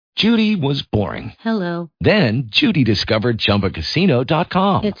Judy was boring. Hello. Then Judy discovered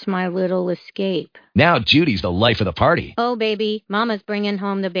ChumbaCasino.com. It's my little escape. Now Judy's the life of the party. Oh, baby, mama's bringing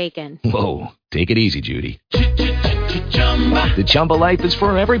home the bacon. Whoa, take it easy, Judy. The Chumba life is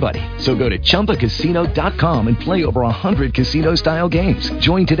for everybody. So go to ChumbaCasino.com and play over 100 casino-style games.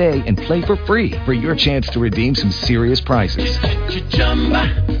 Join today and play for free for your chance to redeem some serious prizes.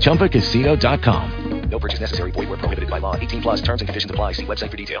 ChumbaCasino.com. No purchase necessary. Void where prohibited by law. 18 plus terms and conditions apply. See website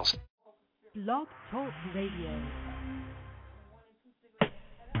for details. Blog Talk Radio.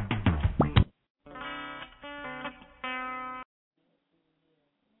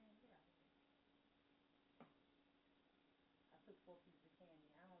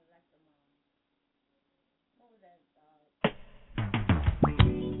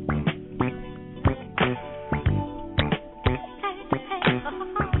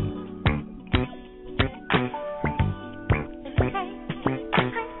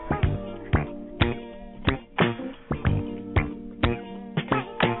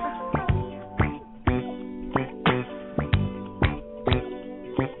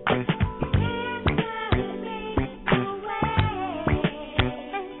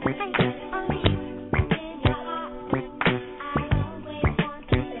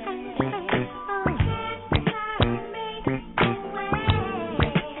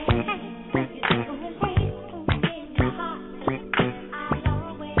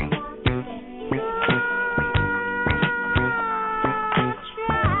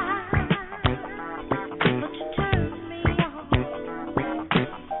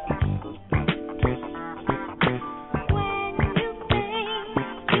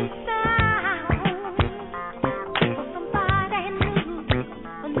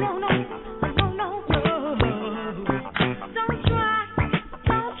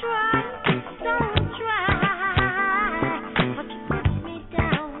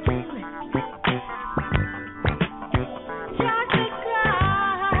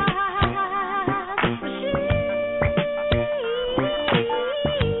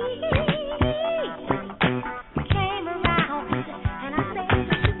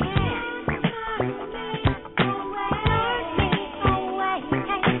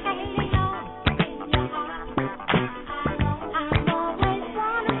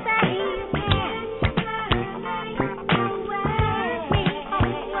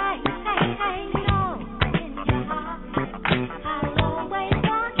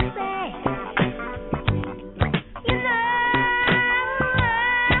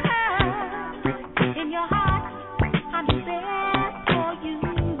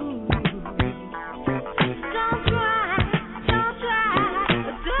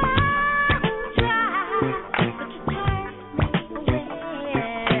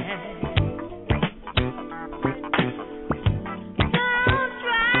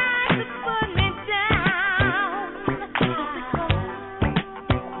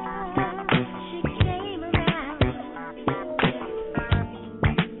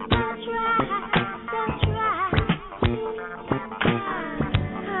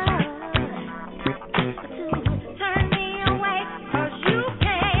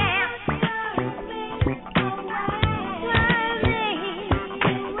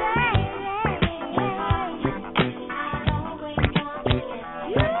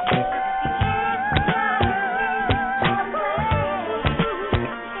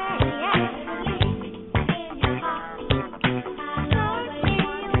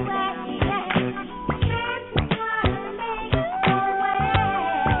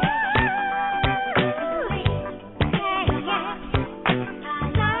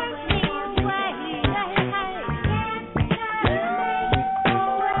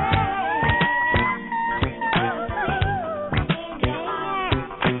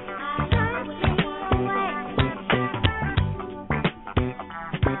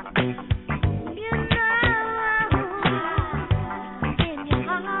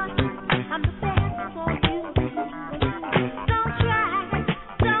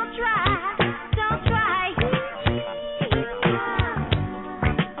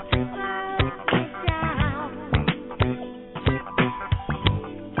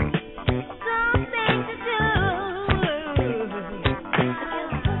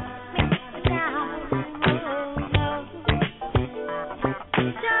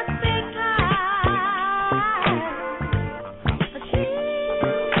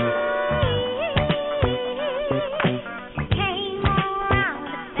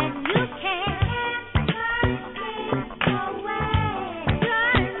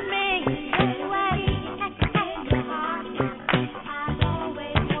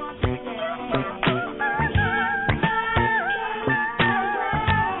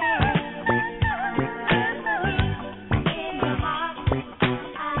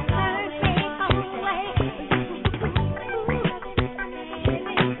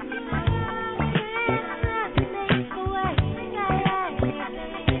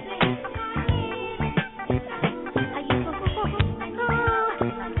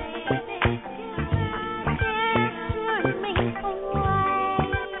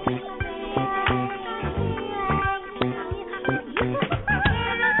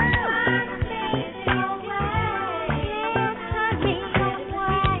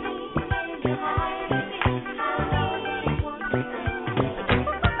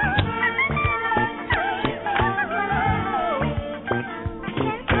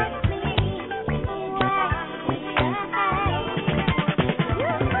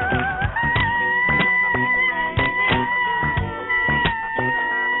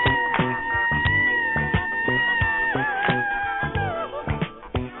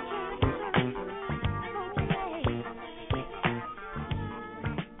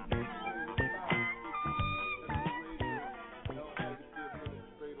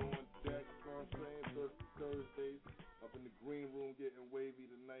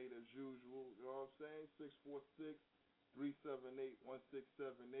 what I'm saying?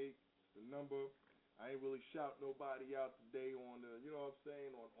 646-378-1678. The number. I ain't really shout nobody out today on the, you know what I'm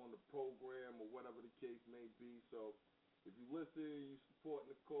saying, on the program or whatever the case may be. So if you listen, you supporting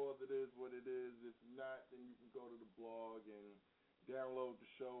the cause, it is what it is. If not, then you can go to the blog and download the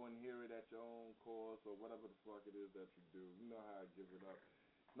show and hear it at your own cost or whatever the fuck it is that you do. You know how I give it up.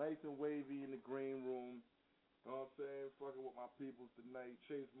 Nice and wavy in the green room. You know what I'm saying? Fucking with my peoples tonight.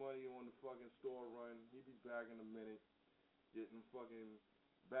 Chase Money on the fucking store run. He be back in a minute. Getting fucking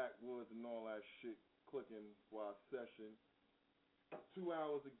backwoods and all that shit clicking for our session. 2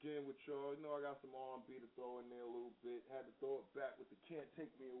 hours again with y'all. You know I got some R&B to throw in there a little bit. Had to throw it back with the Can't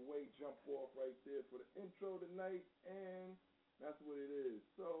Take Me Away jump off right there for the intro tonight, and that's what it is.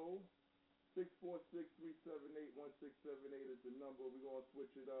 So 646-378-1678 is the number. We're going to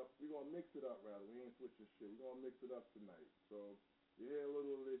switch it up. We're going to mix it up, rather. We ain't switching shit. We're going to mix it up tonight. So you hear a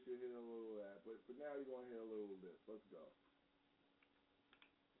little of this, you hear a little of that. But for now, you're going to hear a little of this. Let's go.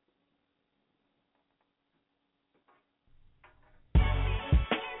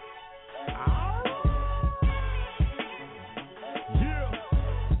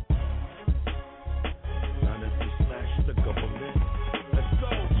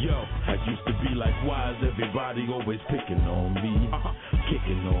 Like, why is everybody always picking on me,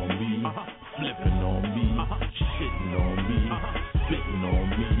 kicking on me, flipping on me, shitting on me, spitting on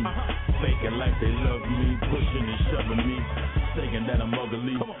me, faking like they love me, pushing and shoving me, saying that I'm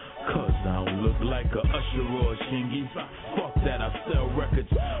ugly, cause I don't look like a Usher or a Shingy. Fuck that, I sell records,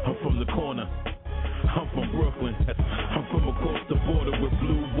 I'm from the corner, I'm from Brooklyn, I'm from across the border with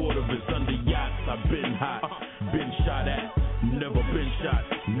blue water is under yachts. I've been hot, been shot at, never been shot,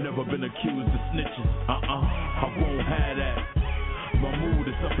 never been accused of snitching. I won't have that. My mood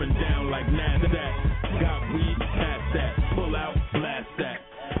is up and down like NASDAQ. Got weed, pass that, pull out, blast that.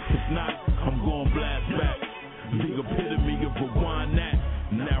 If not, I'm gon' blast back. The epitome of rewind that,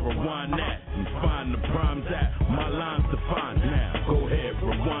 now rewind that, and find the primes at. My lines defined now. Go ahead,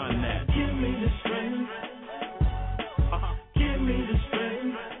 rewind that. Give me the strength. Give me the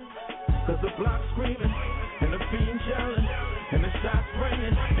strength. Cause the block's screaming, and the fiend's yelling, and the shots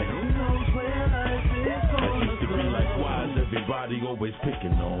ringing, and who knows where life is going. I used to be like, why is everybody always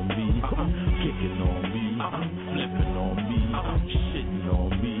picking on me, kicking on me, flipping on me, shitting on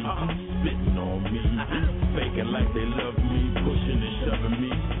me, spitting on me, faking like they love me, pushing and shoving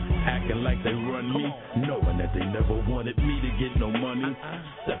me, acting like they run me, knowing that they never wanted me to get no money,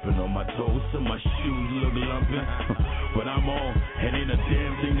 stepping on my toes so my shoes look lumpy, but I'm on, and ain't a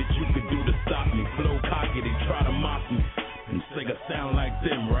damn thing that you could do to stop me. Flow cocky, they try to mock me and say I sound like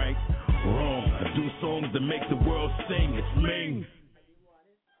them, right? Wrong. I do songs that make the world sing. It's me.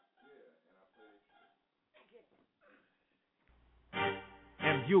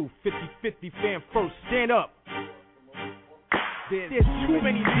 MU 50-50 fan first, stand up. There's too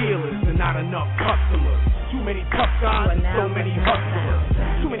many dealers and not enough customers. Too many tough guys and so many hustlers.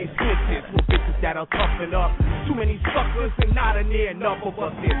 Too many snitches with bitches that'll toughen up. Too many suckers and not a near enough of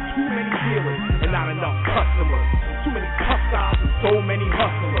us. There's too many dealers and not enough customers. Too many tough guys and so many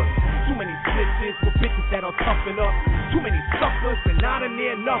hustlers. Too many snitches with bitches that'll toughen up. Too many suckers and not a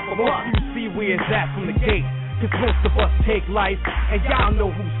near enough of us. You see where it's at from the gate. Cause most of us take life, and y'all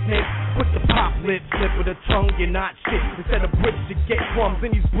know who snitch. With the pop lip, slip with the tongue, you're not shit. Instead of bricks, you get crumbs, and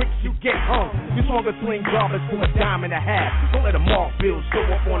these bricks, you get hung. You stronger sling garbage for $1.50. Don't let a mark bill show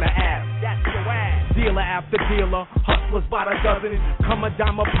up on the ass. That's your ass. Dealer after dealer, hustlers by the dozen. Come a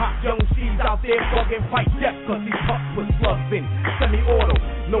dime a pop, young C's out there fucking fight death. Cause these pups with slugs in. Semi-auto,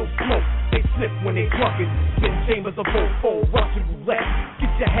 no smoke. They slip when they clucking. Spin chambers of 4-4, Russian roulette. Get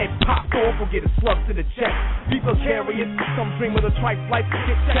your head popped off or get a slug to the chest. People carry it, some dream of the tripe life.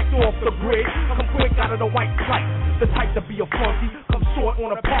 Get checked off the grid, come quick out of the white flight. The type to be a funky, come short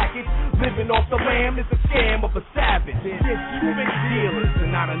on a package. Living off the lamb is a scam of a savage. There's too many dealers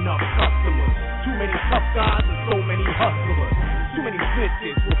and not enough customers. Too many tough guys and so many hustlers. Too many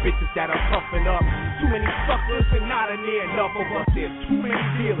snitches with bitches that'll toughen up. Too many suckers and not a near enough of us. There's too many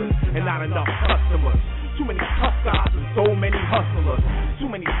dealers and not enough customers. Too many tough guys and so many hustlers.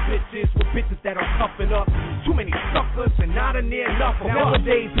 Too many snitches with bitches that'll toughen up. Too many suckers and not a near enough of us.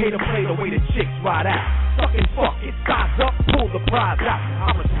 Nowadays pay to play the way the chicks ride out. Suck and fuck it, size up, pull the prize out.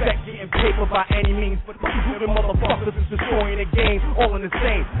 I respect getting paper by any means, but these living motherfuckers is destroying the game, all in the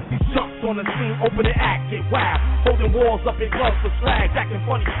same. These chumps on the scene, open and act, get wild. Holding walls up in gloves for slags, acting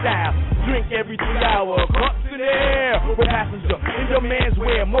funny style. Drink every 3 hours, cups in the air. With passenger in your man's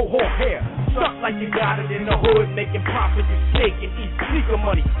wear, mohawk hair. Suck like you got it in the hood, making profit, you shake and eat sneaker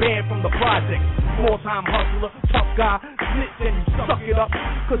money, banned from the project. Small time hustler, tough guy, snitch and you suck it up.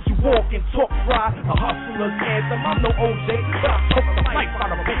 cause you walk and talk fry. A hustler's anthem, I'm no OJ, but I took the life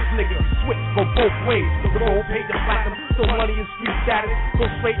out of bitch niggas. Switch go both ways, the road paid the platinum, so money is street status. Go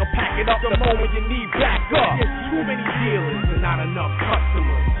straight or pack it up the moment you need back up. There's too many dealers and not enough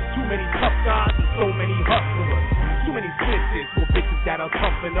customers. Too many tough guys and so many hustlers. Too many snitches for bitches that'll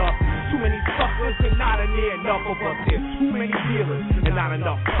toughen up. Too many suckers and not near enough of us. There's too many dealers and not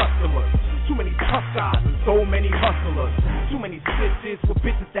enough customers. Too many tough guys and so many hustlers. Too many snitches for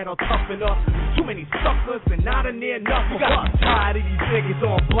bitches that'll toughen up. Too many suckers and not near enough of us. Tired of these niggas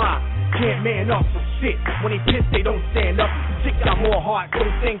on block. Can't man up for shit. When they piss, they don't stand up. Chicks got more heart,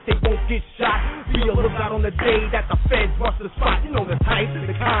 don't think they won't get shot. Be a lookout on the day that the feds bust the spot. You know the type,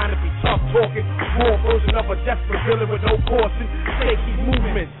 the kind to be tough talking. Raw version of a desperate villain with no caution. Shaky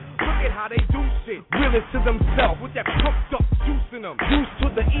movements. Look at how they do shit. Realest to themselves with that cooked up juice in them. Used to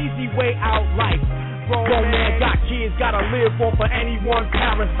the easy way out life. Grown man got kids, gotta live off of anyone.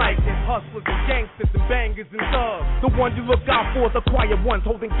 Parasites and hustlers and gangsters and bangers and thugs. The ones you look out for is the quiet ones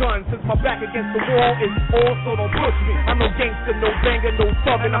holding guns. Since my back against the wall is all, so don't push me. I'm no gangster, no banger, no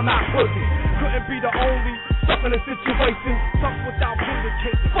thug, and I'm not pussy. Couldn't be the only stuck in a situation. Stuck without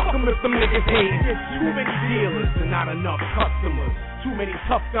vindication. Fuck them if them niggas hate. There's too many dealers and not enough customers. Too many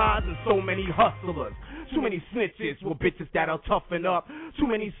tough guys and so many hustlers. Too many snitches with bitches that'll toughen up. Too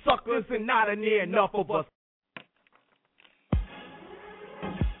many suckers and not near enough of us.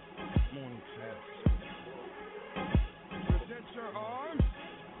 Morning test. Present your arms.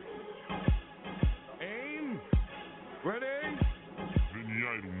 Aim. Ready?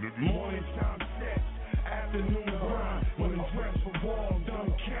 Morning time sex. Afternoon grind. When I'm dressed for ball,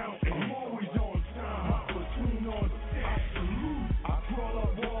 done counting. I'm always on time. My platoon on set. Salute. I crawl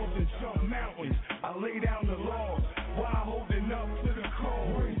up walls and jump mountains. I lay down the laws while holding up to the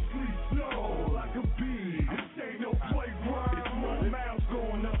cold. Rain, sleet, snow like a bee. This ain't no playground. It's more miles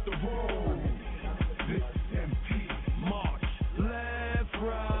going up the road. This is MP. March. Left,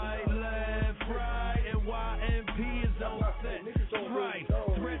 right, and YMP is on set. Right.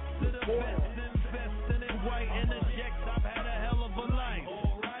 Threats to the vets, investing in white interjects. I've had a hell of a life.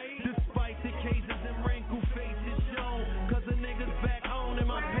 Despite the cases and wrinkled faces shown. Cause the niggas back on and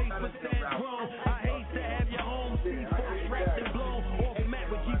my paper stands grown. I hate to have your home see folks wrapped and blown. Off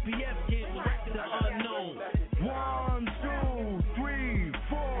map with GPS getting wrecked to unknown. 1, 2, 3,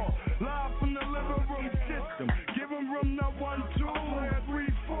 4. Live from the living room system. Give him room no 1, 2, 3,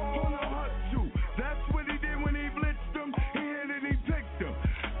 4. On the hut 2. That's what he did when he blitzed them. He hit it, he picked them.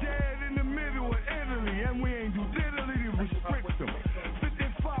 Dead in the middle of Italy. And we ain't do diddly to restrict them.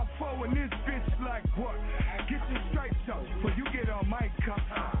 55-4 in this bitch like what? Get your stripes up, but you get on my cup.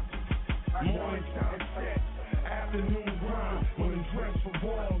 Morning time sex. Afternoon grind. When I'm dressed for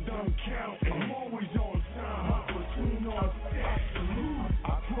ball, done counting. I'm always on time. My platoon on set. Salute.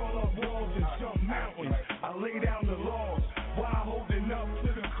 I crawl up walls and jump mountains. I lay down the laws while holding up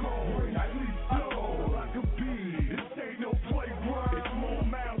to the cold. Rain, sleet, snow like a bee. This ain't no playground. It's more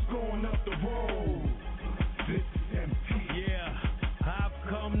miles going up the road. This is MP. Yeah, I've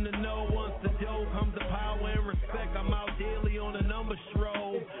come to know once the dough comes to power and respect. I'm out daily on a number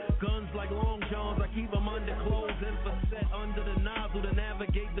stroll. Guns like long johns, I keep them under clothes and for set under the nozzle to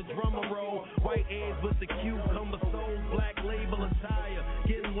navigate the drummer roll. White eggs with the cucumber soul, black label attire.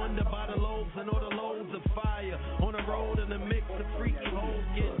 Getting wondered by the lobes and all the loads of fire. On the road in the mix of freaky hoes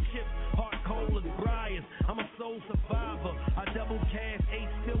getting chipped, hard cold as Brian. I'm a soul survivor. I double cash,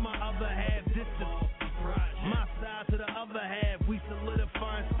 ace till my other half. This is my side to the other half. We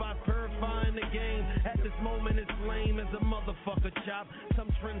solidifying spots, purifying the game. At this moment it's lame as a motherfucker chop.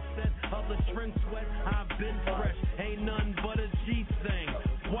 Some trends set, others trend sweat. I've been fresh, ain't nothing but a G thing.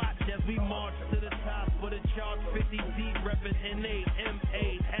 Watch as we march to the top for the charts. 50 deep, reppin' N8,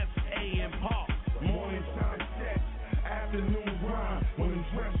 M8, SA, and Park. Morning time sex. Afternoon grind. When I'm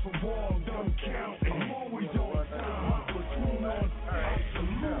dressed for ball, done counting. I'm always on time. My platoon on set.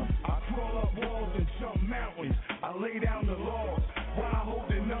 Salute. I crawl up walls and jump mountains. I lay down the laws while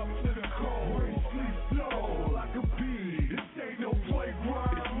holding up to the cold. Rain, sleet, snow like a bee. This ain't no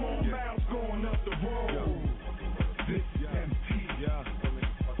playground. It's more miles going up the road. This is MP.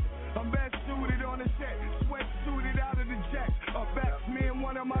 I'm best suited on the set. Sweat suited out of the jack. A backs me and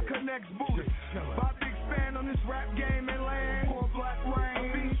one of my connects booted. About to expand on this rap game and land. Pour black rain.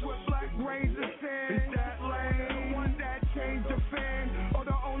 A beast with black grains of sand. Is that lane? One that changed the fan. Or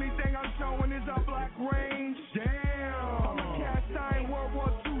the only thing I'm showing is a black range. Damn. I'm a cast iron World War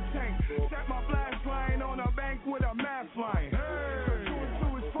II tank. Set my blast line on a bank with a math line. Hey. 2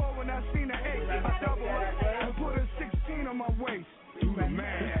 and 2 is 4 when I seen an 8. I double it and put a 16 on my waist. Do the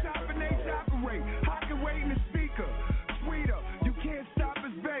math. Stop and they operate. I can wait in the speaker. Sweeter. You can't stop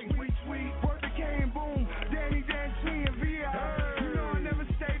us, baby.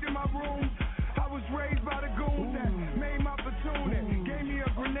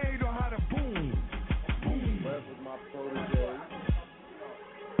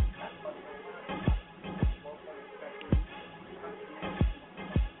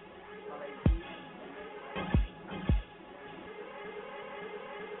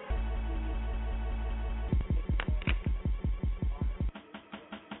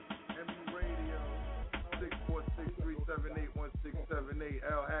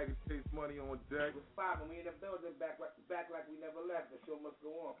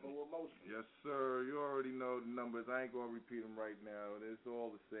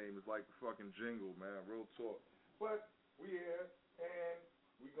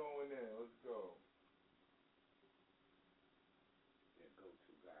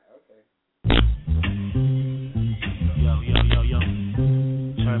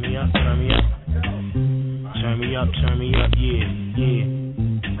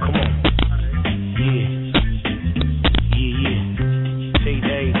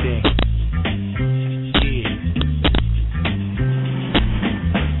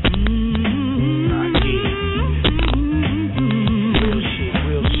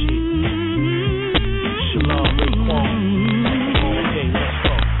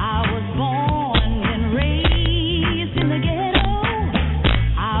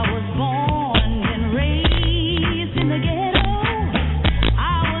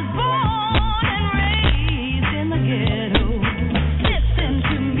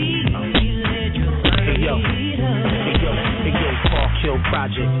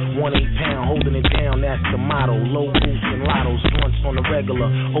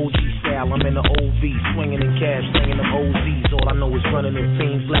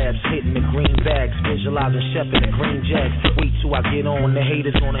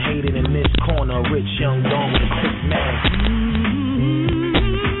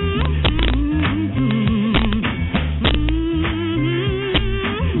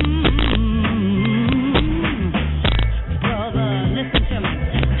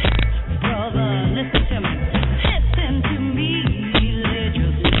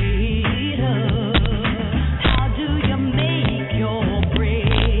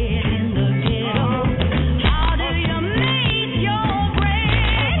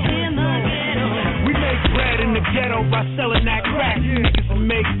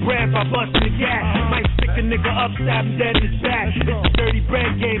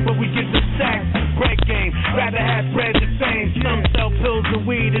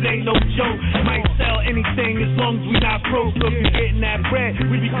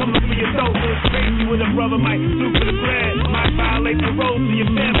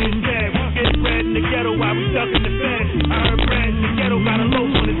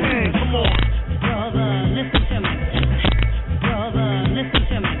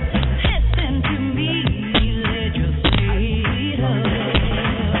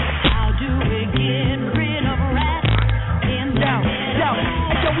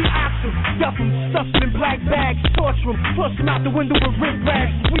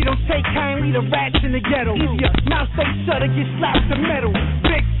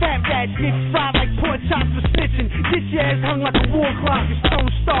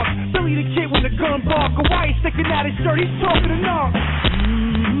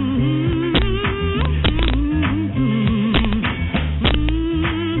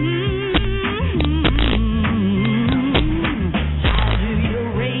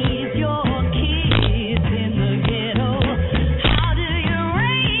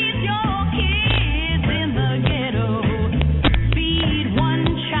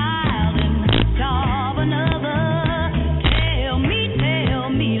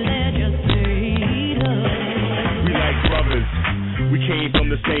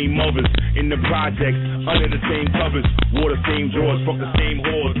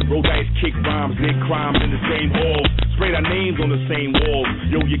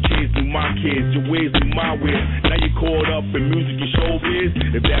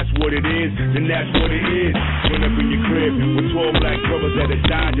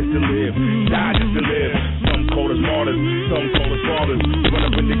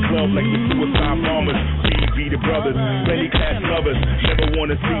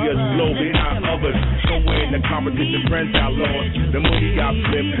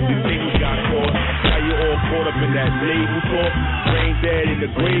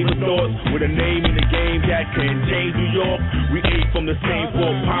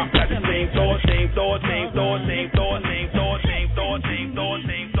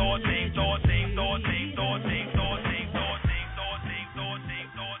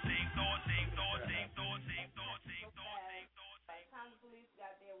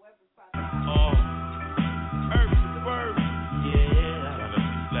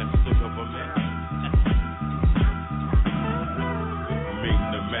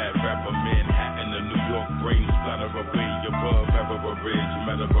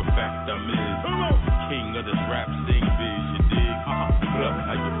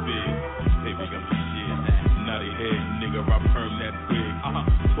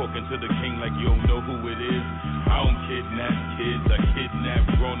 I don't kidnap kids, I kidnap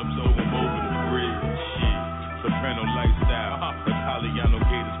grown-ups, throw them over the bridge. Shit, soprano lifestyle, Italiano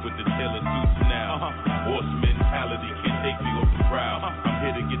gators with the tailor suits now. Horse mentality can't take me off the prowl. I'm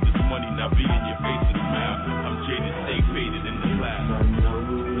here to get this money, now be in your face and smile. I'm jaded, stay faded in the cloud. I know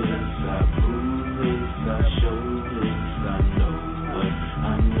this, I prove this, I show this, I know what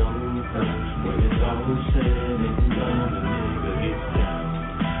I know. When it's all said and done, a nigga gets down.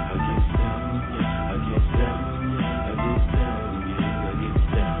 I get down, yeah, I get down, yeah, I get down, yeah, I get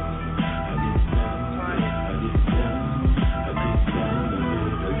down. I get down, yeah, I get down, I get down, a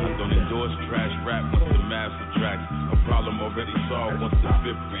nigga gets down. Don't endorse trash rap once the math subtracts. A problem already solved once the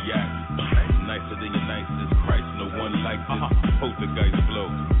fifth reacts. Nicer than your nicest, Christ, no one like this. Poltergeist flow,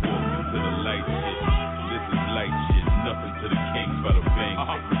 walking to the light shit. This is light shit, nothing to the king, bada bang.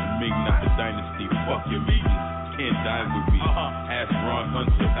 Ming, not the dynasty, fuck your meetings. Can't die with me. Ask Ron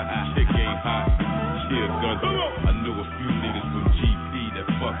Hunter, chick ain't hot. She a gunter. I knew a few niggas from GP that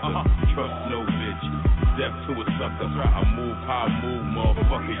fucked her. Trust no bitch. Step to a sucker. I move how I move,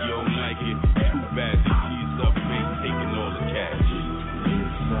 motherfucker. You don't like it. Too bad the G's up, ain't taking all the cash.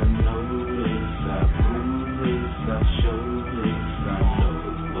 This I know this, I prove this, I show this, I know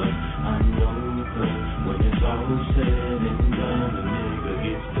what I know. When it's all said and done, a nigga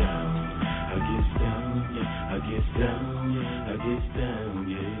gets down. I get down, yeah, I get down, yeah, I get down,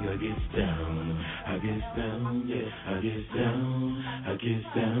 yeah, I get down. I get down, yeah, I get down, I get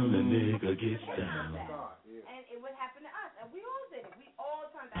down, a nigga gets down. And it would happen to us, and we all did it. We all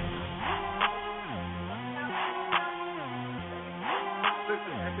turned out.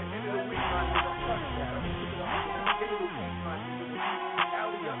 Listen, at the end of the week, my nigga, fuck that. At the end of the week, my nigga,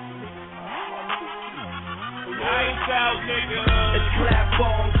 alley up. I ain't out, nigga. It's clap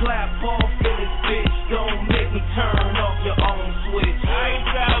on in this bitch. Don't make me turn off your own switch. I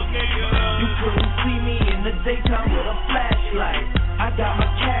ain't out, nigga. You couldn't see me in the daytime with a flashlight. I got my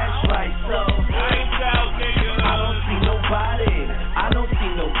cash right, so I ain't out, nigga. I don't see nobody. I don't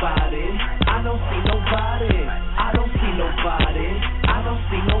see nobody. I don't see nobody. I don't see nobody. I don't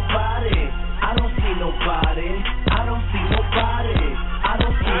see nobody. I don't see nobody. I don't see nobody. I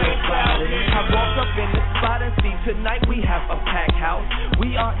don't see nobody. I walk up in the spot and see tonight we have a packed house.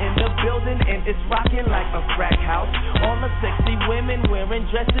 We are in the building and it's rocking like a frack house. All the sexy women wearing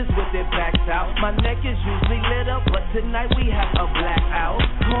dresses with their backs out. My neck is usually lit up, but tonight we have a blackout.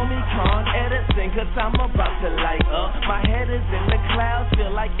 Call me Con Edison, cause I'm about to light up. My head is in the clouds,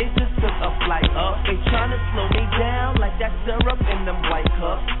 feel like it just took a flight up. They tryna slow me down like that syrup in them white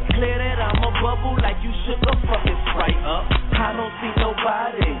cups. Clear that I'm a bubble like you shook a fucking Sprite up. I don't see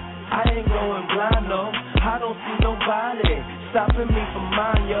nobody. I ain't going blind, no. I don't see nobody stopping me from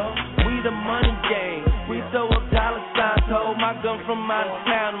mine, yo. We the money game. We throw up dollar signs. Hold my gun from out of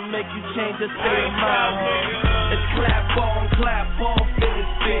town to make you change your state of mind, ho. It's clap on in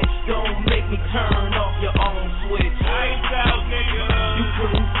this bitch. Don't make me turn off your own switch. I ain't out, nigga. You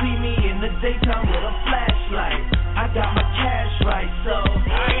couldn't see me in the daytime with a flashlight. I got my cash right, so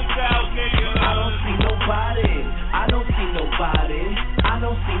I ain't out, nigga. I don't see nobody. I don't see nobody. I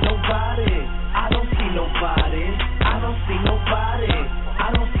don't see nobody. I don't see nobody. I don't see nobody.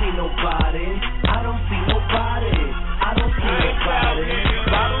 I don't see nobody. I don't see nobody. I don't see nobody.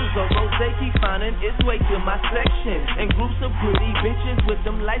 Bottles of rosé keep finding its way to my section, and groups of pretty bitches with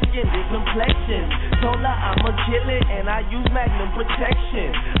them light-skinned complexions. Told her I'ma kill it and I use Magnum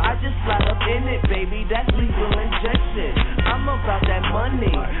protection. I just slide up in it, baby, that's legal injection. I'm about that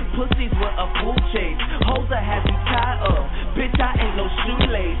money, pussies with a full chase. Hoes that have you tied up, bitch I ain't no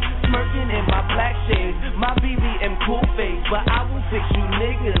shoelace. Smirking in my black shades, my BBM cool face. But I will fix you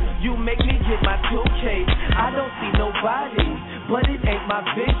niggas, you make me get my 2K. I don't see nobody, but it ain't my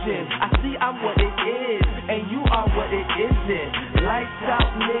vision. I see I'm what it is, and you are what it isn't. Lights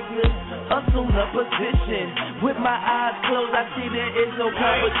out niggas, assume the position. With my eyes closed, I see there is no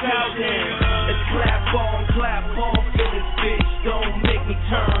competition. It's clap on in this bitch. Don't make me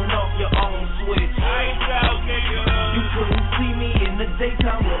turn off your own switch. I ain't out, nigga. You couldn't see me in the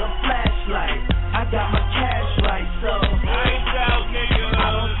daytime with a flashlight. I got my cash right, so I ain't out, nigga. I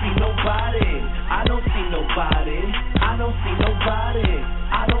don't see nobody. I don't see nobody. I don't see nobody.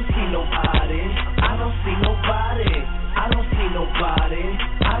 I don't see nobody. I don't see nobody. I don't see nobody.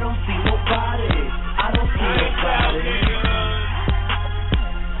 I don't see nobody. I don't see nobody.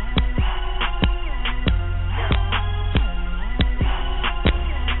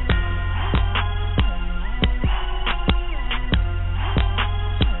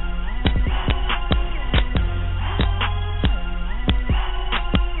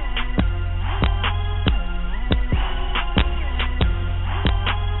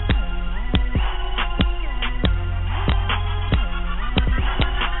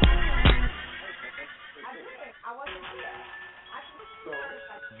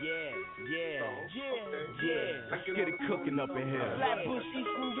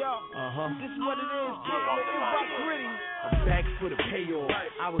 This is what it is, I'm back for the payoff.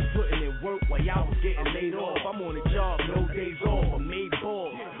 I was putting in work while y'all was getting laid off. I'm on the job, no days off. I made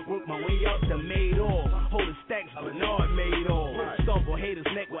balls, work my way up to made off. Hold the stacks, Bernard made off. Stomp on haters'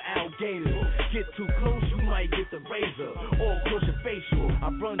 neck with alligators. Get too close, you might get the razor. All crush your facial.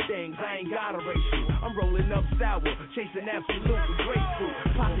 I run things, I ain't got a ratio. I'm rolling up sour, chasing absolute grapefruit.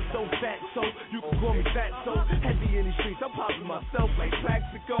 Pockets so fat, so you can call me fat, so heavy in the streets. I'm popping myself like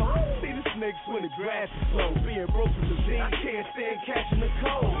Plaxico. See the snakes when the grass is low. Being broke from the scene, can't stand catching the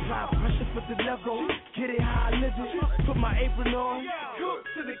cold. High pressure for the level, get it how I live it. Put my apron on, cook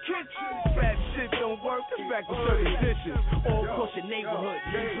to the kitchen. Fat shit don't work, it's back to serving dishes. All across your neighborhood,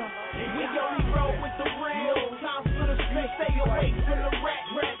 nigga. We only roll with the real. Time for the street, stay away from the rat.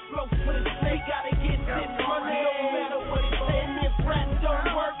 Rat flow for the snake, gotta get this money. No matter what it's saying, if rap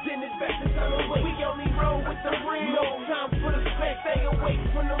don't work, then it's back to something. We only roll with the real. No time for the snake, stay away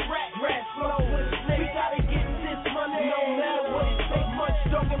from the rat. Rat flow for the snake, gotta get this money. No matter what it takes, much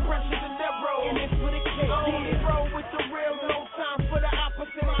dog and pressure to that road. And it's for the cake. Only roll with the real. No time for the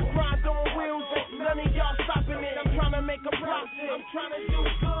opposite. My grind on wheels, none of y'all stopping it. I'm trying to make a profit. I'm trying to do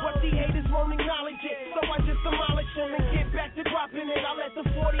good, but the haters won't acknowledge it. So I just demolish them and get back to dropping it. I let the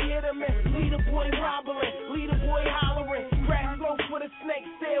 40 hit him and lead a boy hobbling, lead a boy hollering. Grass flow for the snake,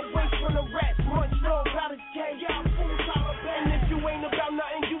 stay away from the rats. Munch know about his cage. Y'all fools holler back. And if you ain't about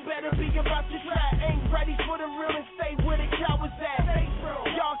nothing, you better be about your track. Ain't ready for the real and stay where the cowards at.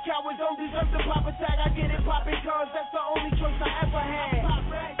 Y'all cowards don't deserve the pop attack. I get it poppin' cause that's the only choice I ever had.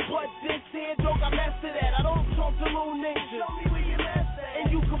 But this here dog, I master that. I don't talk to little niggas. Show me where you left at. And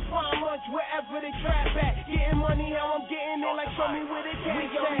you can find lunch wherever they trap at. Getting money how I'm getting it, like show me where they cash at.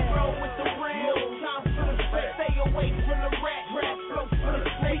 We only roll with the real. Time for the split, stay away from the rat. Rap flow for the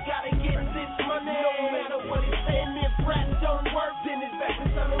snake, gotta get this money. No matter what it's saying, if rap don't work, then it's back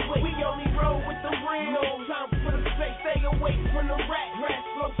to something way. We only roll with the real. No time for the split, stay away from the rat. Rap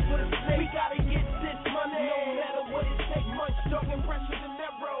flow for the snake, we gotta get this money. No matter what it takes, much dog and pressure to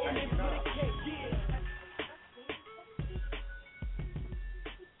that road. And it's for the cake, yeah.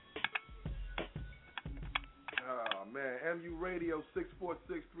 Oh man, MU Radio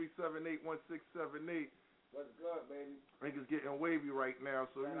 646-378-1678. What's good, baby? Niggas getting wavy right now,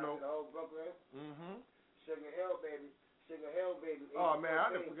 so you know. The whole Brooklyn. Mm-hmm. Sugar Hill, baby. Sugar Hill, baby. Oh man,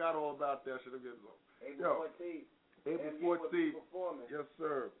 I done forgot all about that shit. April 14th. April 14th. Yes,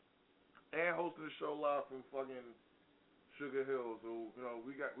 sir. And hosting the show live from fucking Sugar Hill. So, you know,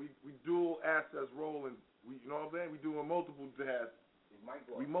 we dual assets rolling. We, you know what I'm saying? We doing multiple tasks. We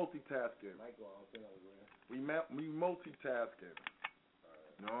multitasking. We multitasking.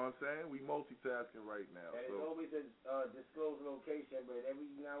 You know what I'm saying? We multitasking right now. And it's always a disclosed location, but every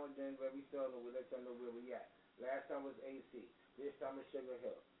now and then, every seldom, we let them know where we at. Last time was AC. This time is Sugar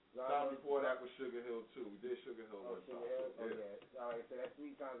Hill. Time before that was Sugar Hill too. We did Sugar Hill. Oh, Sugar Hill? Oh, yeah. All right, so that's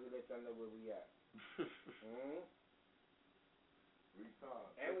 3 times we let them know where we at. 3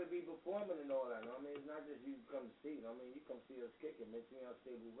 times. And we be performing and all that. You know what I mean? It's not just you come to see. You know what I mean? You come see us kicking Mentally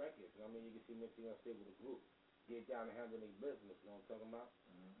Unstable Records. You know what I mean? You can see Mentally Unstable the group. Get down and handle their business. You know what I'm talking about?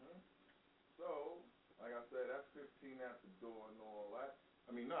 Mm-hmm. So, like I said, that's 15 at the door and all that.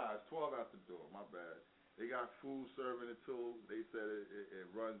 I mean, nah, it's 12 at the door. My bad. They got food serving it too. They said it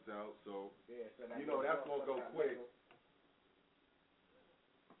runs out, so, yeah, so you know that's gonna go quick.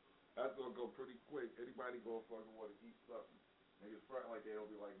 That's gonna go pretty quick. Anybody gonna fucking want to eat something? Niggas front like they don't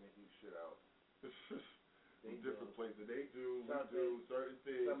be liking to eat shit out. Different places. They do. We do certain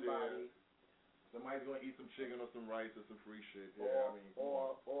things. Somebody's gonna eat some chicken or some rice or some free shit. Yeah, I mean.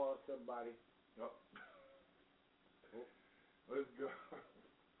 Or somebody. Yep. Let's go.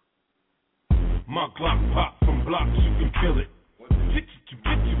 My Glock pop from blocks, you can feel it. Get you,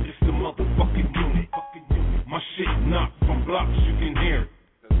 it's the motherfucking unit. My shit knock from blocks, you can hear it.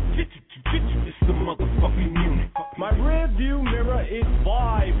 Get you, it's the motherfucking unit. My rear view mirror is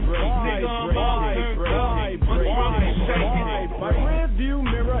vibrating. My rear view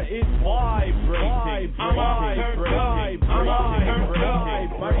mirror is vibrating.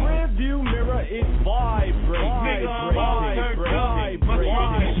 My rear view mirror is vibrating.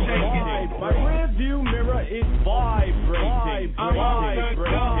 My rear view mirror is vibrating. I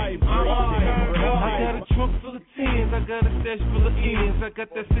got a trunk full of 10s, I got a stash full of ends. I got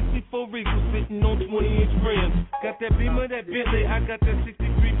that 64 Regal sitting on 20-inch rims. Got that Beamer, that Bentley, I got that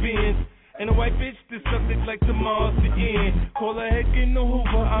 63 Benz. And a white bitch that sucks it like the Mars to end. Call her head getting no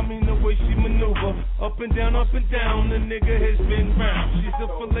Hoover, I mean the way she maneuver. Up and down, the nigga has been round. She's a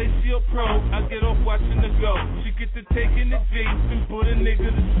fellatio pro, I get off watching her go. She get to taking the J's and put a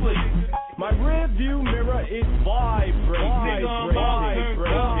nigga to sleep. My rear view mirror is vibrating.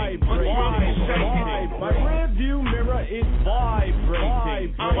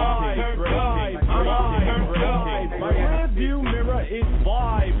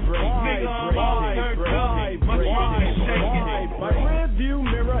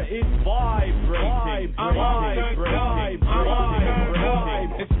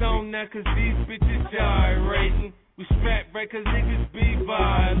 It's on now cause these bitches gyrating. We strap right cause niggas be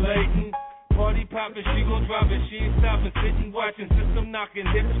violating. Party poppin', she gon' drop it, she ain't stoppin', sitting watching, system knockin',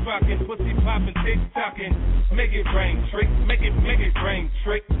 hips rockin', pussy poppin', tick-tockin'. Make it rain, trick, make it rain,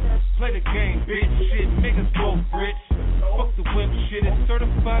 trick. Play the game, bitch, shit, make us both rich. Fuck the wimp shit, it's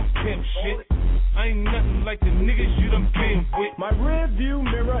certified pimp shit. I ain't nothing like the niggas you done been with. My rear view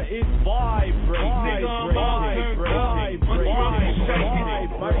mirror is vibrating. Nigga, I'm all turned up, my trunk is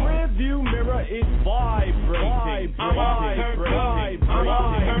shaking. My rear view mirror is vibrating. I'm all turned up, I'm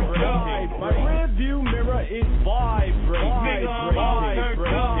all turned up. My rear view mirror is vibrating. Nigga, I'm all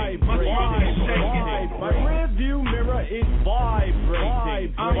turned up, my trunk is shaking. My rear view mirror is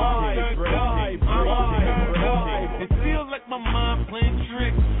vibrating. I'm all turned up, I'm all turned up. It feels like my mind playing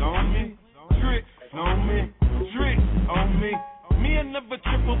tricks on me. Tricks on me, tricks on me. Me, I never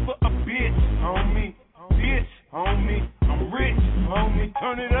triple for a bitch on me. Bitch on me, I'm rich on me.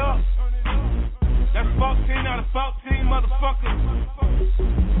 Turn it up. That's 14 out of 14, motherfucker.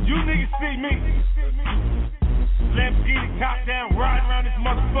 You niggas see me. Lamborghini top down, riding around this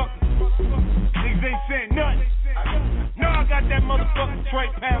motherfucker. Niggas ain't saying nothing. No, I got that motherfucking Trey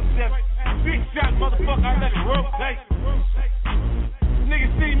Pound 7. Big shot, motherfucker, I let it rotate.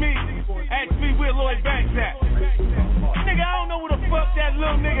 Niggas see me, ask me where Lloyd Banks at. Nigga, I don't know where the fuck that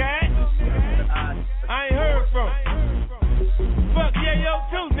little nigga at. I ain't heard from him. Fuck yeah, yo,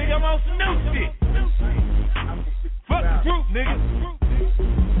 too, nigga, I'm on some new shit. Fuck the group, nigga.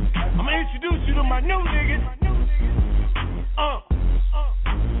 I'ma introduce you to my new niggas.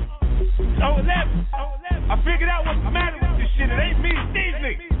 11. I figured out what's the matter with this shit. It ain't me, it's these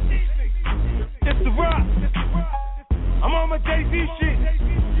niggas. It's the rock. I'm on my Jay-Z shit.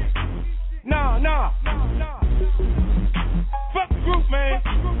 Nah. Fuck the group, man.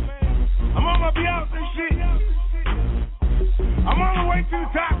 I'm on my Beyonce shit. I'm on the way to the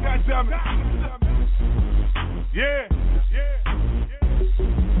top, goddammit. Yeah.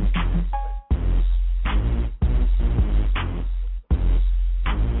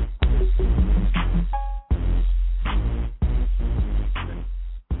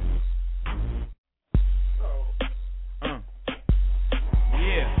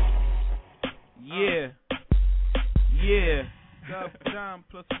 Yeah. Dub time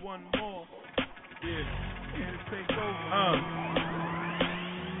plus one more. Yeah. Here to take over.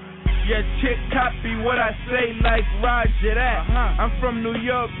 Yeah, chick copy what I say like Roger that. I'm from New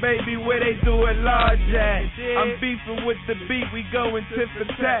York, baby, where they do it large at. I'm beefing with the beat, we going tit for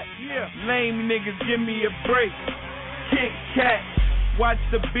tat. Lame niggas, give me a break. Kit Kat, watch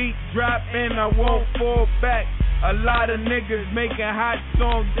the beat drop and I won't fall back. A lot of niggas making hot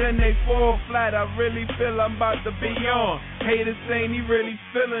songs, then they fall flat. I really feel I'm about to be on. Haters saying he really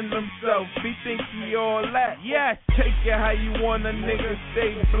feeling himself. He think he all that. Yes, take it how you want, a nigga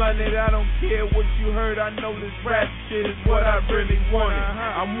stay blunted. I don't care what you heard, I know this rap shit is what I really wanted.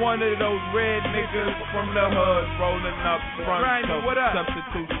 I'm one of those red niggas from the hood, rolling up front. So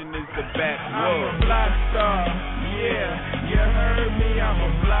substitution is the back. I'm a block star, yeah. You heard me, I'm a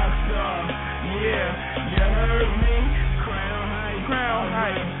block star, yeah. You heard me? Crown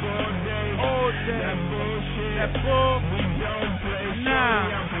Heights. All day. That bull. We don't play.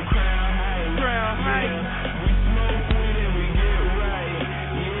 Nah. Crown Heights. We smoke weed and we get right.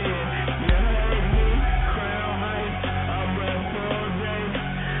 Yeah. You heard me? Crown Heights. I rap all day.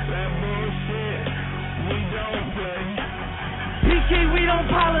 That bullshit. We don't play. PK, we don't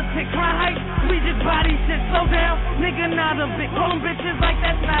politic. Crown Heights. We just body shit. Slow down. Nigga, not a bit. Call them bitches like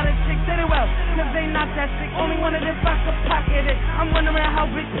that's not a chick. Did it well. Cause they not that sick. Only one of them I could pocket it. I'm wondering how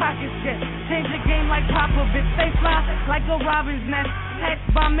big pockets get. Change the game like Popovich. Stay fly like a robin's nest. Text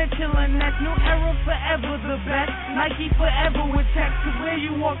by Mitchell and Ness. New era forever the best. Nike forever with text. Cause where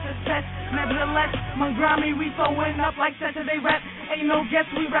you walk the test. Nevertheless, Mongrami, we throwing up like Saturday rap. Ain't no guess,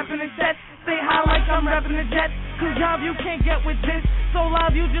 we rapping the set. Stay high like I'm rapping the Jets. Cause job you can't get with this. So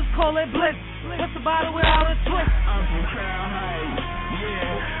live you just call it bliss. What's the bottle without a twist? I'm from Crown Heights.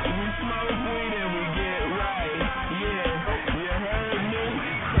 Yeah, we smoke weed and we get right. Yeah, you heard me?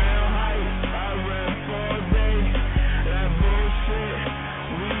 Crown Heights, I rap all day. That bullshit,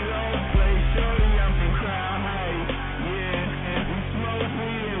 we don't play. Shorty, I'm from Crown Heights. Yeah, we smoke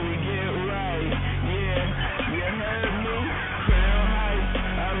weed and we get right. Yeah, you heard me? Crown Heights,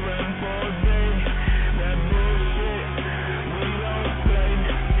 I rap all day. That bullshit, we don't play.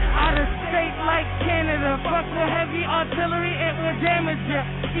 Out of state like Canada, fuck the heavy artillery, it will damage ya.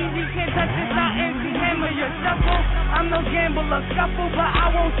 Easy can't touch this, I'll anti-hammer ya. Shuffle, I'm no gambler, scuffle, but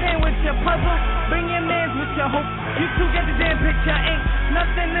I won't sandwich your puzzle. Bring your mans with your hope, you two get the damn picture. Ain't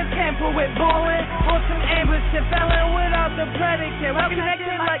nothing to tamper with. Ballin' on some ambush shit. Fellin' without the predicate. We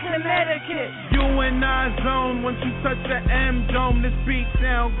connected like Connecticut. You in our zone. Once you touch the M dome, this beat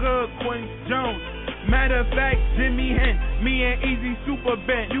sound good, Quincy Jones. Matter of fact, Jimmy Hint, me and Easy super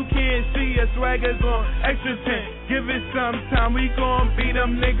bent. You can't see us swaggers on extra 10. Give it some time, we gon' beat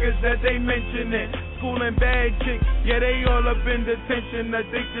them niggas that they mentionin'. Schooling bad chicks, yeah, they all up in detention.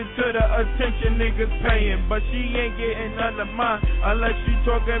 Addicted to the attention niggas paying. But she ain't getting none of mine unless she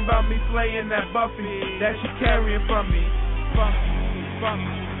talking about me slaying that Buffy that she carrying from me. Fuck me.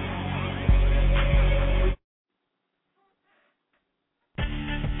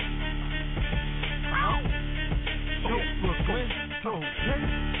 Yo, Brooklyn.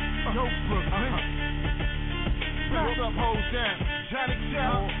 What's up, hoes down? Johnny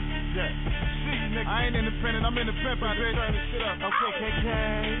Chow. Yeah. See you, nigga. I ain't independent, I'm independent. Turn this shit up. Okay, KK.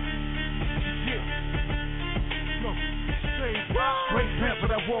 Yeah. Great pimp, but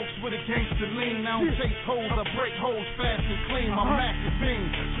I walks with a gangster lean. I don't chase hoes, I break hoes fast and clean. My Mac is beam,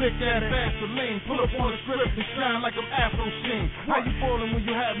 slick as Vaseline. Pull up on the strip and shine like I'm Afro Sheen. How you ballin' when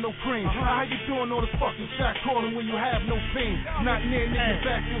you have no cream? How you doing all this fucking shot calling when you have no fiend? Not near niggas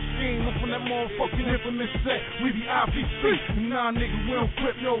back your scheme. Look from that motherfucking infamous set. We be IPC. Nah, nigga, we don't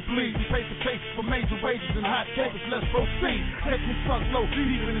flip, no bleed. We pay for cases for major wages and hot capers. Let's proceed. Take me sunk low,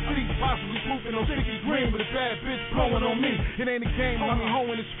 deep in the seats. Possibly pooping on sticky green with a bad bitch blowing on me. It ain't a game, I mean,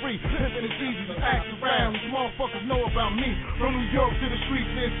 hoeing is free. Pimping is easy, just act around. These motherfuckers know about me. From New York to the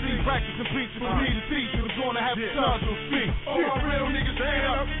streets, NC. Practice and preach for me to teach. You're gonna have to charge your feet. All my real niggas stand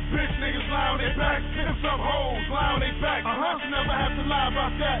up. Bitch niggas lie on their back. Pimps up hoes, lie on their back. You never have to lie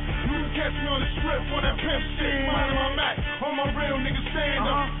about that. You can catch me on the strip on that pimp shit. Minding my Mac. All my real niggas stand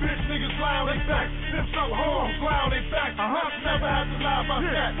up. Bitch niggas lie on their back. Pimps up hoes, lie on their back. You never have to lie about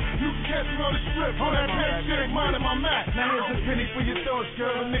that. You can catch me on the strip on that pimp shit. Minding my Mac. Now here's a penny for your thoughts,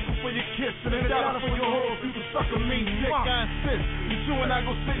 girl, a nickel for your kiss, and a dollar for your whore. You can suck on me, dick, I insist. You and I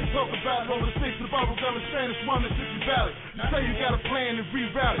go sit and talk about it over the six of the bubble gum and Spanish one and 60 Valley. You say you got a plan and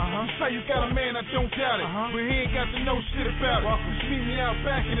reroute it. You say you got a man, I don't doubt it. But he ain't got to know shit about it. Just meet me out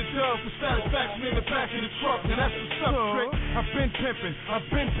back in the dub for satisfaction in the back of the truck. And that's what's up, Trick. I've been pimping, I've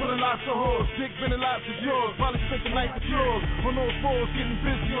been pulling lots of whores. Dick been in lots of yours. Probably spent the night with yours. On those balls, getting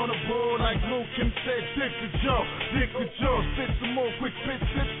busy on the board. Like Lil Kim said, Dick the Joe. Dick the Joe. Spit some more, quick spit,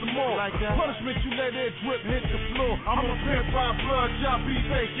 sip some more. Like that. Punishment, you let it drip, hit the floor. I'm a pimp by blood, y'all be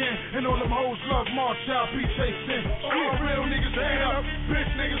faking. And all them hoes love March, y'all be chasing. All real niggas stand up.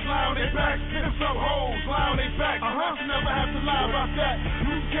 Bitch niggas lie on their back. Pimps up hoes, lie on their back. You never have to lie about that.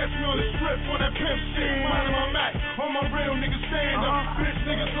 You can catch me on the strip on that pimp shit. Minding my Mac. All my real niggas stand up. Bitch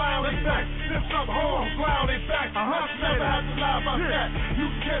niggas lie on their back. Pimps up hoes, lie on their back. You never have to lie about that. You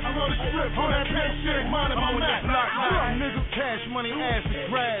can catch me on the strip on that pimp shit. Minding my Mac. Niggas cash money, ass and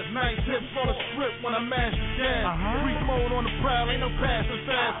grass. Nice hips on the strip when I mash the gas. Freak mode on the prowl, ain't no passing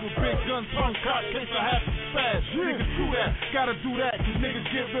fast. With big guns, tongue cock, case I have to fast. Niggas do that, gotta do that, cause niggas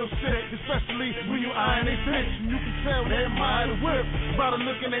get real sick. Especially when you eyeing they bitch. And you can tell they admire the whip. By the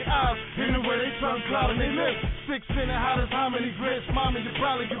look in their eyes, and the way they tongue cloud and they lips. 6 in the hottest, how many grits? Mommy, you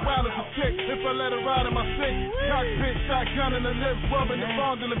probably get wild as a tick. If I let her ride in my six. Cockpit, shotgun in the lips, rubbing the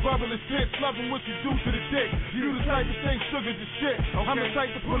bonding and bubbling tits. Loving what you do to the dick. You the type to think sugar to shit. I'm the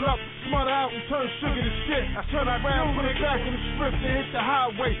type to pull up, smother out, and turn sugar to shit. I turn around, put it back in the strip, and hit the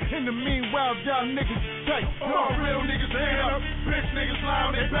highway. In the meanwhile, y'all niggas tight. All real niggas stand up. Bitch niggas lie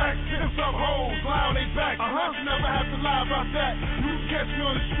on their back. Pimps up hoes, lie on their back. You never have to lie about that. You can catch me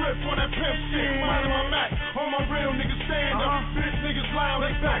on the strip on that pimp shit. Minding my Mac. All my real niggas stand up. Bitch niggas lie on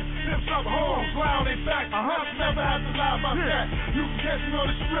their back. Pimps up hoes, lie on their back. You never have to lie about that. You can catch me on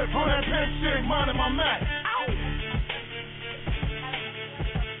the strip on that pimp shit. Minding my Mac.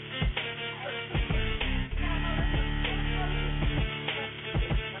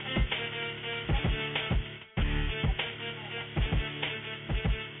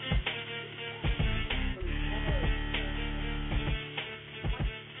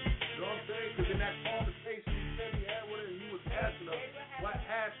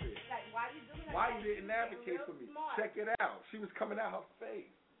 Why you didn't advocate for me? Check it out. She was coming out her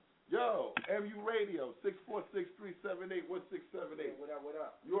face. Yo, MU Radio, 646-378-1678. What up, what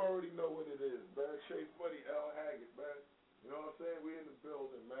up? You already know what it is, man. Shay Funny, L. Haggett, man. You know what I'm saying? We in the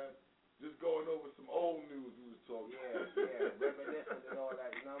building, man. Just going over some old news we was talking. Yeah, reminiscent and all that,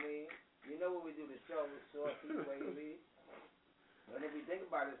 you know what I mean? You know what we do the show with Saucy, Wavy. And if you think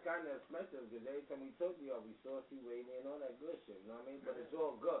about it, it's kind of expensive because every time we took you, we Saucy, Wavy, and all that good shit, you know what I mean? But it's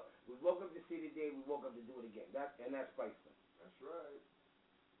all good. We woke up to see the day, we woke up to do it again. That's priceless. That's right.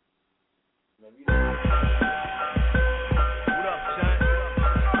 What up, son?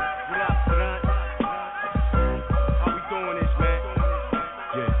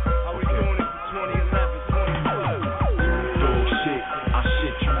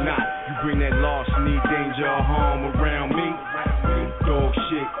 Dog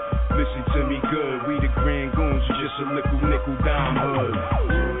shit, listen to me good. We the Grand Goons, you just a nickel dime hood.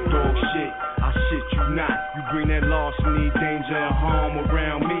 Dog shit, I shit you not. You bring that loss, need danger and harm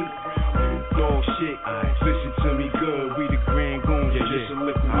around me. Dog shit, listen to me good. We the Grand Goons, you just a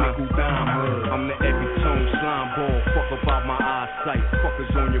nickel dime hood. I'm the every tone slime ball. Fuck about my eyesight.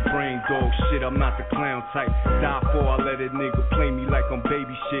 Fuckers on your brain, dog shit. I'm not the clown type. Die for, I let a nigga play me like I'm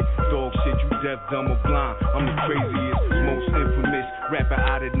baby shit. Dog shit, you deaf, dumb, or blind. I'm the craziest, most infamous rapper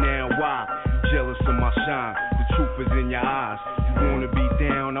out of now. Why? You jealous of my shine? The truth is in your eyes. You wanna be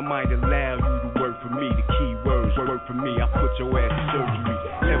down? I might allow you to work for me. The key words, work for me. I put your ass in surgery.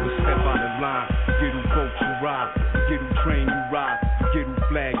 Never step out of line. Get who vote you ride. Get who train you ride. Get who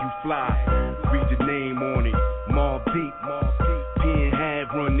flag you fly. Read the name on it. Mob Deep. Pen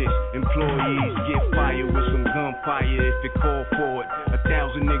have run this. Employees get fired with some gunfire if it call for it.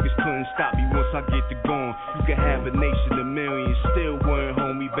 1,000 niggas couldn't stop me once I get to going. You can have a nation of millions, still wouldn't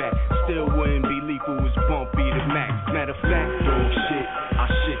hold me back. Still wouldn't be lethal, was bumpy to max. Matter of fact, dog shit, I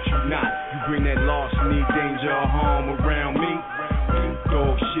shit you not. You bring that loss, need danger or harm around me.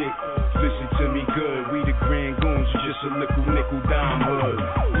 Dog shit, listen to me good. We the Grand Goons, just a nickel dime hood.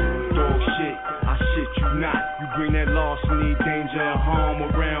 Dog shit, I shit you not. You bring that loss, need danger or harm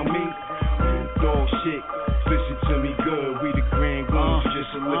around me. Dog shit, listen to me good. We the Grand Goons,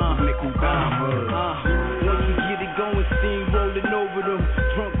 just a nickel dime hood. Once we get it going, steam rolling over them.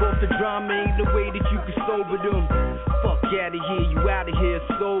 Drunk off the drama ain't the way that you can sober them. Fuck out of here, you out of here,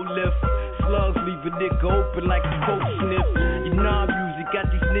 soul lift. Slugs leave a nigga open like a coke sniff. Your non-music got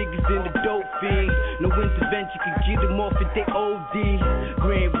these niggas in the dope fiend. No intervention can get them off at they OD.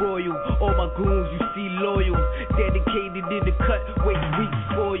 Grand Royal, all my goons you see loyal. Dedicated in the cut, wait weeks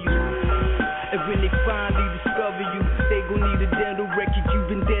for you. And when they finally discover you, they gon' need a dental record. You've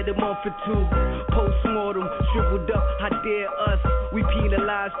been dead a month or two. Post-mortem, shriveled up, how dare us? We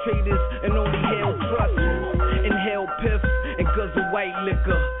penalize traitors and only held trust. Inhale piff and guzzle white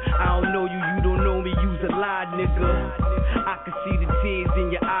liquor. I don't know you, you don't know me, you's a lie, nigga. I can see the tears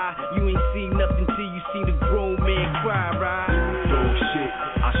in your eye. You ain't seen nothing till you see the grown man cry, right? Dog shit,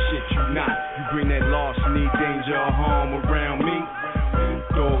 I shit you not. You bring that loss, need danger or harm around me.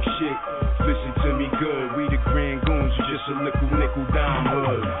 Dog shit, listen to me good. We the Grand Goons, you just a nickel dime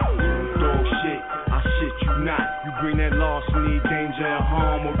hood. Dog shit, I shit you not. You bring that loss, need danger or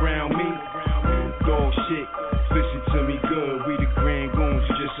harm around me. Dog shit, listen to me good. We the Grand Goons,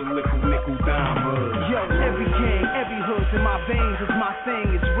 you just a nickel dime hood. Yo, every gang, every hood's in my veins is my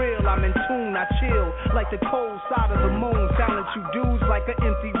thing. It's real, I'm in tune, I chill like the cold side of the moon. Silence you dudes like an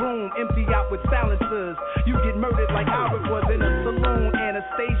empty room, empty out with silencers. You get murdered like Howard was in a saloon,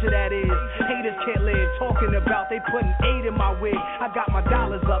 Anastasia that is. Haters can't live talking about they putting 8 in my wig. I got my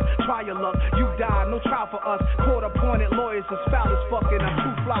dollars up, try your luck, you die, no trial for us. Court appointed lawyers is foul as fucking. I'm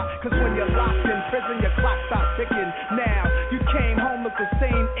too fly, cause when you're locked in prison, your clock stops ticking. Now, you came home at the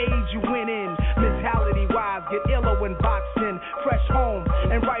same age you went in. Mentality wise, get iller when boxing. Fresh home,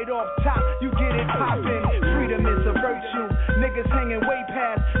 and right off top, you get it poppin'. Freedom is a virtue. Niggas hanging way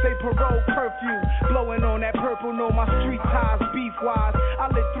past they parole curfew. Blowing on that purple, know my street ties, beef wise. I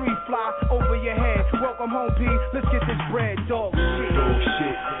let 3 fly over your head. Welcome home, P. Let's get this bread, dog shit. Dog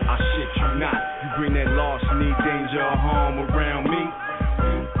shit, I shit you not. You bring that loss, need danger or harm around me.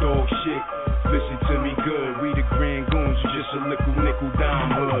 Dog shit, listen to me good. We the Grand Goons, just a nickel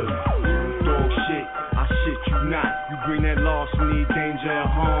dime hood. Dog shit, I shit you not. You bring that loss, need danger or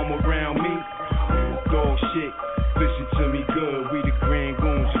harm around me. Dog shit, listen to me good. We the Grand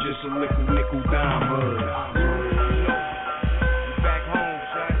Goons, just a nickel dime hood. Back home,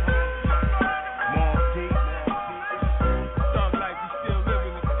 son. Mob Deep. Thug life, we still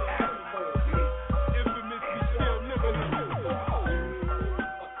living it. Infamous, we still living it.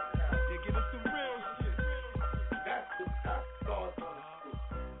 They give us some real shit. That's the thought on the school.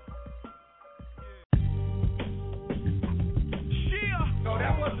 Yeah. Oh,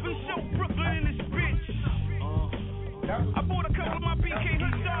 that was we show Brooklyn in this bitch. I bought a couple of my BK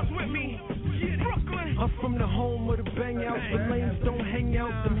stars with me. Brooklyn. I'm from the home of the bang outs. The lanes don't hang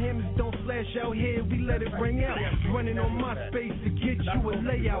out. Them hammers don't flash out here. We let it ring out. Running on my space to get you a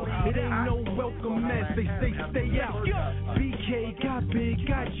layout. It ain't no welcome mess. They say stay out. BK got big,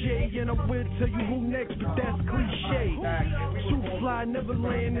 got J, and I will tell you who next, but that's cliche. Too fly, never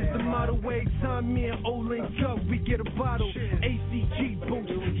land is the motto. Every time me and Olin Cup, we get a bottle. ACG boots.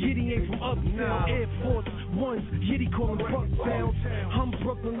 Yitty ain't from uptown. Air Force Ones. Yitty callin' Bucktown. I'm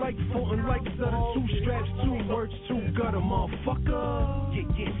Brooklyn like Fulton, like Sutter. 2 straps, 2 words, 2 gutter, motherfucker.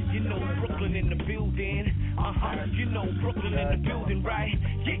 Yeah, you know Brooklyn in the building. You know Brooklyn in the building, right?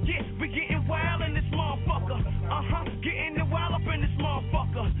 Yeah, we getting wild in this motherfucker. Getting it wild up in this motherfucker.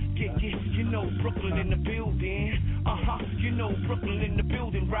 Brooklyn in the building. You know Brooklyn in the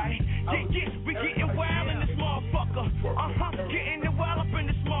building, right? Yeah, we getting wild in this motherfucker. Getting it wild up in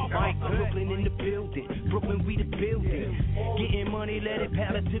this motherfucker. Brooklyn in the building. Brooklyn, we the building. Getting money, let it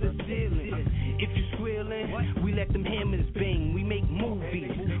pallet to the ceiling. If you squealing, we let them hammers bang. We make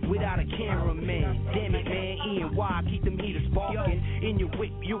movies without a cameraman. Damn it, man, E&Y, keep them heaters sparking. In your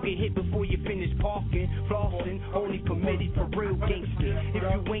whip, you'll get hit before you finish parking. Flossing, only permitted for real gangsters. If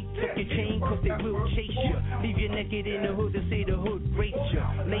you ain't took your chain, cause they will chase you. Leave you naked in the hood and say the hood race you.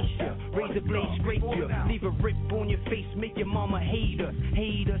 Lace you, razor blade scrape you. Leave a rip on your face, make your mama hate us.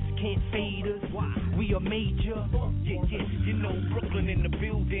 Haters can't fade us. We are major. Yeah, you know Brooklyn in the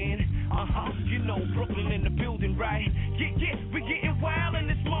building. You know Brooklyn in the building, right? Yeah, we getting wild in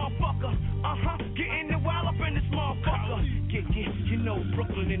this motherfucker. Getting it wild up in this motherfucker. Yeah, you know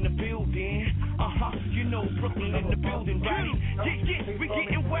Brooklyn in the building. You know Brooklyn in the building, right? Yeah, we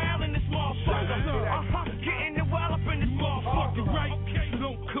getting wild in this motherfucker. Getting it wild up in this motherfucker, right? So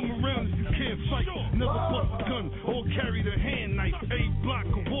don't come around if you can't fight. Never bust a gun or carry the hand knife. A block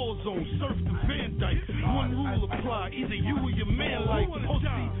of war zone, surf the Van Dyke. One rule apply, either you or your man like pussy.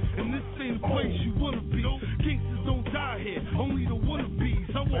 And this ain't the place you wanna be. Gangsters don't die here, only the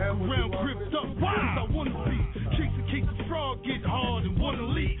wannabes. I walk around gripped up, cause I wanna be. Chase a case of fraud, get hard and wanna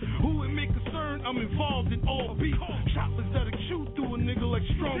leave. Who it may concern, I'm involved in all beef. Choppers that'll chew through a nigga like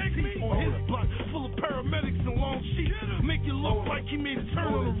strong teeth. On his block, full of paramedics and long sheets. Make it look like he made a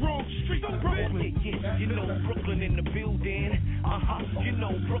turn on the wrong street. Brooklyn, you know Brooklyn in the building. You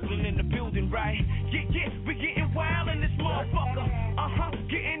know Brooklyn in the building, right? Yeah, we getting wild in this motherfucker.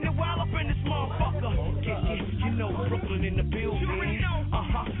 Getting it wild up in this motherfucker. Yeah, you know Brooklyn in the building.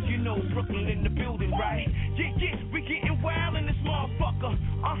 You know Brooklyn in the building, right? Yeah, we getting wild in this motherfucker.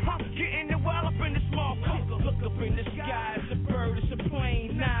 Getting it wild up in this motherfucker. Look up in the sky, it's a bird, it's a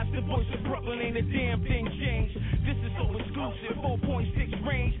plane. Nah, it's the voice of Brooklyn, ain't a damn thing changed. This is so exclusive, 4.6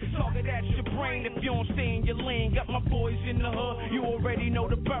 range. Target at your brain if you don't stay in your lane. Got my boys in the hood, you already know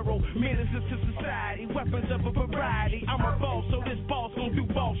the borough. Ministers to society, weapons of a variety. I'm a boss, so this boss gon' do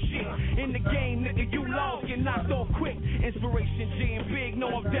boss shit. In the game, nigga, you lost, get knocked off quick. Inspiration jam big, know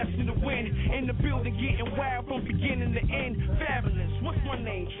I'm destined to win. In the building, getting wild from beginning to end. Fabulous, what's my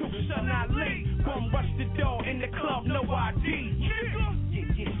name? True Son Ali. Bum rush the door in the club, no ID.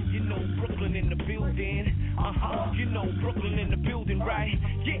 Yeah, you know Brooklyn in the building. You know Brooklyn in the building, right?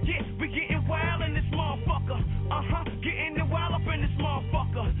 Yeah, we getting wild in this motherfucker. Getting it wild up in this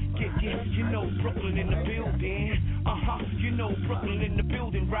motherfucker. Yeah, you know Brooklyn in the building. You know Brooklyn in the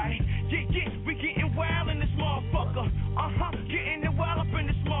building, right? Yeah, we getting wild in this motherfucker. Getting it wild up in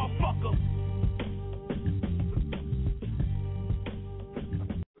this motherfucker.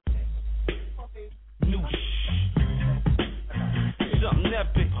 New something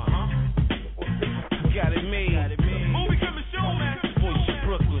epic. Got it made. Movie coming soon, man. Voice of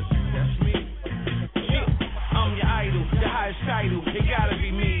Brooklyn. That's me. Yeah. I'm your idol, the highest title. It gotta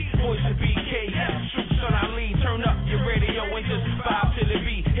be me. Voice of BK. True Son Ali. Turn up your radio and just vibe to the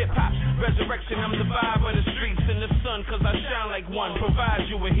beat. Hip hop's resurrection. I'm the vibe of the streets in the sun, cause I shine like one. Provide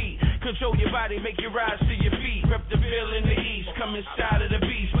you with heat. Control your body, make you rise to your feet. Rep the bill in the east. Come inside of the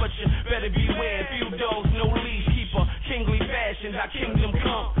beast. But you better beware. Few dogs, no leash. Keep a kingly fashion. Our kingdom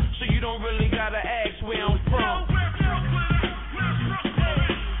come. So you don't really gotta ask where I'm from.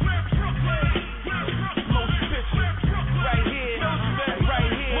 Most pictures, right here,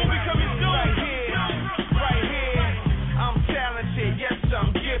 right here, right here, right here. I'm talented, yes I'm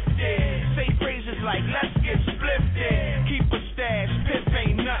gifted. Say phrases like let's get splifted. Keep a stash, piff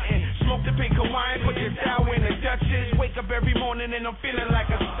ain't nothing. Smoke the pink Hawaiian, put your down in the Dutchess. Wake up every morning and I'm feeling like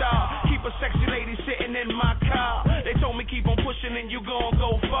a star. Keep a sexy lady sitting in my car. They told me keep on pushing and you gon'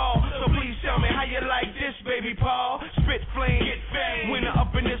 go far. So please tell me how you like this, baby Paul. Spit flame, get fame. Winner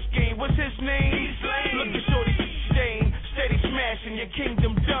up in this game, what's his name? Look at shorty stain, steady smashing, your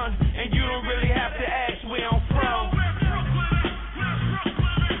kingdom done. And you don't really have to ask where I'm from.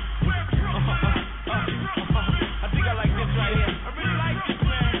 I think I like this right here. I really like this,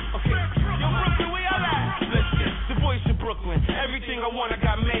 man. Okay, yo Brooklyn, where y'all at? Listen, the voice of Brooklyn. Everything I want I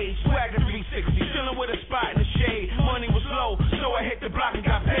got made. Swagger 360, chilling with a spot in the shade. Money was low, so I hit the block and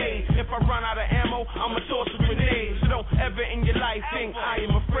got paid. If I run out of ammo, I'ma toss a grenade. So don't ever in your life think I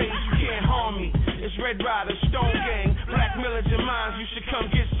am afraid. You can't harm me. It's Red Rider, Stone Gang, Black Militant Minds. You should come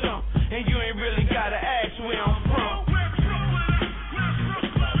get some. And you ain't really gotta ask where I'm from.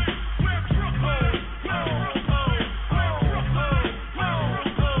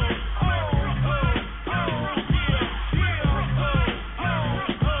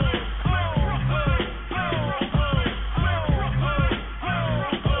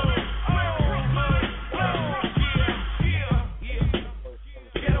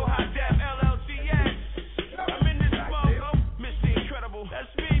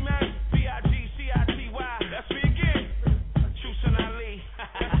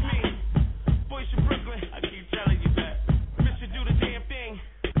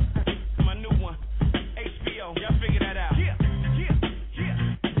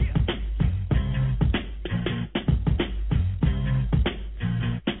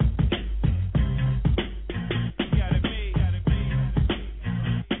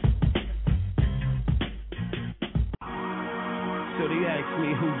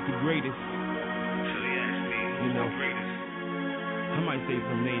 greatest? You know, I might say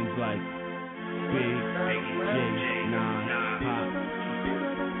some names like Big, J, Nas, Pop.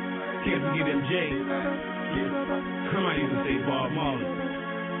 Can't forget MJ. I might even say Bob Marley.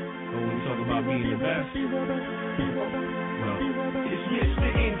 But when we talk about being the best, well, it's Mr.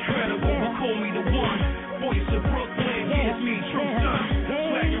 Incredible, but call me the one. Voice of Brooklyn, yeah, it's me, true son.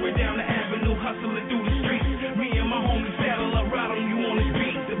 Swaggering down the avenue, hustling through the streets. Me and my homies saddle up, ride on you on this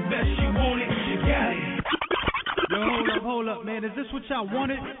beat. The best you want it, you got it. Yo, hold up, man. Is this what y'all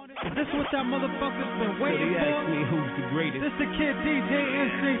wanted? Is this what y'all motherfuckers been waiting so they asked me who's the greatest. This the kid DJ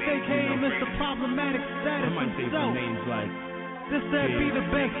Instinct, aka Mr. Problematic Status I might say some names like this that be the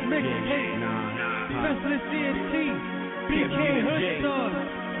best mixtape. Specialist ENT, BK Hood Stars,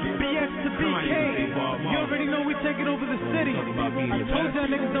 BX to BK. You already know we taking over the city. I told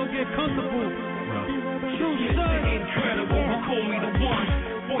y'all niggas don't get comfortable. True son. Incredible, but call me the one.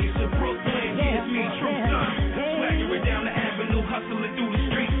 Voice of Brooklyn, yeah, it's me, true son. Swaggering down the avenue, hustling through the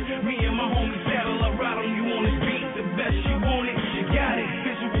streets. Me and my homies saddle up, ride on you on this beat. The best you want it, you got it.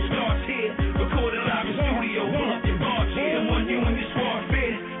 Visual stars here, recorded live in studio. Pull up your bar chair, one you and your squad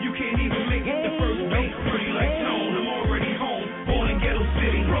fit. You can't even make it the first base. Pretty like Tone, I'm already home. Born in Ghetto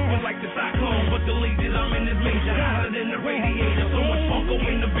City, Brooklyn like the cyclone. But the lead that I'm in is major, hotter than the radiator. So much funko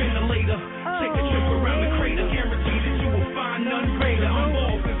in the ventilator. Take a trip around the crater, guarantee that you will find none greater. I'm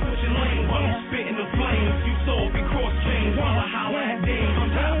off and switching lanes while I'm spitting the flames. You saw me cross chains while I holler at Dame.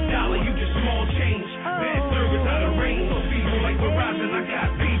 I'm top dollar, you just small change. Bad service out of range, so people like Verizon, I got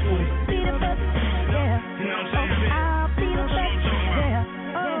people. You know what I'm saying? I'll be the best, yeah.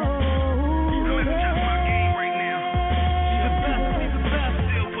 I'm at the top of my game right now. Be the best,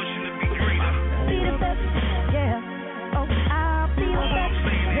 still pushing to be greater. Be the best, yeah. Oh, I'll be the best,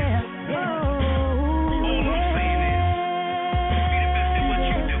 yeah.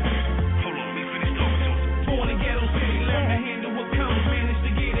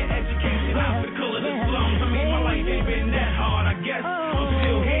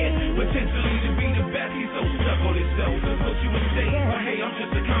 Potentially to be the best, he's so stuck on himself. That's what you would say. But hey, I'm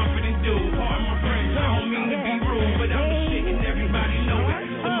just a confident dude. Pardon my friends, I don't mean to be rude, but I'm the shit and everybody know it.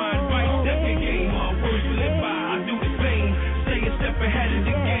 So my advice, step your game up. Words you live by, I do the same. Stay a step ahead of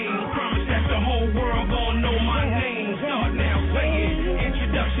the game. Promise that the whole world gon' know my name. Start now, say it.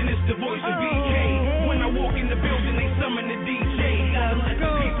 Introduction is the voice of BK. When I walk in the building, they summon the DJ. Gotta let the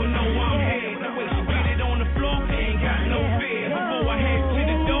people know I'm here. The way she beat it on the floor, ain't got no fear. Before I head to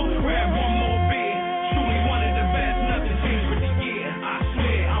the door, grab one more beer. Truly one of the best, nothing changed for the year. I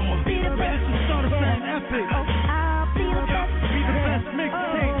swear I'ma be the best. This is sort of something epic. I'll be the best. Be the best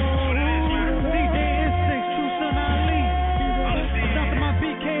mixtape. DJ Instinct, True Son Ali. Shout to my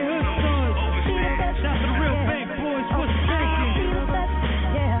BK Hood Stars. Shout to the Real Bank Boys. What's shaking?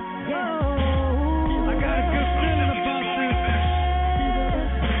 I got a good feeling about this.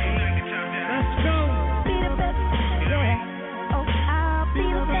 Let's go. Be the best. Yeah. Oh, I'll be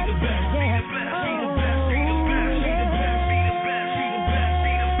the best.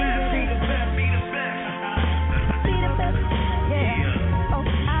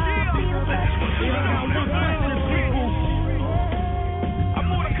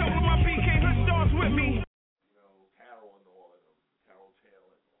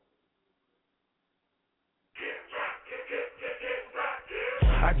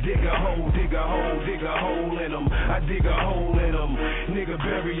 I dig a hole, dig a hole, dig a hole in them. I dig a hole in them. Nigga,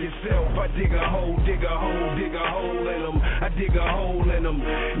 bury yourself. I dig a hole, dig a hole, dig a hole in them. I dig a hole in them.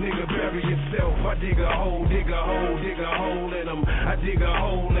 Nigga, bury yourself. I dig a hole, dig a hole, dig a hole in them. I dig a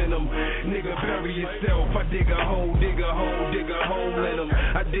hole in them. Nigga, bury yourself. I dig a hole, dig a hole, dig a hole in them.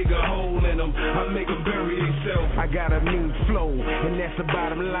 I dig a hole in them. I make them bury themselves. I got a mean flow, and that's the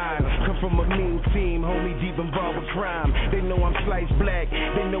bottom line. Come from a mean team, homie, deep involved with crime. They know I'm sliced black.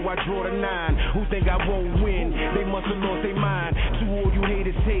 They know I draw the nine. Who think I won't win? They must have lost their mind. To all you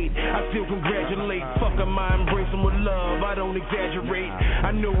haters hate, I still congratulate. Fuck 'em, I embrace them with love. I don't exaggerate.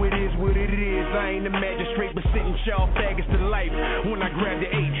 I know it is what it is. I ain't a magistrate, but sitting y'all faggots to life. When I grab the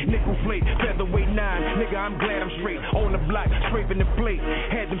 8, nickel plate, featherweight 9. Nigga, I'm glad I'm straight. On the block, scraping the plate.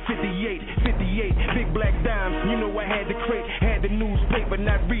 Had them 58, big black dimes. You know I had the crate, had the newspaper,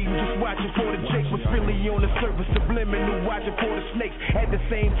 not reading, just watching for the Jake. Was really on the surface, subliminal, watching for the snakes. At the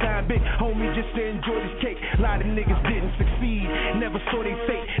same time, big homie, just to enjoy this cake. A lot of niggas didn't succeed, never saw they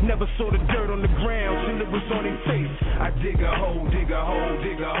fate, never saw the dirt on the ground till it was on their face. I dig a hole, dig a hole,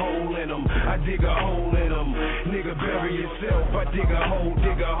 dig a hole in them. I dig a hole in them. Nigga, bury yourself. I dig a hole,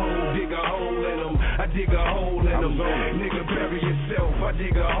 dig a hole, dig a hole in them. I dig a hole in them. Nigga, bury yourself. I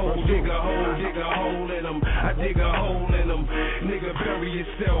dig a hole, dig a hole, dig a hole in them. I dig a hole in them. Nigga, bury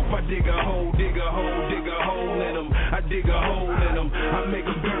yourself. I dig a hole, dig a hole, dig a hole in them. I dig a hole in them. I make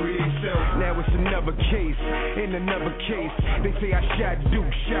them bury themselves. Now it's another case, in another case. They say I shot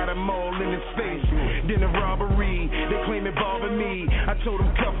Duke, shot them all in his face. Then a robbery, they claim it bothered me. I told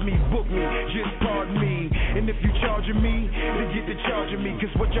them cuff me, book me, just pardon me. And if you charging me, then get to charging me.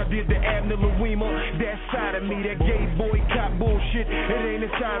 Cause what y'all did to Abner Louima, that side of me, that gay boy cop bullshit, it ain't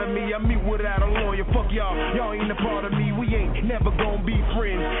inside of me. I meet without a lawyer, fuck y'all, y'all ain't a part of me. We ain't never gonna be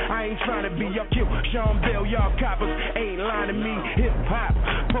friends. I ain't trying to be, y'all kill Sean Bell, y'all coppers ain't lying to me. Hip hop,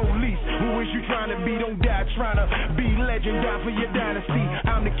 police, who is you trying to be? Don't die trying to be legend, die for your dynasty.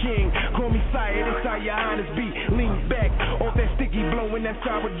 I'm the king, call me sire, that's how your highness be. Lean back, off that sticky blowing, that's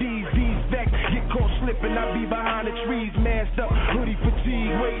sour D's. These facts get caught slipping, I be behind the trees, masked up, hoodie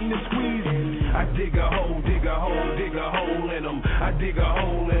fatigue, waiting to squeeze. I dig a hole, dig a hole, dig a hole in them. I dig a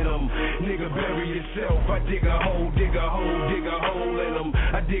hole in them. Nigga, bury yourself. I dig a hole, dig a hole, dig a hole in them.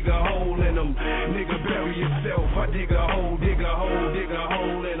 I dig a hole in them. Nigga, bury yourself. I dig a hole, dig a hole, dig a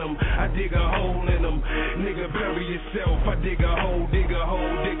hole in them. I dig a hole in them. Nigga, bury yourself. I dig a hole, dig a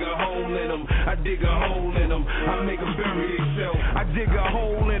hole, dig a hole in them. I dig a hole in them. I make them bury themselves. I dig a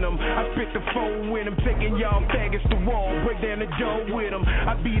hole in them. I spit the phone with them, taking y'all faggots to wall, break down the door with them.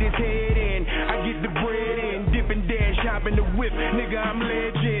 I beat his head in, I get the bread in, dip and dash, hop in the whip. Nigga, I'm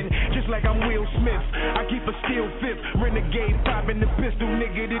legend, just like I'm Will Smith. I keep a steel fifth, renegade popping the pistol.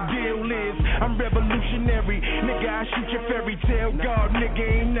 Nigga, the deal is I'm revolutionary. Nigga, I shoot your fairy tale god. Nigga,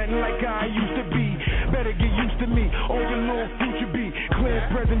 ain't nothing like how I used to be. Better get used to me, or your little future be clear,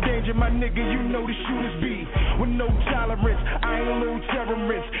 present danger. My nigga, you know the shooters be with no tolerance. I ain't a little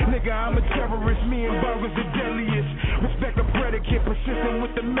terrorist. Nigga, I'm a terrorist. Me and burgers the deadliest. Respect the predicate, persistent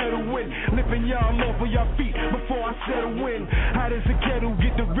with the metal win. Lifting y'all off of y'all feet before I settle in. Hot as a kettle,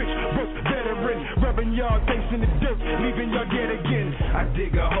 get the rich, broke veteran. Rubbing y'all face in the dirt, leaving y'all dead again. I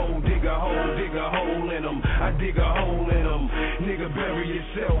dig a hole, dig a hole, dig a hole in them. I dig a hole in them. Nigga, bury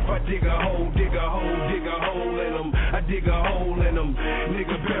yourself. I dig a hole, dig a hole, dig a hole in them. I dig a hole in them.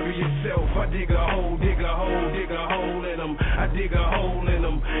 Nigga, bury yourself. I dig a hole, dig a hole, dig a hole in them. I dig a hole in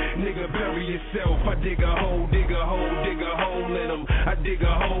them. Nigga, bury yourself. I dig a hole, dig a hole, dig a hole in them. I dig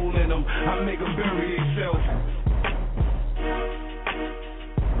a hole in them. I make them bury themselves.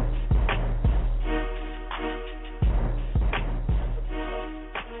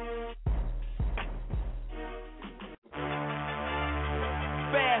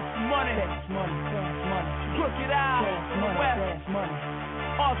 Fast money, crooked out, West,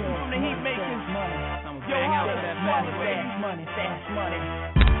 awesome from the heat makers. Yo, how is that money?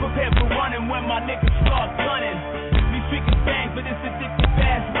 Prepare for running when my niggas start gunning. We speaking bang for this addicted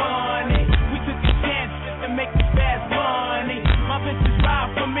fast money. We took a chance just to make this fast money. My bitches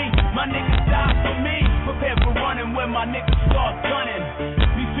ride for me, my niggas die for me. Prepare for running when my niggas start gunning.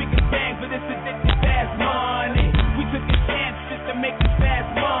 We speaking bang for this addicted fast money. We took a chance just to make this fast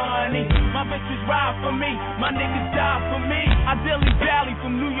money. My bitches ride for me, my niggas die for me. I dilly dally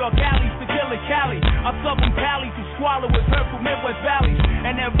from New York alleys to Killer Cali. I southern valley to swallow with her from Midwest valleys.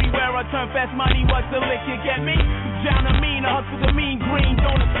 And everywhere I turn, fast money was the lick you get me. Down to mean, I hustle the mean green,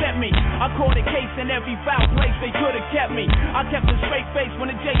 don't accept me. I caught a case in every foul place, they could have kept me. I kept a straight face when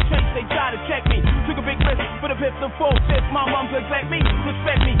the J trace, they tried to check me. Took a big risk for the fifth and fourth, fifth. My mom's neglect me,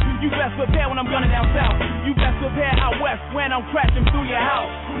 respect me. You best prepare when I'm gunning down south. You best prepare out west when I'm crashing through your house.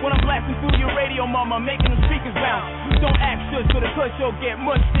 When I'm blasting through your radio, mama, making the speakers bounce. Don't act should for the push, you'll get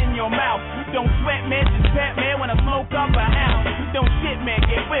mushed in your mouth. Don't sweat, man, just pet, man, when I smoke up an ounce. Don't shit, man,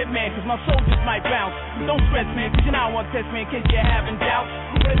 get with, man, cause my soldiers might bounce. Don't stress, man, cause you know I won't test, man, in case you're having doubts.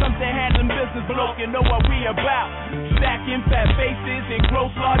 When it comes to handling business, bloke, you know what we about. Stacking fat faces in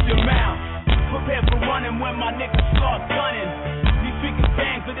gross large amounts. Prepare for running when my niggas start gunning. We speaking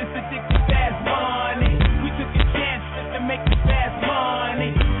bang for this addicted fast money. We took a chance just to make this fast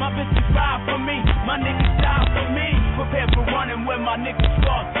money. My bitches ride for me, my niggas die for me. Prepare for running when my niggas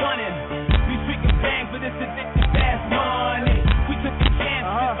start gunning. We speaking bang for this addicted fast money. We took a chance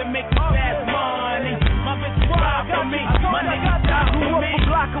just to make this fast money. My bitches ride for me, my niggas die for me. A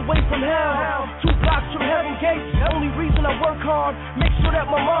block away from hell, 2 blocks from heaven gates. The only reason I work hard, make sure that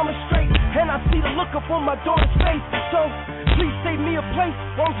my mom is straight, and I see the look up on my daughter's face. So please save me a place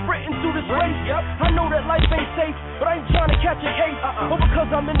while I'm sprinting through this race. I know that life ain't safe, but I ain't trying to catch a case. But because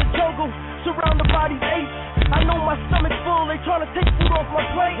I'm in the jungle, surrounded by these apes, I know my stomach's full, they trying to take food off my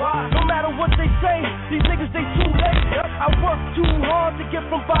plate. No matter what they say, these niggas, they too late. I work too hard to get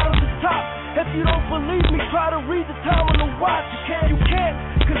from bottom to top. If you don't believe me, try to read the time on the watch. You can't,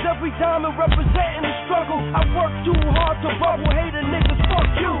 cause every diamond representing the struggle. I work too hard to bubble, hater niggas, fuck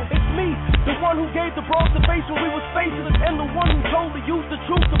you. It's me, the one who gave the bros the face when we was faceless, and the one who told the youth the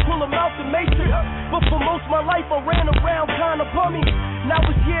truth to pull them out the matrix. But for most of my life I ran around kinda bummy. Now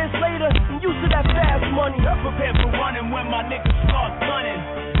it's years later, I'm used to that fast money. Prepared for running when my niggas start gunning.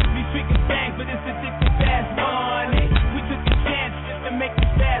 We speaking bang for this addicted fast money. We took a chance just to make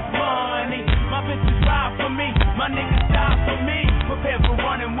this fast money. My bitches ride for me, my niggas die for me. Prepared for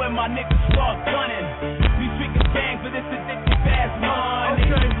running when my niggas start gunning. We speaking bang for this addicted fast money.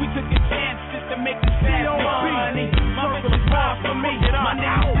 We took a chance just to make this fast money. My bitches ride for me, my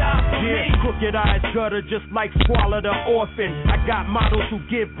niggas die for me. Crooked eyes gutter just like Swallow the Orphan. I got models who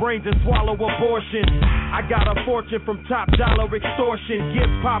give brains and swallow abortion. I got a fortune from top dollar extortion. Give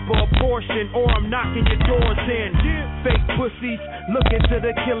Papa a portion or I'm knocking your doors in. Fake pussies, look into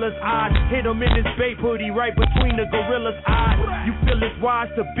the killer's eyes. Hit him in his babe hoodie right between the gorilla's eyes. You feel it's wise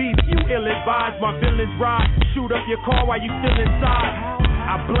to beef, you ill-advised. My villains ride, shoot up your car while you still inside.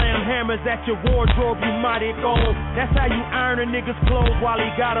 I blam hammers at your wardrobe, you mighty own. That's how you iron a nigga's clothes while he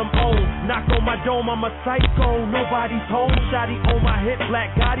got them on. Knock on my dome, I'm a psycho, nobody's home. Shotty on my hip,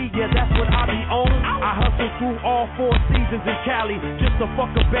 Black Gotti, yeah, that's what I be on. I hustle through all 4 seasons in Cali, just to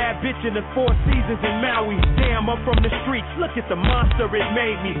fuck a bad bitch in the 4 seasons in Maui. Damn, I'm from the streets, look at the monster it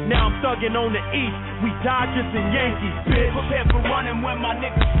made me. Now I'm thugging on the east, we Dodgers and Yankees, bitch. Prepared for running when my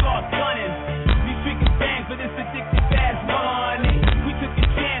niggas start gunning. We speaking bang for this addicted fast money. We took a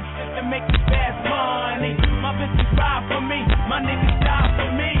chance just to make this fast money. My bitches ride for me, my niggas die for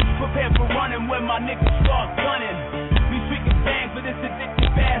me. Prepared for running when my niggas start gunning. We speaking bang for this addicted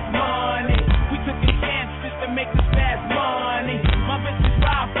fast money. We took a chance just to make this fast money. My bitches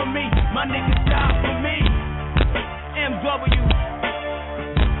ride for me, my niggas die for me. MW, you know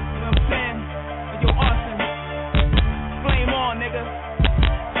what I'm saying? Yo, Austin, flame on, nigga.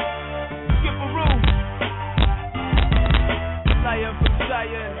 Skip a room. Lion from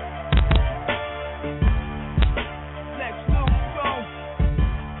Zion. Lex Luke, Stone.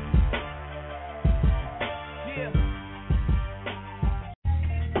 Yeah.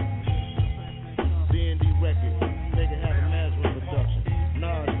 D&D Records, Mega Happy Management Production,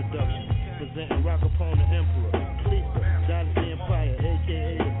 Nas Production, presenting Rock Upon the Emperor, Khalifa, Dynasty Empire,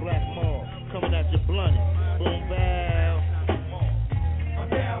 a.k.a. the Black Mall, coming at your blunted. Boom, bow. I'm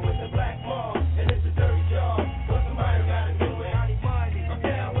down with the Black Mall, and it's a dirty job, but somebody gotta do it. I'm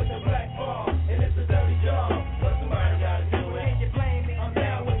down with the Black Mall, and it's a dirty job, but somebody gotta do it. Can't you blame me? I'm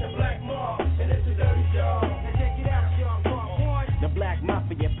down with the Black Mall, and it's a dirty job. Now check it out, y'all. The Black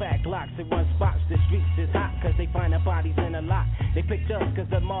Mafia pack locks in one spot. The streets is hot cause they find the bodies in a lot. They picked us cause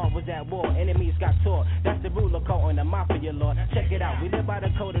the mall was at war. Enemies got taught. That's the rule of caught on the Mafia law. Check it out, we live by the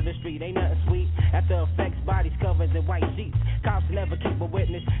code of the street. Ain't nothing sweet. After effects, bodies covered in white sheets. Cops never keep a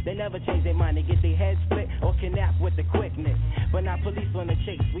witness. They never change their mind. They get their heads split or kidnapped with the quickness. But not police on the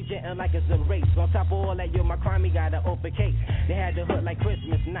chase. We jetting like it's a race. On top of all that, yo, my crime, he got an open case. They had the hood like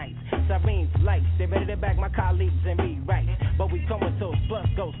Christmas nights. Sirens, lights. They ready to back my colleagues and rewrite. But we comatose, plus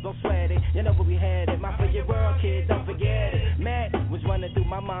ghosts, don't sweat it. You know where we headed. My for your world, kid, don't forget it. Mad was running through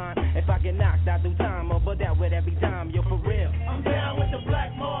my mind. If I get knocked, I do time. Over that with every time, yo, for real. I'm down with the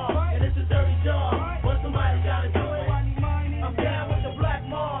Black Mall, and it's a dirty job, but somebody gotta do it. I'm down with the Black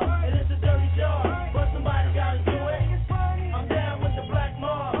Mall, and it's a dirty job, but somebody gotta do it. I'm down with the Black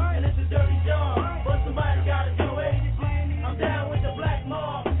Mall, and it's a dirty job, but somebody gotta do it. I'm down with the Black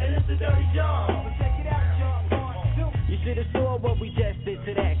Mall, and it's a dirty job. You should have saw what we just did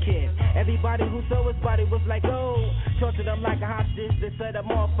to that kid. Everybody who saw his body was like, oh. Tortured them like a hostage, they set them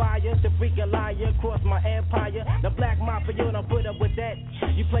on fire. The freaking liar crossed my empire. The Black Mafia, don't put up with that.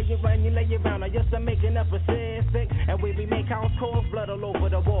 You play it run, you lay it round. I just am making up a sick. And we make house calls, blood all over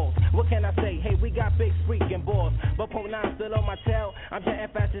the walls. What can I say? Hey, we got big freaking balls. But P9 still on my tail. I'm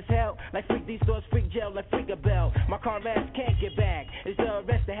jetting fast as hell. Like freak these stores, freak jail, like freak a bell. My car ass can't get back. It's the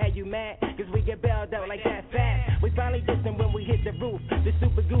arrest that had you mad. Cause we get bailed out like that fast. We finally dissed him when we hit the roof. The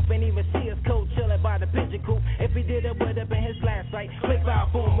super goof ain't even see us cold chilling by the pigeon coop. If he did it, would have been his last fight. Click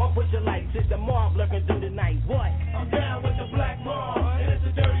out, boom, up with your lights. It's the mob lurking through the night. What? I'm down with the Black Mall, and it's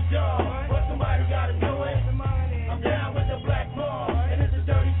a dirty job, but somebody gotta do it. I'm down with the Black Mall, and it's a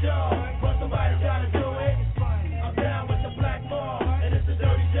dirty job, but somebody gotta do it. I'm down with the Black Mall, and it's a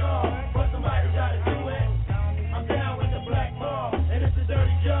dirty job, but somebody gotta do it. I'm down with the Black Mall, and it's a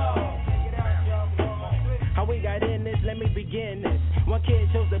dirty job. How we got in this, let me begin this. One kid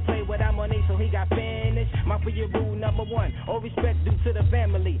chose to play without money, so he got finished. Mafia rule number 1, all respect due to the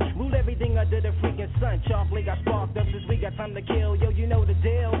family. Rule everything under the freaking sun. Chocolate got sparked up since we got time to kill. Yo, you know the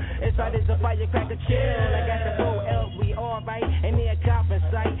deal. Inside is a firecracker chill. I got the 4 L's, we alright. Ain't near a cop in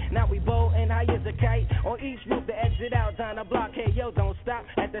sight. Now we the block, hey yo, don't stop.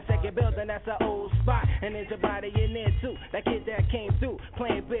 At the second building, that's an old spot. And there's a body in there too. That kid that came through,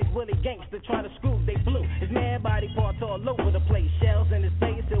 playing big Willie gangster, trying to screw, they blew. His man body parts all over the place. Shells in his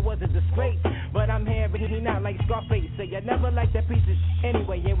face, it was a disgrace. But I'm here, but he not like Scarface. Say I never liked that piece of shit.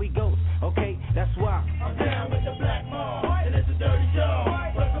 Anyway, here we go. Okay, that's why I'm down with the black mob, and it's a dirty job,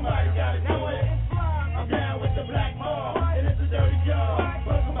 but somebody gotta do it. I'm down with the black mob, and it's a dirty job,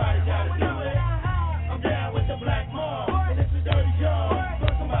 but somebody gotta do it. I'm down with the black mob, and it's a dirty job,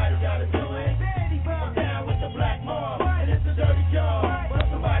 but somebody gotta do it. I'm down with the black mob, and it's a dirty job, but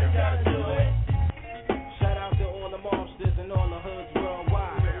somebody gotta do it. shout out to all the mobsters and all the hoods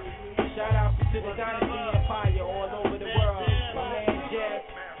worldwide. Shout out to the Dynasty Empire all over the world. My man Jeff,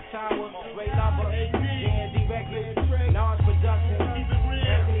 Tower, Ray Lover, J&D Records, Nas Productions,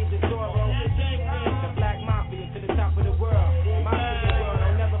 Anthony DeToro, the Black Mafia to the top of the world. Mafia world,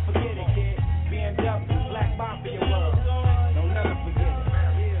 don't never forget it, kid. BMW, Black Mafia world, don't never forget it.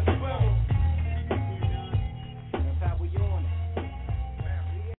 That's how we on it.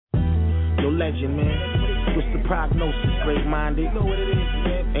 Yo, legend, man. What's the prognosis? Great-minded. You know what it is,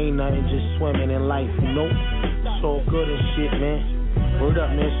 man. Ain't nothing, just swimming in life, you know. It's all good and shit, man. Word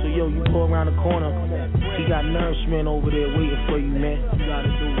up, man. So, yo, you go around the corner. He got nourishment over there waiting for you, man.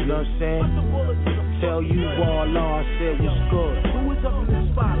 You know what I'm saying? Tell you, Allah, I said what's good. Who was up in the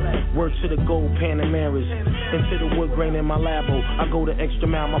spotlight? Word to the gold Panameras, into the wood grain in my labo. I go the extra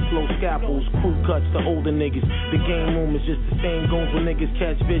mile, my flow scalpels, crew cuts to older niggas. The game room is just the same goons when niggas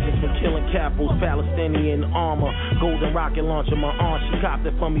catch visions from killing capitals. Palestinian armor, golden rocket launcher. My aunt, she copped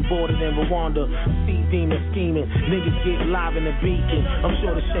it from me, bought it in Rwanda. Sea demon scheming, niggas get live in the beacon. I'm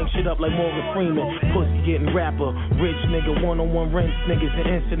sure to shake shit up like Morgan Freeman. Pussy getting rapper, rich nigga, one-on-one rents, niggas and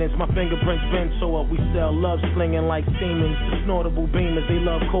incidents. My fingerprints been so up, we sell love slinging like Siemens. The snortable beamers, they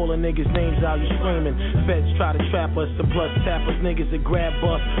love calling niggas names out, you screaming. Feds try to trap us, the plus tap us, niggas that grab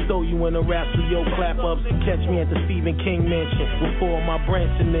us, throw you in a rassle, yo, clap ups. Catch me at the Stephen King mansion with four of my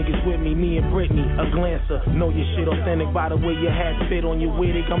Branson niggas with me, me and Brittany, a glancer. Know your shit authentic by the way your hat fit on your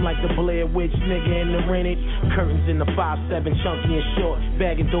wig. I'm like the Blair Witch nigga in the rented. Curtains in the 5'7", chunky and short.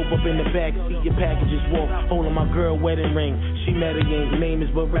 Bagging dope up in the back seat, your packages walk. Holding my girl wedding ring. She Medellin, name is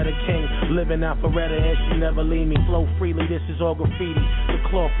Beretta King. Living out Beretta and she never leave me. Flow freely, this is all graffiti. The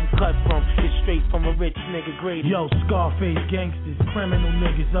cloth I'm cut from is straight from a rich nigga grade. Yo, Scarface gangsters, criminal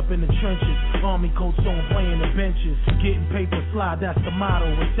niggas up in the trenches. Army coats on playing the benches. Getting paper slide, that's the motto.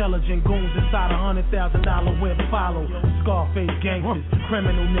 Intelligent goons inside $100,000 whip follow. Scarface gangsters,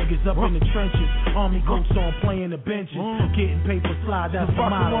 criminal niggas up in the trenches. Army coats on playing the benches. Getting paper slide, that's the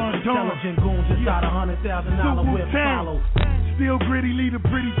motto. Intelligent goons inside $100,000 whip follow. Still gritty, lead a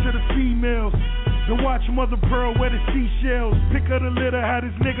pretty to the females. Then watch Mother Pearl wear the seashells. Pick up the litter, how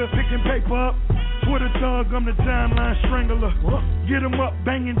this nigga picking paper up. Twitter thug, I'm the timeline strangler. Get him up,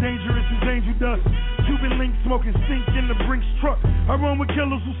 banging dangerous as angel dust. Cuban link smoking stink in the Brinks truck. I run with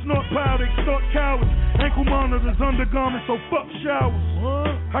killers who snort powder, extort cowards. Ankle monitors, undergarments, so fuck showers.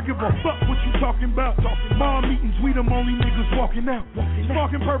 I give a fuck what you talking about. Bar meetings, we them only niggas walking out.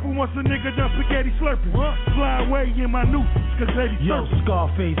 Sparking purple once a nigga done spaghetti slurping. Fly away in my new Scazetti. Yo,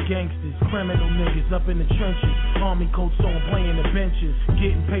 Scarface gangsters, criminal niggas up in the trenches. Army coats on playing the benches.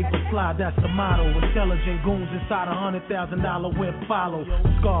 Getting paper slide, that's the motto. Intelligent goons inside $100,000 whip follow.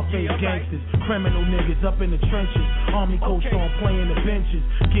 Scarface gangsters, criminal niggas up in the trenches. Army coats on playing the benches.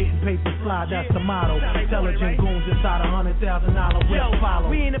 Getting paper slide, that's the motto. Intelligent goons inside $100,000 whip follow.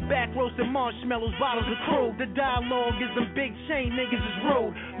 We in the back roasting marshmallows, bottles of crew. The dialogue is them big chain niggas is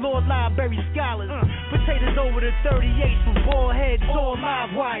rude. Lord Library scholars, potatoes over the 38 from ball heads, all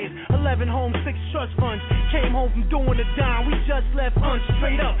live wires. 11 home, 6 trust funds. Came home from doing the dime, we just left lunch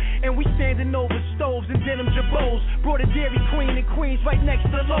straight up. And we standing over stoves and denim jabots. Brought a Dairy Queen in Queens right next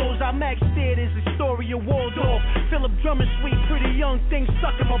to Lowe's. Our Max Theaters, Astoria, Waldorf. Philip Drummond Suite, pretty young thing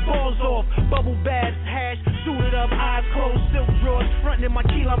sucking my balls off. Bubble baths, hash, suited up, eyes closed, silk drawers, frontin' in my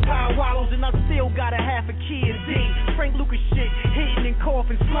key lime pie wallows, and I still got a half a key in D. Frank Lucas shit, hitting and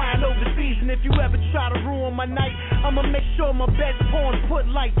coughing, flying overseas. And if you ever try to ruin my night, I'ma make sure my best porn put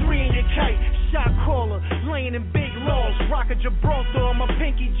like 3 in your kite. Shot caller, laying in big laws, rock a Gibraltar on my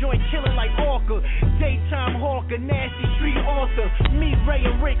pinky joint, killing like Orca. Daytime hawker, nasty street author. Me, Ray,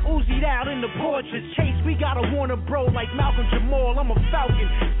 and Rick Uzi'd out in the portraits. Chase, we gotta warn a bro like Malcolm Jamal. I'm a Falcon,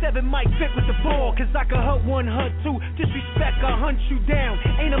 7 Mike Vick with the ball, cause I can hurt one, hurt two. Disrespect, I hunt you down.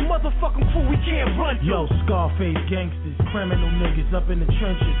 Ain't a motherfucking fool, we can't run through. Yo, Scarface gangsters, criminal niggas up in the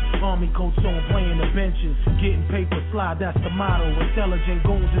trenches. Army coats on, playing the benches. Getting paper slide, that's the motto. Intelligent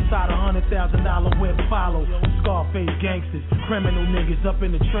goons inside $100,000 whip follow. Scarface gangsters, criminal niggas up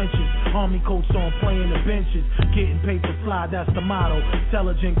in the trenches. Army coats on, playing the benches. Getting paper slide, that's the motto.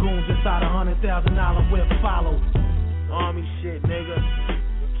 Intelligent goons inside $100,000 whip follow. Army shit, nigga.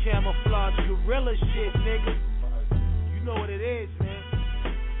 Camouflage gorilla shit, nigga. You know what it is, man.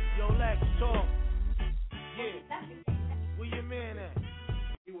 Yo, Lex, talk. Yeah. Where your man at?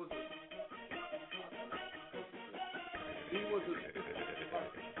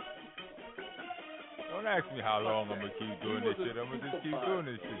 Don't ask me how long I'm gonna keep doing this shit. I'm gonna just keep doing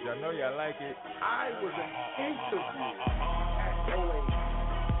this shit. Y'all know y'all like it. I was an interview at OA.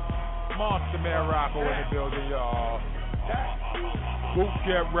 Monster Man Rocco in the building, y'all. Boot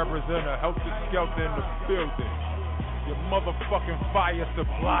camp representative, Helter Skelter in the building. Your motherfucking fire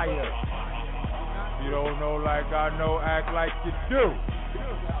supplier. You don't know like I know, act like you do.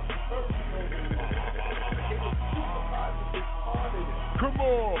 Come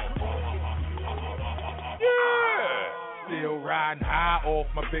on. Yeah. Still riding high off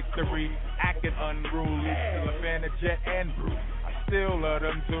my victory, acting unruly, still a fan of Jet and Bruce. I still love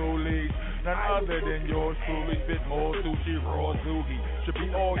them toolies. None other than yours truly. Spit more sushi, raw zoogie. Should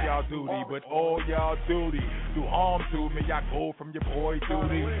be all y'all duty, but all y'all duty do harm to me. I go from your boy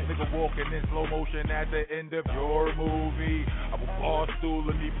duty. Nigga walking in slow motion at the end of your movie. I will bar stool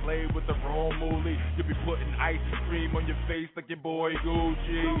and he play with the wrong moolie. You be putting ice cream on your face like your boy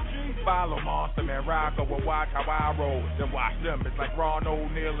Gucci. Follow Monster Man Rocco and watch how I roll. Then watch them. It's like Ron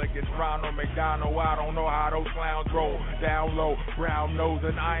O'Neal against Ronald McDonald. I don't know how those clowns roll. Down low, brown nose,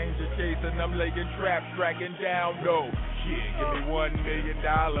 and I ain't just chasing them, laying traps, tracking down low. Shit, give me $1 million.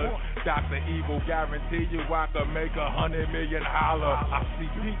 Dr. Evil guarantee you I can make $100 million holler. I see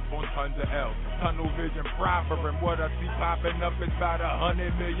deep on tons of L. Tunnel vision prospering. What I see popping up is about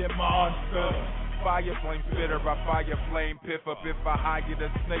 100 million monsters. Fire flame spitter, I fire flame piffer. If I hire the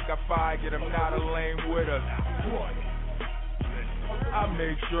snake, I fire them, not a lame with us. I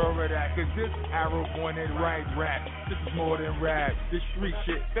make sure of that, cause this arrow pointed right rap. This is more than rap. This street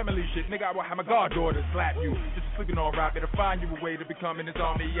shit, family shit. Nigga, I will have my goddaughter slap you. Just sleeping on rap, better find you a way to become in this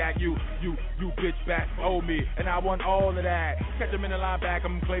army yak. You bitch back, owe me, and I want all of that. Catch him in the line back,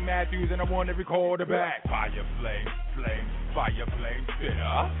 I'm Clay Matthews, and I want every quarterback. Fire flame, flame, fire flame,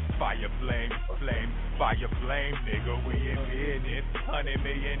 spitter. Fire flame, flame, fire flame, nigga, we in business. $100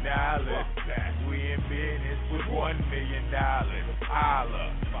 million. We in business with $1 million.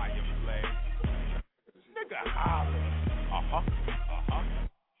 Holla, fire flame. Nigga, holla.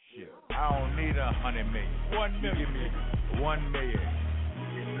 Shit, I don't need 100 million. 1 million. Give me 1 million.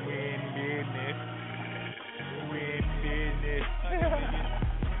 We in business. We in business.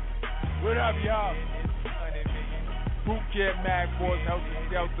 What up, y'all? 100 million. Boot Camp Mag Force, Helter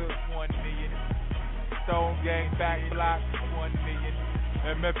Skelter, 1 million. Stone Gang Back Block, 1 million.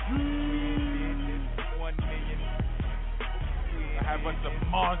 MFG, 1 million. I have us a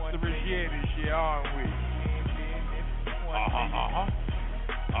monstrous year this year, aren't we?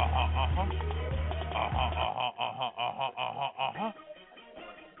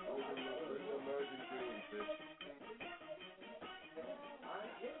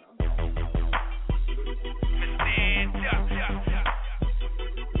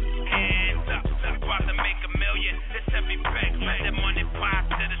 Hands up, about to make $1 million. This every bank, let that money rise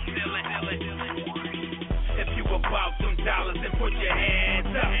to the ceiling. If you about them dollars, then put your hands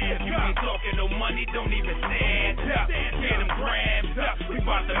up. If you ain't talking no money, don't even stand up. Get them grams up. We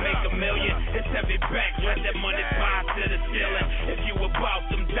about to make $1 million. It's every bank, let that money rise to the ceiling. If you about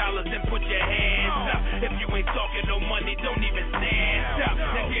them dollars, then put your hands up. If you ain't talking no money, don't even stand up.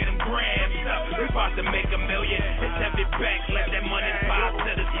 Then get them grams up. We about to make $1 million. It's every bank, let that money rise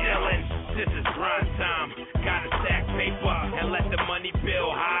to the ceiling. This is grind time. Gotta stack paper and let the money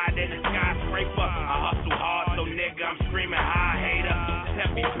build higher than the skyscraper. I hustle hard, so nigga, I'm screaming high, hater.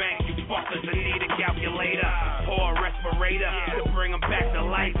 Every bank, you fuckers, I need a calculator or a respirator to bring them back to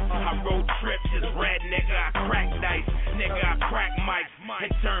life. I road trips, just red, nigga, I crack dice. Nigga, I crack mics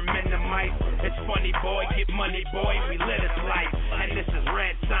and turn men to mice. It's funny, boy, get money, boy, we live this life. And this is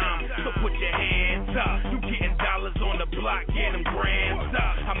red time, so put your hands up. You getting dollars on the block, get them grams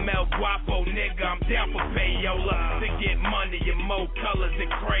up. I'm El Guapo, nigga, I'm down for payola. To get money in more colors than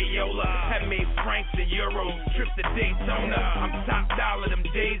Crayola. That means francs and euros, trips to Daytona. I'm top dollar, them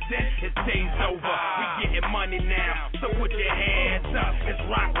days in, it's days over. We getting money now, so put your hands up. It's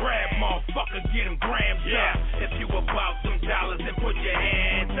rock rap, motherfucker, get them grams up. If you about some dollars, then put your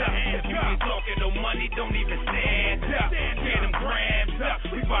hands up. If you ain't talking no money, don't even stand up. Get them grams up.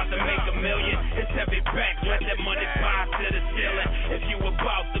 We about to make $1 million. It's every back, let that money fly to the ceiling. If you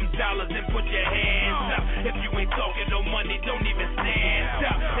about them dollars, then put your hands up. If you ain't talking no money, don't even stand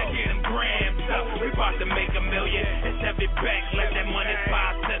up. Now get them grams up. We about to make $1 million. It's every back, let that money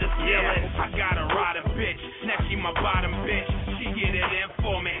fly to the ceiling. I got a rider bitch, now she my bottom bitch. She get it in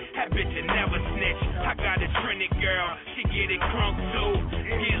for me, that bitch will never snitch. I got a Trinity girl, she get it crunk too.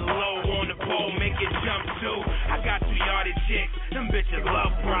 Get low on the pole, make it jump too. I got 2 yardie chicks, them bitches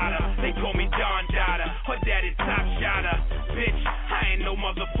love Prada. They call me Don Dada, her daddy top shotter. Bitch, I ain't no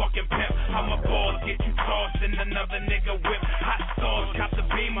motherfucking pimp. I'm a boss, get you tossed in another nigga whip. Hot sauce, cop the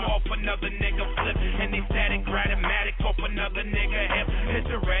beam off another nigga flip. And they static, gratomatic off another nigga hip.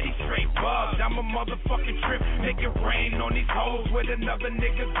 It's already straight bugs, I'm a motherfucking trip. Make it rain on these hoes with another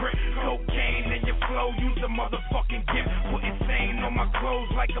nigga grip. Cocaine in your flow, use a motherfucking gift. Putting stain on my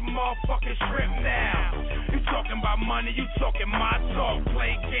clothes like a motherfucking shrimp now. You talking about money, you talking my talk.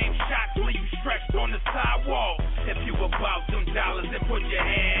 Play game shots till you stretched on the sidewalk. If you about them dollars, then put your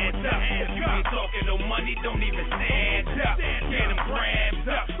hands up. If you ain't talking no money, don't even stand up. Get them grams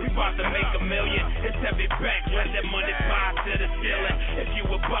up, we about to make $1 million. It's every back, let that money fly to the ceiling. If you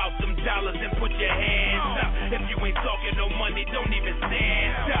about them dollars, then put your hands up. If you ain't talking no money, don't even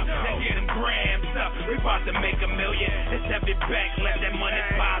stand up. Now get them grams up, we about to make $1 million. It's every back, let that money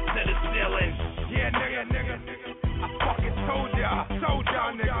fly to the ceiling. Yeah, nigga, I fucking told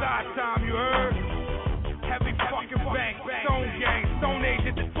y'all niggas last time, you heard? Heavy fucking bank, Stone Gang, Stone Age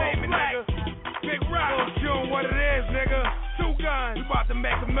Entertainment, nigga. Big Rock, Lil June, what it is, nigga. 2 guns, we about to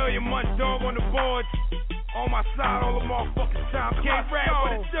make $1 million, Munch Dog on the board. On my side, all the motherfucking time. King Red,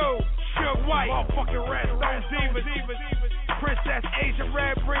 what it do? Suge White, motherfucking Red Stone Divas. Princess Asia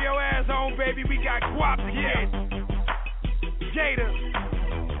Red, bring your ass home, baby. We got guap to get. Jada,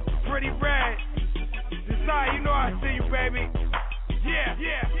 Pretty Red. Desire, you know I see you, baby. Yeah,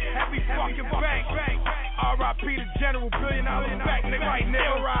 heavy fucking bank. R.I.P. the General, $1 billion back, nigga, right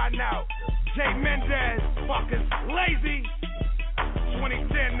now, riding out. Jay Mendez, fuckers, lazy.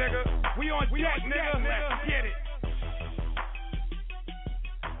 2010, nigga. We on deck, nigga. Let's get it.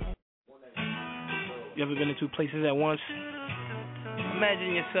 You ever been to 2 places at once?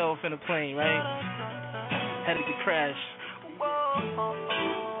 Imagine yourself in a plane, right? Headed to crash.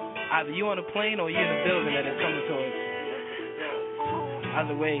 Either you on a plane or you in a building that it's coming towards.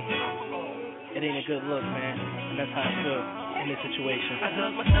 Either way, it ain't a good look, man. And that's how I feel in this situation. I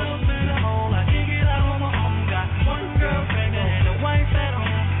dug myself in a hole, I dig it out on my own. Got 1 girl pregnant and a wife at home.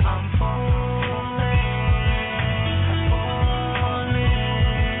 I'm falling.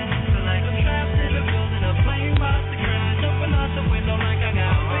 Feel like I'm trapped in a building, a plane about to crash. Open out the window like I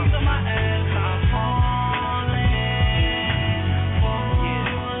got wings on my ass. I'm falling.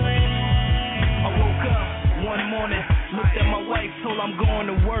 I woke up one morning, looked at my wife, told her I'm going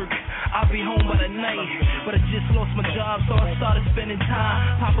to work. I'll be home by the night, but I just lost my job, so I started spending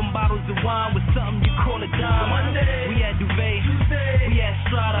time popping bottles of wine with something you call a dime. Monday, we had Duvet, Tuesday, we had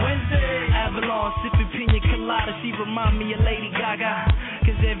Strata, Wednesday, Avalon, sipping pina colada. She remind me of Lady Gaga,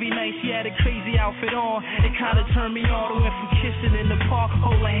 cause every night she had a crazy outfit on. It kinda turned me on. We went from kissing in the park,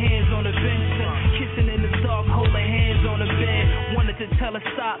 holding hands on the bench, to kissing in the dark, holding hands on the bed. Wanted to tell her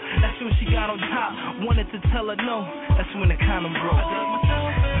stop, that's when she got on top. Wanted to tell her no, that's when the condom broke. I dug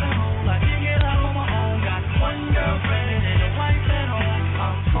myself in a hole, I dig it out on my own. Got 1 girl pregnant and a wife at home.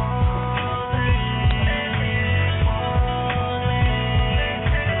 I'm falling.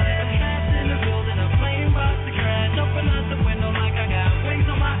 I'm trapped in the building, a plane about to crash. Open out the window like I got wings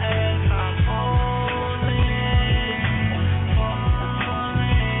on my ass. I'm falling.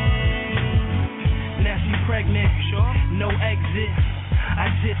 Now she pregnant, no exit. I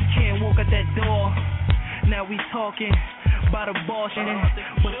just can't walk out that door. Now we talking about abortion,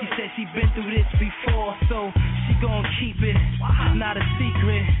 but she said she been through this before, so she gon' keep it, not a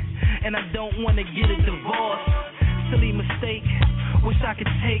secret. And I don't wanna get a divorce. Silly mistake, wish I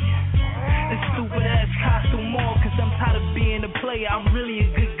could take this stupid ass costume off, cause I'm tired of being a player. I'm really a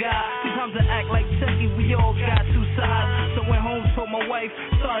good guy. Sometimes I act like Chucky, we all got 2 sides. So went home, told my wife,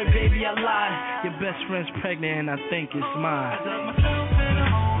 sorry baby, I lied. Your best friend's pregnant and I think it's mine. I dug myself in a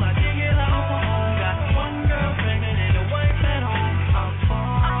hole, I dig it out on my own. Got 1 girl pregnant and a wife at home. I'm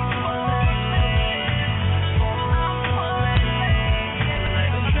falling.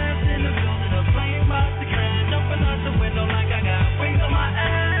 Like I'm trapped in the building, a plane about to crash. Jumping out the window like I got wings on my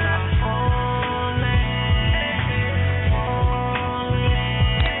ass. I'm falling.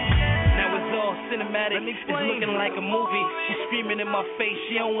 Now it's all cinematic, it's looking like a movie. She's screaming in my face,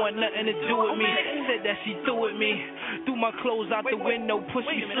 she don't want nothing to do with me. Said that she threw with me, threw my clothes out the window, pushed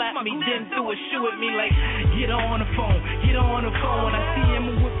me, slapped me, then threw a shoe at me like, get on the phone. When I see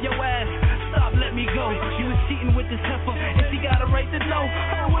him whip your ass, stop, let cheating with this heifer, and she got a right to know.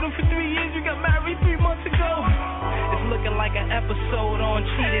 I was with him for 3 years, we got married 3 months ago. It's looking like an episode on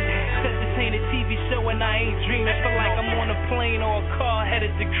Cheated. Except this ain't a TV show and I ain't dreaming. Feel like I'm on a plane or a car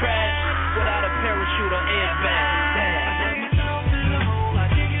headed to crash without a parachute or airbag. Damn. I got myself in a hole, I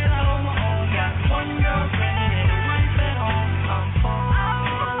can't get out on my own. Got one girlfriend and a wife at home. I'm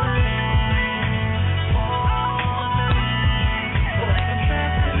falling. Feel like I'm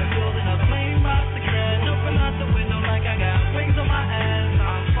trapped in a building, a plane about to crash. Jumping out the window like I got wings on my ass.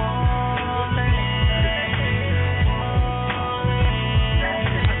 I'm falling.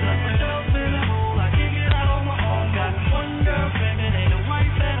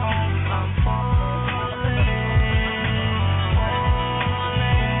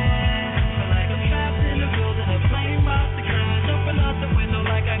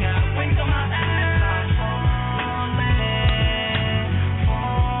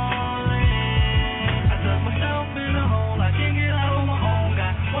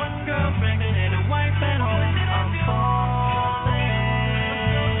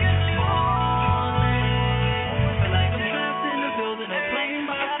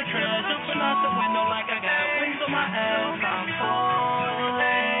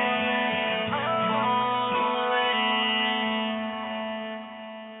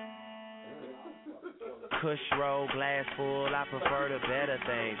 Kush roll, glass full, I prefer the better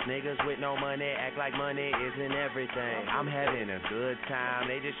things. Niggas with no money act like money isn't everything. I'm having a good time,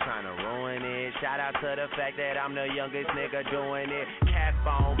 they just tryna ruin it. Shout out to the fact that I'm the youngest nigga doing it. Cap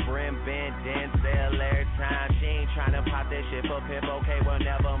on, brim bent, Denzel every time. She ain't tryna pop that shit for pimp, okay, well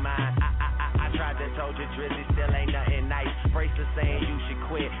never mind. I tried to told you Drizzy still ain't nothing nice. Bracelet saying you should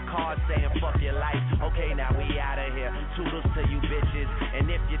quit, cards saying fuck your life. Okay, now we outta here, toodles to you bitches. And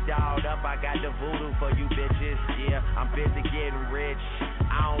if you dolled up, I got the voodoo for you bitches. Yeah, I'm busy getting rich,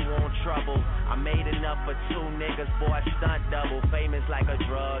 I don't want trouble. I made enough for 2 niggas, boy, stunt double. Famous like a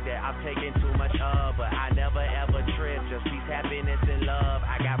drug that I'm taking too much of, but I never ever trip, just peace, happiness, and love.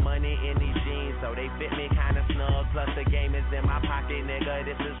 I got money in these jeans, so they fit me kinda snug. Plus the game is in my pocket, nigga,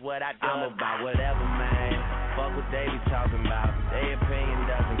 this is what I do. I'm about whatever, man. Fuck what they be talking about, their opinion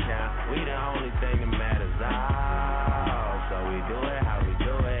doesn't count. We the only thing that matters, so we do it how we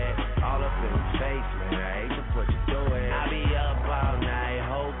do it. All up in his face, man, I hate to put you through it. I be up all night,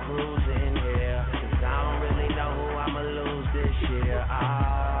 whole crew's in here, 'cause I don't really know who I'ma lose this year.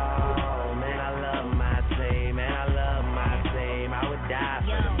 Oh, man, I love my team, man, I love my team. I would die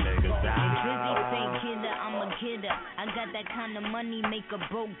for them niggas. Drizzy say kidder, I'm a kidder. I got that kind of money, make a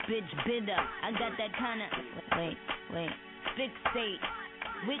broke bitch bitter. I got that kind of, wait, fixate.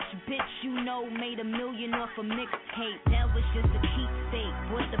 Which bitch you know made $1 million off a mixtape? That was just a keepsake.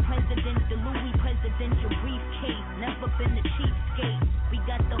 Bought the president, the Louis presidential briefcase. Never been a cheapskate. We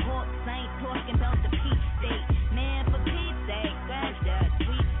got the Hawks, I ain't talking about the peach state. Man, for Pete's sake, scratch that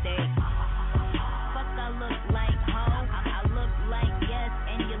sweepstake. Fuck, I look like ho. I look like yes,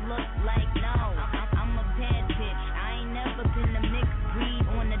 and you look like no. I'm a bad bitch. I ain't never been a mixed breed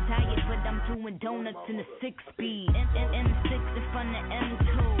on a diet, but I'm doing donuts in a 6-speed. M6 in front of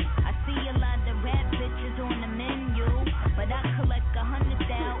M2. I see a lot of rap bitches on the menu, but I collect 100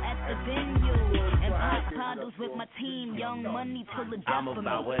 thou at the venue. And pop bottles with my team, Young Money till the death I'm of me.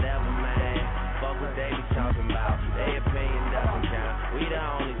 about whatever, man. Fuck what they be talking about, their opinion doesn't count. We the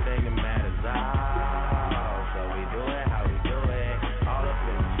only thing that matters, so we do it how we do it. All up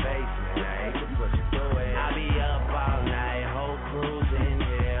in his face, man, I hate to put you through it. I be up all night, whole crew's in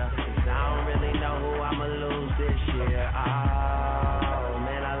here, 'cause I don't really know who I'ma lose this year. Oh,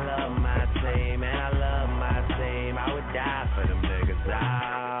 man, I love my team, man, I love my team. I would die for them niggas, I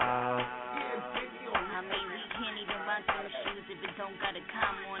mean, we can't even rock them shoes if it don't got a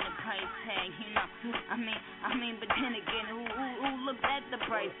comma on the price tag, you know. I mean, but then again, who looked at the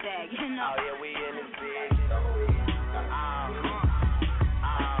price tag, you know? Oh yeah, we in this bitch.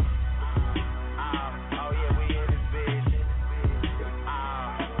 Oh yeah, we in this bitch.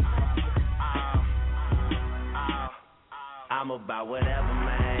 I'm about whatever,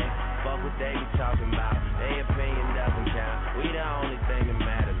 man. Fuck what they be talking about, their opinion doesn't count. We the only thing that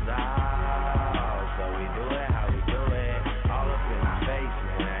matters, so we do it how we do it. All up in his face,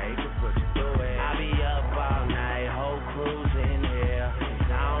 man, I hate to put you through it. I be up all night, whole crew's in here, 'cause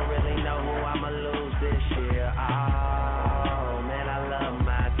I don't really know who I'ma lose this year. Oh, man, I love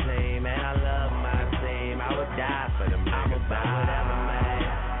my team, man, I love my team. I would die for them niggas. I'm about whatever, man.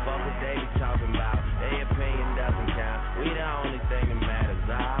 Fuck what they be talking about, their opinion doesn't count. We the only thing that matters,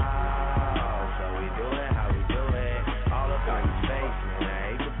 so we do it how we do it. All up in his face, man, I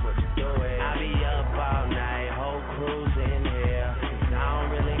hate to put you through it. I be up all night,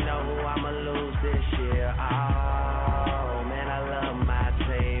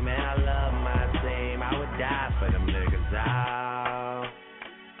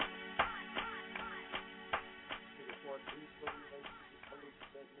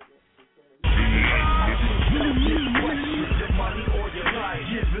 life.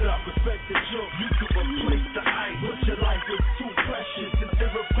 Give it up, respect the joke. You can replace the ice, but your life is too precious and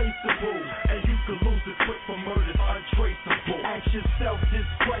irreplaceable, and you can lose it quick for murders untraceable. Ask yourself this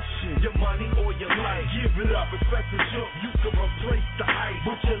question: your money or your life? Give it up, respect the joke. You can replace the ice,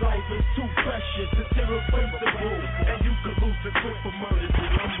 but your life is too precious and irreplaceable, and you can lose it quick for murders.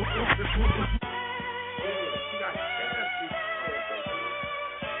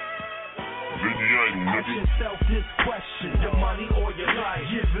 Ask yourself this question: your money or your life?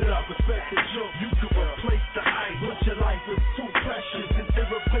 Give it up, respect the joke. You can replace the ice, but your life is too precious and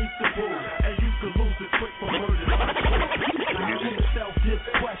irreplaceable, and you can lose it quick for murder. Ask yourself this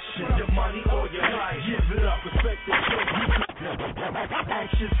question: your money or your life? Give it up, respect the joke.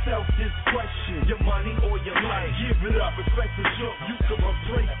 Ask yourself this question: your money or your life? Give it up, respect the joke. You can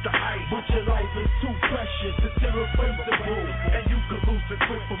replace the ice, but your life is too precious and irreplaceable, and you can lose it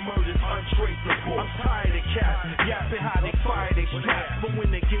quick for murder untraceable. I'm tired of cats yapping how they fire they strap, but when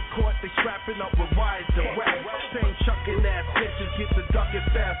they get caught they strapping up with wires to rap. Same chucking ass bitches get the ducking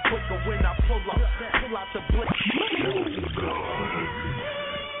fast quicker when I pull out the blick.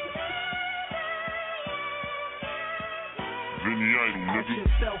 Ask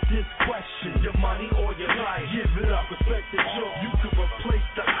yourself this question: your money or your life? Give it up, respect the joke. You can replace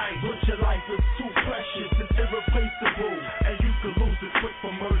the ice, but your life is too precious and irreplaceable, and you can lose it quick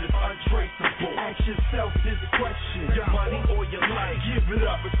for murders untraceable. Ask yourself this question: your money or your life? Give it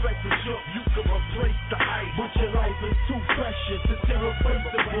up, respect the joke. You can replace the ice, but your life is too precious and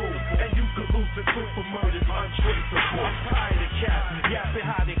irreplaceable, and you can lose it quick for murders untraceable. I'm tired of cats yapping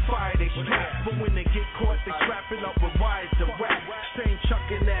how they fire they strap, but when they get caught they strapping up with wires to rap. Same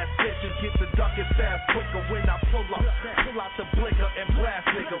chucking ass bitches get the ducking fast quicker when I pull out the blinker and blast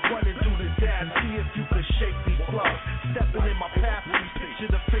nigga running through the dash. See if you can shake these gloves. Stepping in my path,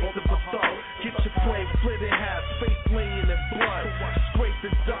 picture the face of a thug. Get your flame split in half, face laying in blood.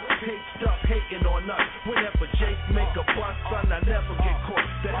 Scraping duck, hate stuff, hating on us. Whenever Jake make a bust, son, I never get caught.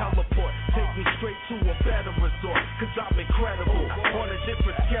 The heliport take me straight to a better resort, cause I'm incredible on a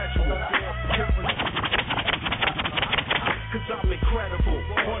different schedule. Cause I'm incredible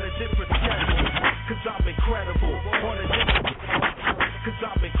on a different schedule. Cause I'm incredible on a different. Cause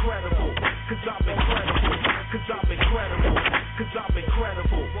I'm incredible. Cause I'm incredible. Cause I'm incredible. Cause I'm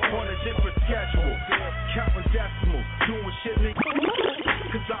incredible on a different schedule. Counting decimals, doing shit nigga.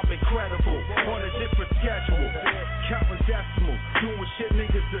 Cause I'm incredible on a different schedule. Counting decimals, doing shit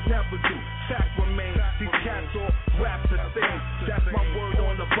niggas that never do. Fact remains, these cats all rap the same. That's my word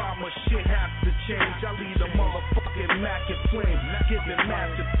on the bomber. Shit has to change. I lead a motherfucking Mac and flame, giving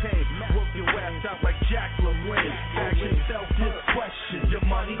massive pain. Work your ass out like Jack LaLanne. Ask yourself this question: your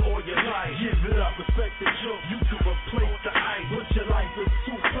money or your life? Give it up, respect the joke. You can replace the ice, but your life is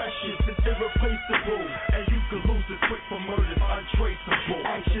too precious and irreplaceable, and you can lose it quick for murders untraceable.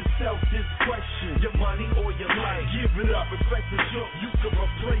 Ask yourself this question: your money or your life? Give it up, respect the joke. You can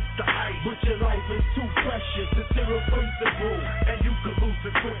replace the ice, but your life is too precious and irreplaceable, and you can lose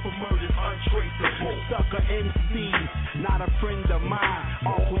it quick for murders untraceable. Sucker MCs, not a friend of mine.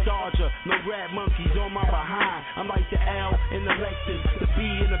 Uncle Dodger, no rat monkeys on my behind. I'm like the L in the Lexus, the B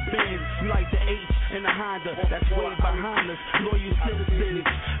in the Benz. You like the H in the Honda, that's way behind us. Loyal citizens,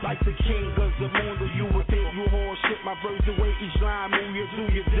 like the king of the mundo. You would think you haul shit, my verse the way each line move you do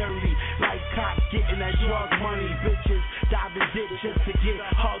you dirty. Like cops getting that drug money, bitches diving ditches to get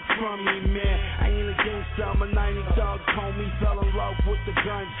hugs from me, man. I ain't a gangster, I'm a 90 dog, homie. Fell in love with the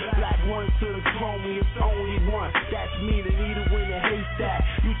guns, black ones to the chrome, it's only one. That's me, the needle in the haystack.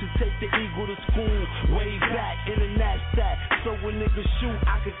 Used to take the eagle to school, way back in the knapsack. So when niggas shoot,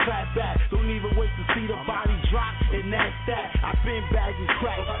 I can clap back. Don't even wait to see the body drop, and that's that. I've been bagging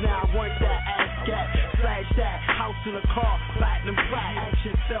cracks, now I want that ass cat. Slash that, house in a car, platinum flat. Ask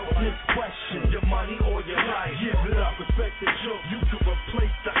yourself this question: your money or your life? Give it up, respect the joke. You can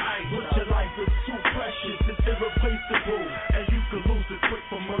replace the ice, but your life is too precious, it's irreplaceable, and you can lose it quick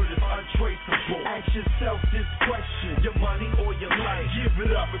for murders untraceable. Ask yourself this question: your money or your life? Give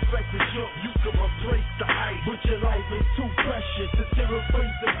it up, respect the joke. You can replace the ice, but your life is too precious, it's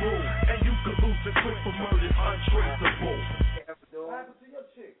irreplaceable, and you can lose it quick for murders untraceable. What happened to your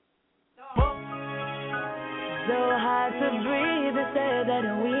chick? So hard to breathe, they say that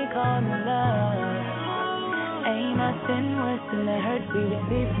we call love. Ain't nothing worse than the hurt we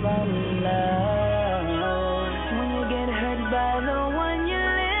receive from love. When you get hurt by the one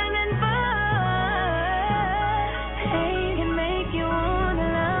you're living for, pain can make you wanna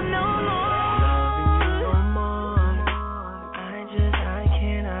love no more. I just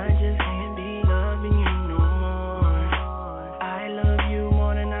can't be loving you no more. I love you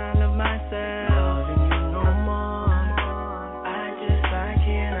more than I love myself. Loving you no more. I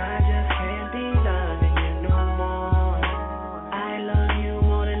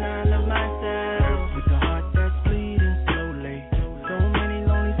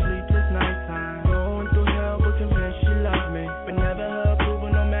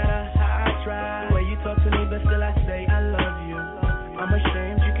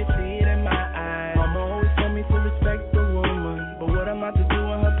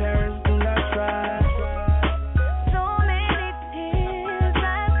do and her parents do not try.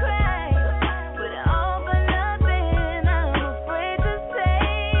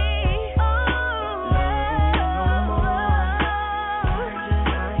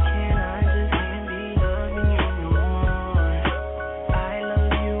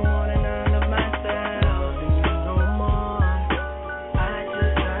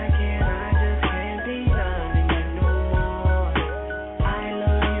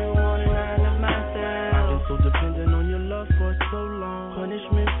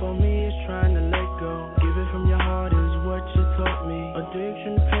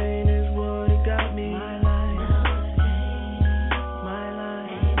 Addiction, pain is what it got me. My life.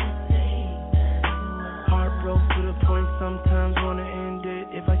 Heartbroken to the point sometimes wanna end it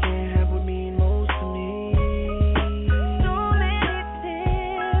if I can't have what mean most to me. So many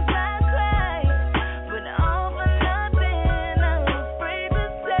tears I cried, but all for nothing. I'm afraid to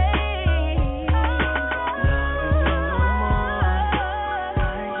say. Loving you no more.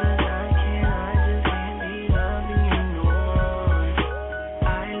 I just can't be loving you no more.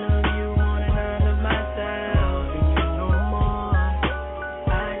 I love you more than I love myself, and you no more.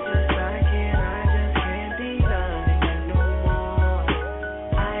 I just can't be loving you no more.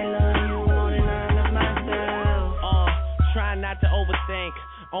 I love you more than I love myself. Trying not to overthink.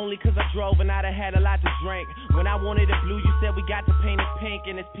 Only cause I drove and I'd have had a lot to drink. When I wanted it blue, you said we got to paint it pink.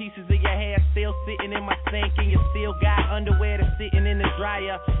 And there's pieces of your hair still sitting in my sink. And you still got underwear that's sitting in the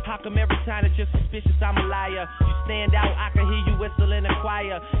dryer. How come every time that you're suspicious I'm a liar? You stand out, I can hear you whistle in the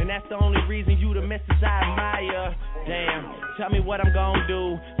choir. And that's the only reason you the missus I admire. Damn, tell me what I'm gonna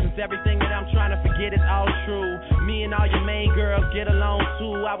do, since everything that I'm trying to forget is all true. Me and all your main girls get along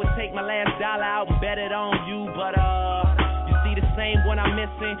too. I would take my last dollar out and bet it on you. But you see the same one I'm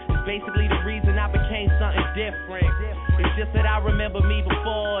missing is basically the reason I became something different. It's just that I remember me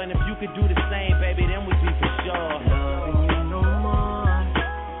before, and if you could do the same, baby, then we'd be for sure. Loving you no more.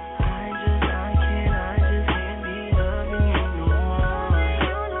 I just can't be loving you no more.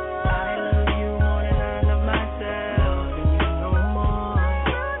 I love you more than I love myself, and you no more.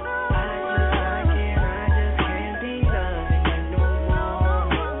 I just can't be loving you no more.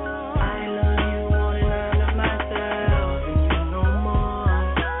 I love you more than I love myself, and you no more. I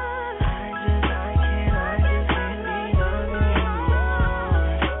just can't be loving you no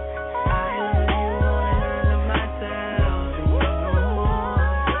more. I love you more than I love myself, and you no more.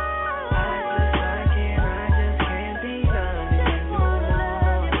 I just can't be loving you no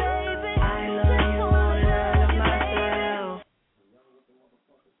more. I love you more than I love myself.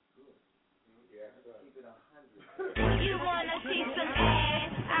 You wanna see some ass,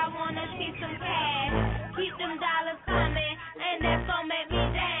 I wanna see some cash. Keep them dollars coming, and that's gon' make me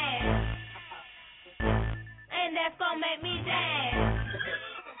dance. And that's gon' make me dance.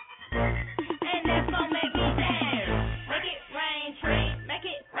 And that's gon' make me dance. Make it rain, tree. Make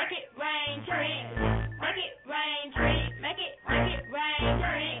it rain, tree. Make it rain, tree. Make it rain,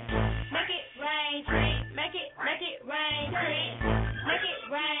 tree. Make it rain, tree. Make it rain, tree. Make it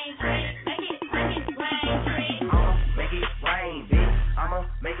rain, tree. Make it rain, tree. Make it rain, bitch. I'ma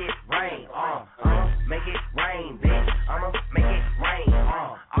make it rain. I'ma make it rain, bitch. I'ma make it rain.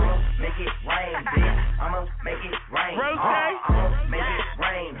 I'ma make it rain, bitch. I'ma make it rain. I'ma make it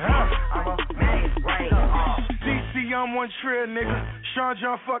rain, bitch. I'ma make it rain. DC, I'm one trill, nigga. Sean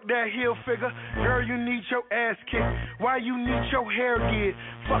John, fuck that heel figure. Girl, you need your ass kicked. Why you need your hair did?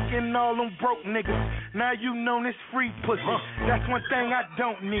 Fucking all them broke niggas. Now you know this free pussy. That's one thing I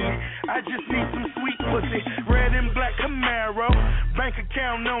don't need. I just need some sweet pussy. Red and black Camaro. Bank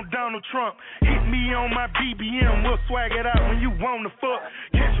account on Donald Trump. Hit me on my BBM. We'll swag it out when you wanna fuck.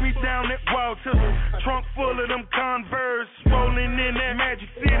 Catch me down at Walters. Trunk full of them Converse. Rolling in that Magic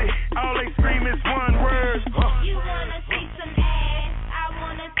City. All they scream is one word. You wanna see some ass, I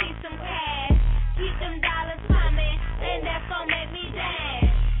wanna see some cash. Keep them dollars coming, and that's gon' make me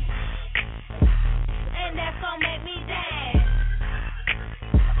dance. And that's gon' make me dance.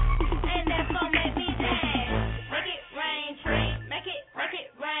 And that's gon' make me dance. Make it rain, tree. Make it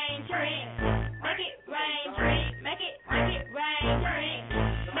rain, tree. Make it rain, tree. Make it rain, tree. Make it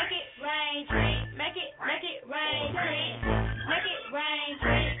rain, tree. Make it rain, tree. Make it rain,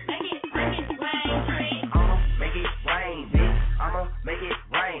 tree. Make it rain, tree. I'ma make it rain, bitch. I'ma make it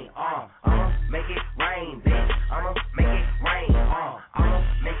rain. I'ma make it rain, bitch. I'ma make it rain. I'ma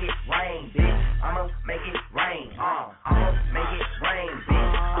make it rain, bitch. I'ma make it rain. I'ma make it rain,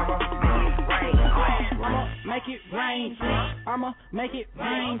 bitch. I'ma make it rain. I'ma make it rain, bitch. I'ma make it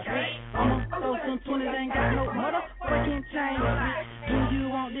rain, bitch. I'ma throw some 20s, ain't got no motherfucking change, bitch. Do you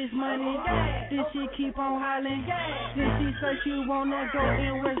want this money? This shit keep on hollering. Since she said she wanna go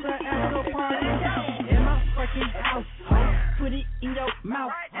in, where's the after party? In my fucking house, ho. Put it in your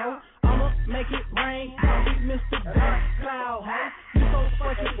mouth, ho. I'ma make it rain, Mr. Dark Cloud, ho. You so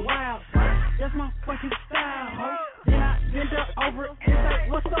fucking wild, that's my fucking style, ho. Then I bend her over and say,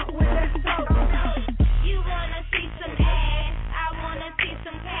 what's up with that stuff? You wanna see some ass, I wanna see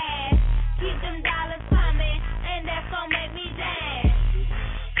some cash. Keep them dollars coming, and that's gon' make me dance.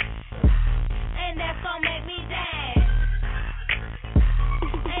 And that's gon' make me dance.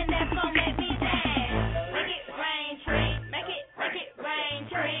 And that's gon' make me dance. Make it rain, tree. Make it rain,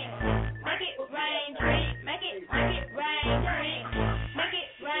 tree. Make it rain, tree. Make it rain, tree. Make it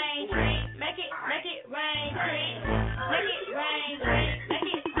rain, tree. Make it rain, tree. Make it rain, tree. Make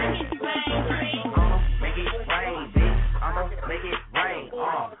it rain, tree. Make it rain, bitch. I'ma make it rain.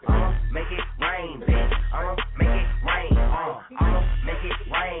 I'ma make it rain, bitch. I'ma make it rain. I'ma make it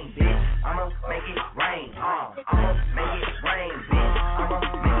rain, bitch. I'ma make it rain. I'ma make it rain, bitch. I'ma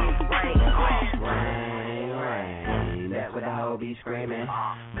make it rain. Rain, rain. That's what the hoe be screaming.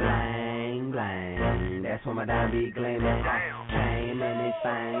 Blang, blang. That's when my dime be gleaming. Came in this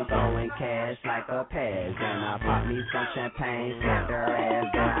thing, throwing cash like a pass. And I pop me some champagne, smack her ass,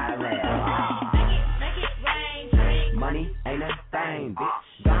 then I laugh. Money ain't a thing,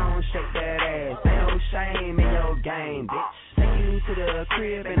 bitch. Don't shake that ass. Ain't no shame in your game, bitch. Take you to the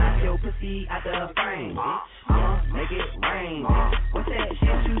crib and knock your pussy out the frame, bitch. I'ma make it rain, bitch. What's that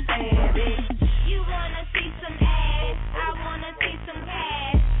shit you saying, bitch? You wanna see some ass, I wanna see some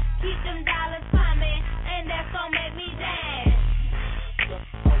cash. Keep them dollars coming, and that's gon' make me dance.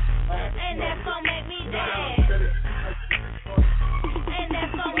 And that's gon' make me dance. And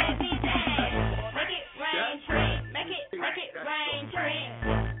that's gon' make me dance. Make it rain, tree. Make it rain, tree.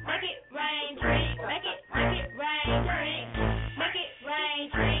 Make it rain, tree. Make it rain, tree. Make it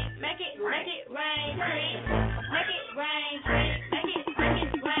rain, tree. Make it rain, tree. Make it rain, tree. Make it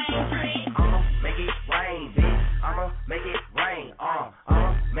rain, tree. I'ma make it rain, bitch. I'ma make it rain. I'ma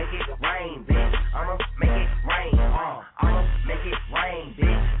make it rain, bitch. I'ma make it rain. I'ma make it rain,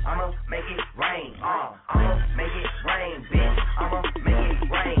 bitch. I'ma make it rain. I'ma make it rain, bitch. I'ma make it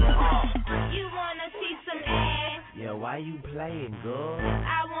rain. You wanna see some ass? Yeah, why you playing, girl?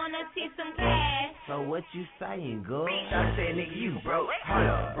 I wanna see some cash. So what you saying, girl? I said, nigga, you broke. Hold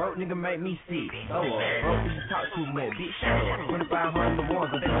up, broke nigga make me sick. Oh, broke nigga talk too much, bitch. Shut up. 2,500 to 1,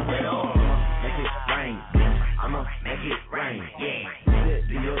 cause I'm wet on. Make it rain, bitch. I'ma make it rain, yeah. You just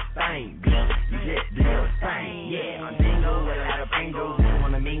do your thing, bitch. You just do your thing, yeah. I'm bingo with a lot of bingo. You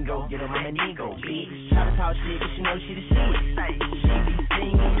wanna mingo, get on my ego, bitch. Try to talk shit, but you know she the shit. She be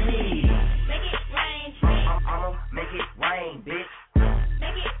singing me. Make it rain, tree. I'ma make it rain, bitch.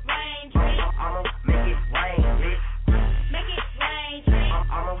 Make it rain, tree. I'ma make it rain, bitch. Make it rain, tree.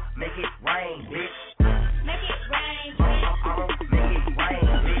 I'ma make it rain, bitch. Make it rain, tree. I'ma make it rain,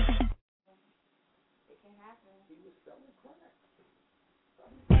 bitch.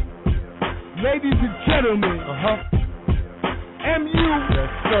 Ladies and gentlemen, MU, yes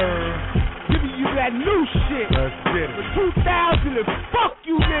sir, giving you that new shit. Let's get it. For 2000 and fuck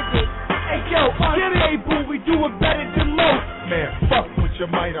you niggas. Hey yo, Unstable, we do it better than most. Man, fuck what you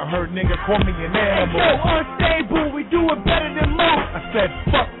might have heard, nigga, call me an animal. Hey yo, Unstable, we do it better than most. I said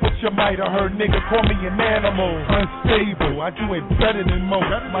fuck what you might have heard, nigga, call me an animal. Unstable, I do it better than most.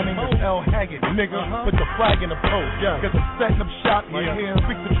 My name is L. Haggard, nigga, put the flag in the post. Cause I'm setting up shop right here,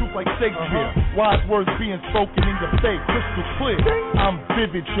 speak the truth like Shakespeare. Wise words being spoken in your face, crystal clear. I'm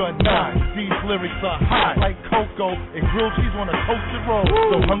vivid, you're not. These lyrics are hot like cocoa and grilled cheese on a toasted roll.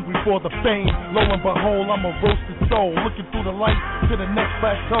 So hungry for the fame, lo and behold, I'm a roasted soul, looking through the light to the next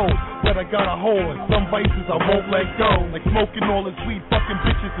plateau. But I got a hole and some vices I won't let go, like smoking all this weed, fucking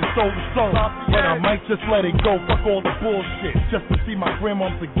bitches and soul to soul. But I might just let it go, fuck all the bullshit, just to see my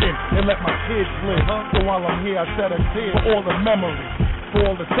grandmoms again and let my kids live. So while I'm here, I shed a tear for all the memories, for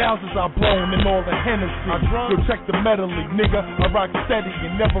all the thousands I've blown and all the Hennessy. Yo, check the medley, nigga, I rock steady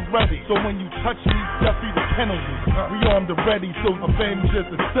and never ready. So when you touch me, just be the penalty. We armed and ready, so Avengers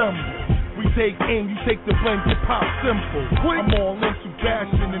assemble. We take aim, you take the blame, hip hop simple. I'm all into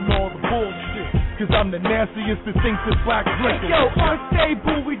passion and all the bullshit, cause I'm the nastiest, distinctive black drinker. Hey yo,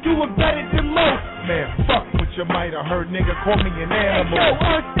 Unstable, we do it better than most. Man, fuck what you might have heard, nigga, call me an animal. Hey yo,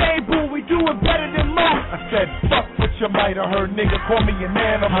 Unstable, we do it better than most. I said fuck what you might have heard, nigga, call me an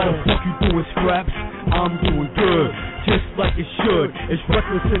animal. How the fuck you doing, Scraps? I'm doing good. just like it should. It's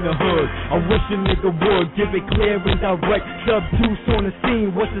reckless in the hood. I wish a nigga would give it clear and direct. Sub deuce on the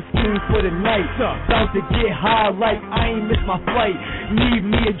scene, what's the scheme for the night? About to get high like I ain't missed my flight. Need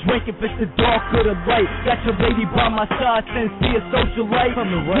me a drink if it's the dark or the light. Got your lady by my side, sincere social life.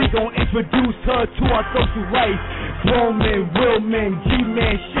 We gon' introduce her to our social life. Grown men, real men,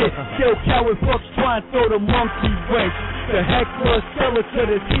 G-man shit. Still coward fucks trying to throw the monkey wrench. The heckler, sell it to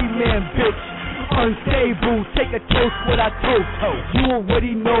the T-man bitch. Unstable, take a toast what I toast. You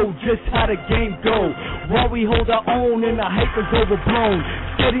already know just how the game go. While we hold our own and the hype is overblown.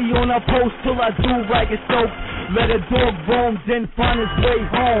 Steady on our post till I do ragged soap. Let a dog roam, then find his way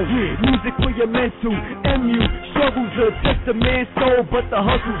home. Music for your mental, MU. Struggles to test a man's soul, but the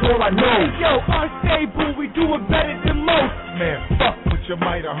hustle's all I know. Hey, yo, unstable, we do it better than most. Man, fuck what you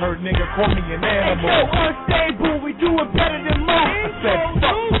might have heard, nigga, call me an animal. Hey, yo, unstable, we do it better than most. I said,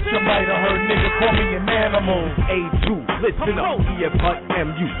 fuck what you might have heard, nigga, call me an animal. A2, listen up,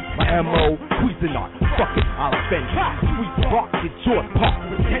 EFMU. My MO, who's the not? Fuck it, I'll offend you. Sweet rock, get short pop.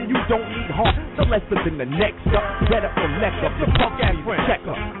 Pretend you don't need heart, so lesser than the next up. Better from neck up, your punk ass check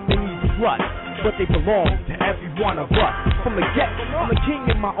up. They need sluts, but they belong to every one of us. From the get, I'm a king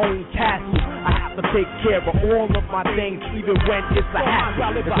in my own castle. I have to take care of all of my things, even when it's a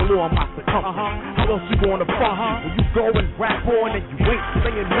hassle. It's the law of my circumference. How else you gonna fuck when you go and rap on and you ain't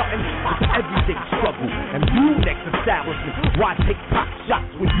saying nothing? It's an everyday struggle, and you next establishment. Why take pop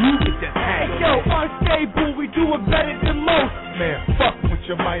shots when you can just hang? Hey, yo, unstable, we do it better than most. Man, fuck what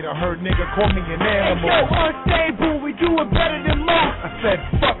you might have heard, nigga, call me an animal. Hey, yo, unstable, we do it better than most. I said,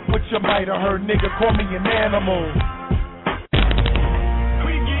 fuck what you might have heard, nigga, call me an animal.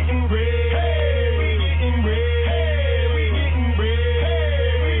 We getting red.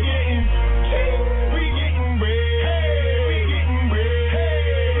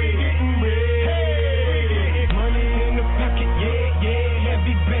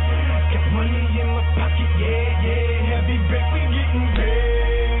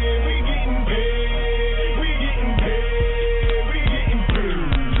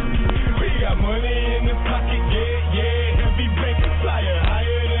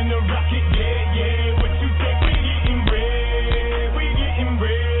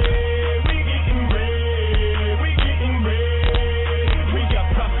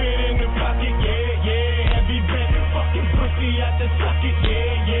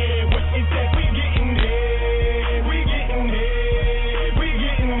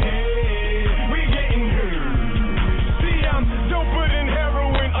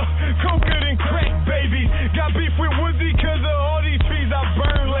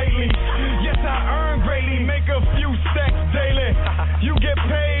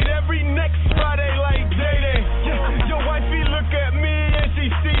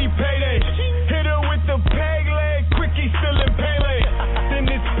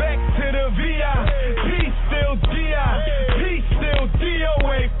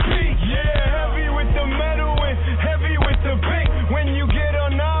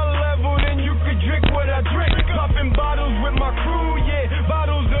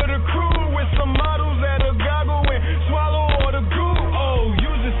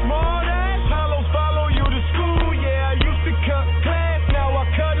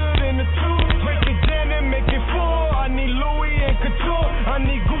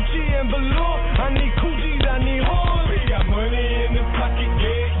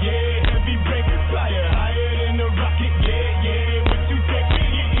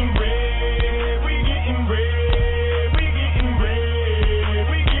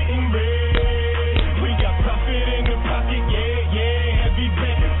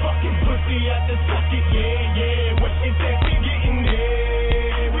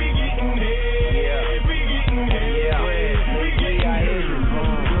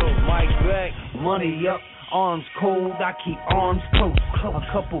 Money up, arms cold, I keep arms close.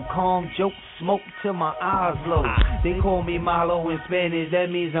 A couple calm jokes, smoke till my eyes low. They call me Malo in Spanish, that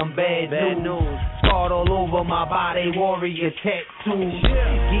means I'm bad news. Scarred all over my body, warrior tattoos.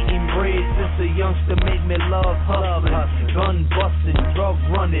 Getting bread since a youngster made me love hustling. Gun busting, drug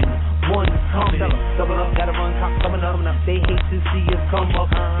running, one coming. Double up, gotta run, cops coming up. They hate to see us come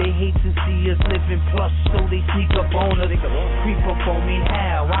up. They hate to see us living plush, so they sneak up on us. Creep up on me,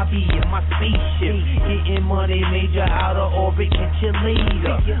 how? I be in my spaceship. Getting money, major out of orbit, catch you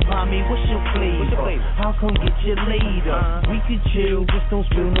later. Mommy, what's your flavor? How come get you later? We could chill, just don't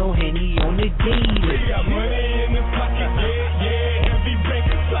spill no Henny on the daily. We got money in the pocket, yeah, yeah. Heavy bank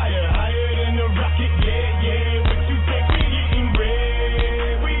flyer, higher than a rocket, yeah, yeah. What you think? We getting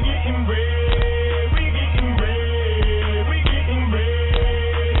bread, we getting bread, we getting bread, we getting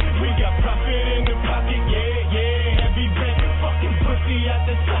bread. We got profit in the pocket, yeah, yeah. Heavy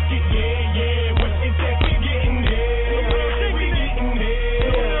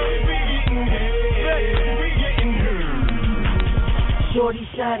shorty,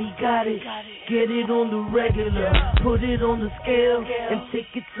 shawty got it. Get it on the regular, put it on the scale, and take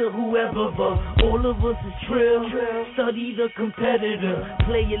it to whoever. But all of us is trill. Study the competitor,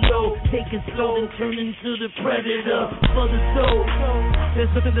 play it low, take it slow, and turn into the predator. For the soul,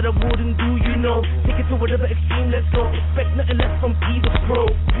 there's nothing that I wouldn't do, you know. Take it to whatever extreme, let's go. Expect nothing less from P the Pro.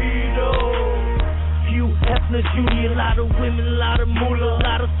 Hugh Hefner Jr., a lot of women, a lot of moolah, a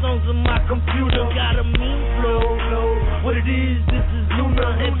lot of songs on my computer. Got a mean flow. What it is, this is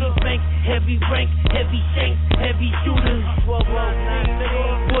Luna. Heavy bank, heavy rank, heavy shanks, heavy shooters. What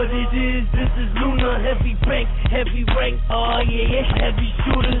it is, this is Luna. Heavy bank, heavy rank, oh yeah, heavy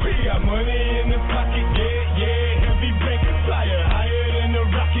shooters. We got money in the pocket, yeah. Heavy bank, flyer higher than a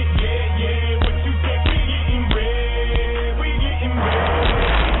rocket, yeah. What you think? We getting red, we getting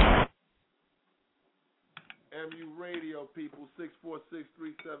red. MU Radio, people,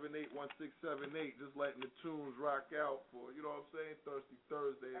 646-378-1678. Just letting the tunes rock out for, you know what I'm saying, Thirsty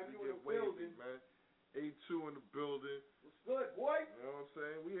Thursday. As we get wavy, man. A2 in the building. What's good, boy? You know what I'm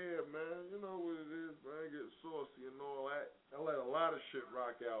saying? We here, man. You know what it is, man. Get saucy and all that. I let a lot of shit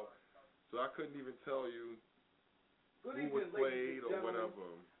rock out, so I couldn't even tell you Good who was evening, played or gentlemen. whatever.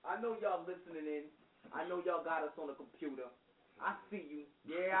 I know y'all listening in. I know y'all got us on the computer. I see you.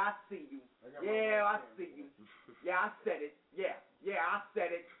 Yeah, I see you. Yeah, I see you. Yeah, I said it. Yeah, I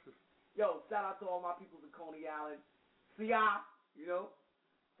said it. Yo, shout out to all my people in Coney Island. CI, you know.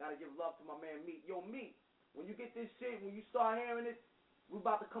 Gotta give love to my man Meat. Yo, Meat, when you get this shit, when you start hearing it, we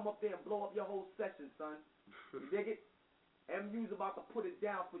about to come up there and blow up your whole session, son. You dig it? MU's about to put it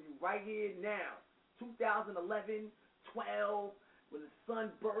down for you right here now. 2011, 12, when the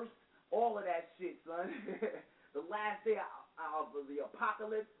sun burst, all of that shit, son. The last day of the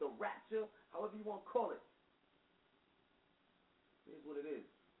apocalypse, the rapture, however you want to call it. Here's what it is.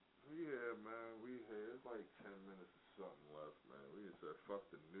 Yeah, man, we here. It's like 10 minutes or something left, man. We just said, fuck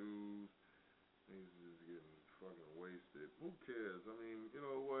the news. Things are just getting fucking wasted. Who cares? I mean, you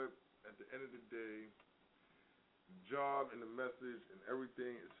know what? At the end of the day, the job and the message and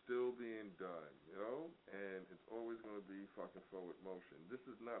everything is still being done, you know? And it's always going to be fucking forward motion. This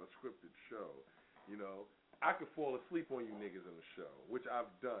is not a scripted show, you know? I could fall asleep on you niggas on the show, which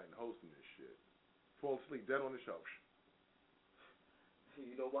I've done hosting this shit. Fall asleep dead on the show.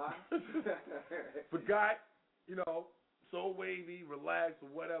 You know why? Forgot, you know, so wavy, relaxed, or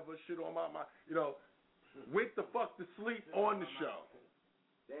whatever, shit on my mind. You know, went the fuck to sleep on the show.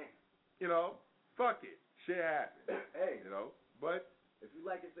 Damn. You know, fuck it. Shit happens. Hey. You know, but if you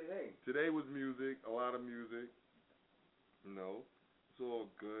like it, say hey. Today was music, a lot of music. You know, it's all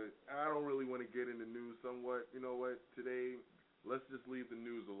good. I don't really want to get into news somewhat. You know what? Today, let's just leave the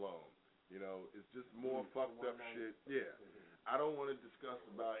news alone. You know, it's just more fucked up shit. Yeah. I don't want to discuss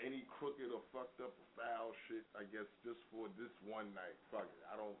about any crooked or fucked up or foul shit, I guess, just for this one night. Fuck it.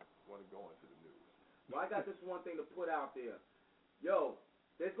 I don't want to go into the news. Well, I got this one thing to put out there. Yo,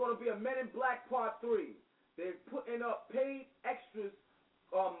 there's going to be a Men in Black Part 3. They're putting up paid extras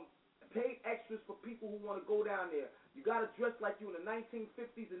for people who want to go down there. You got to dress like you in the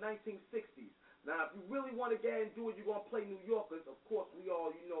 1950s and 1960s. Now, if you really want to get and do it, you're going to play New Yorkers. Of course, we all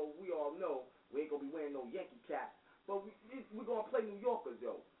know we ain't going to be wearing no Yankee caps. But we're going to play New Yorkers,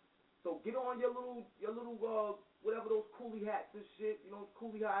 yo. So get on your little whatever those coolie hats and shit, you know,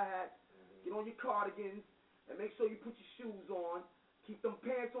 coolie high hats. Get on your cardigans and make sure you put your shoes on. Keep them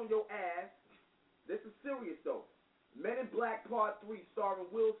pants on your ass. This is serious, though. Men in Black Part 3 starring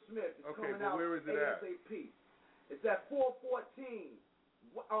Will Smith is coming out where is it ASAP. It's at 414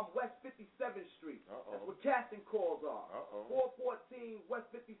 West 57th Street. That's where casting calls are. 414 West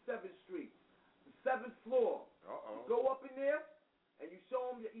 57th Street. The 7th floor. You go up in there and you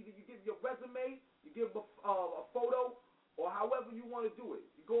show them, either you give your resume, you give a photo, or however you want to do it.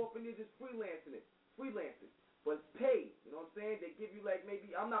 You go up in there just freelancing. But it's paid, you know what I'm saying? They give you like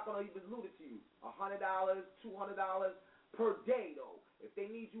maybe, I'm not going to even allude it to you, $100, $200 per day though. If they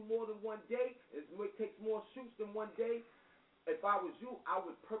need you more than one day, it takes more shoots than one day. If I was you, I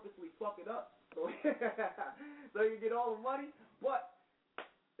would purposely fuck it up so you get all the money. But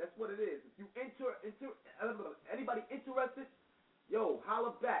that's what it is. If you anybody interested, yo,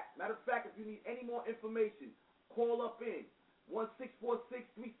 holler back. Matter of fact, if you need any more information, call up in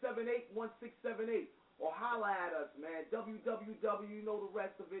 1-646-378-1678 or holler at us, man. www, you know the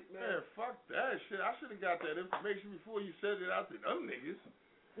rest of it, man. Man, fuck that shit. I should have got that information before you said it out to them niggas.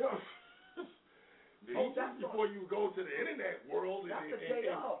 Yo. Before you go to the internet world. That's the day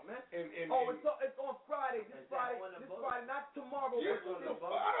of, man. It's on Friday. This Friday, not tomorrow. Yeah,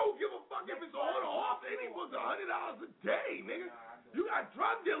 I don't give a fuck if it's on or off. They ain't worth $100 a day, nigga. You got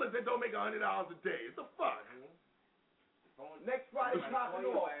drug dealers that don't make $100 a day. It's the fuck. Next Friday, popping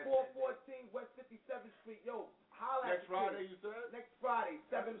off. 414 West 57th Street. Yo, holla at Next Friday, you said? Next Friday,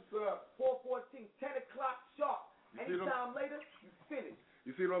 414, 10 o'clock sharp. Anytime later, you finish.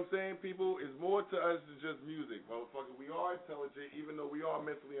 You see what I'm saying, people? It's more to us than just music, motherfucker. We are intelligent, even though we are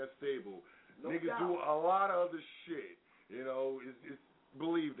mentally unstable. No Niggas doubt. do a lot of other shit. You know, it's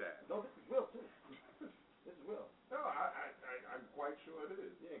believe that. No, this is real, too. This is real. No, I'm quite sure it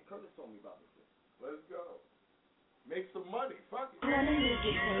is. Yeah, Curtis told me about this shit. Let's go. Make some money. Fuck it.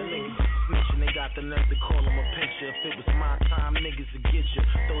 Niggas snitching, they got the nerve to call him a picture. If it was my time, niggas would get you.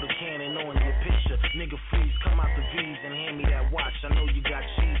 Throw the cannon on your picture. Nigga freeze, come out the V's and hand me that watch. I know you got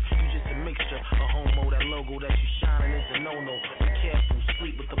cheese, you just a mixture. A homo, that logo that you shining is a no-no. Be careful,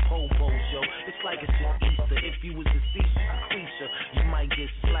 sleep with the po-pos, yo. It's like it's just Easter. If you was deceased, creature, you might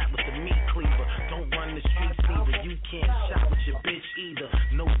get slapped with the meat cleaver. Don't run the streets either. You can't shop with your bitch either.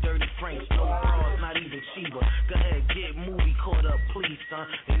 No dirty Franks, no bras, not even Chiba. Go ahead, get movie caught up, please, son.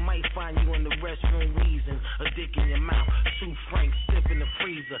 They might find you in the restroom wheezing, a dick in your mouth, 2 francs, sip in the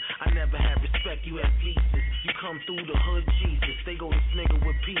freezer. I never had respect, you had pieces. You come through the hood, Jesus. They go to snigger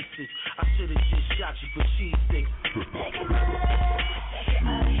with pieces. I should've just shot you for cheese sticks.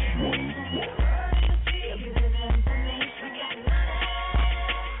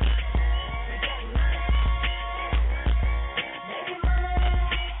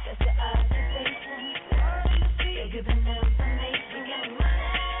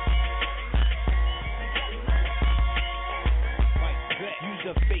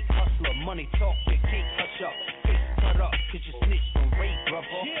 You's a fake hustler, money talk, big cake, hush up. Face cut up, cause you snitched on rape,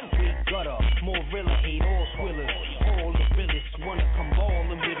 brother. Big gutter, more realer, hate all swillers. All the realest wanna come all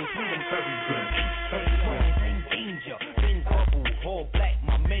the middle through them very good. In danger, been bubble, all black,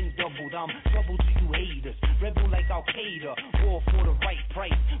 my men doubled. I'm trouble to you haters, rebel like Al Qaeda. War for the right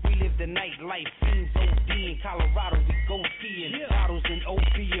price, we live the nightlife. Fiends OD in Colorado, we go skiing. Bottles and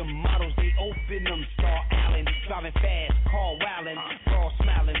opium models, they open them. Star Allen, driving fast, car wildin'. All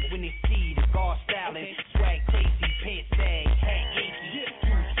smiling when they see the guard styling. Swag crazy, pants sag, hat achy.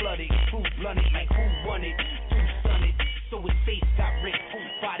 Too flooded, too blunted, like who won it? Too sunny, so his face got ripped.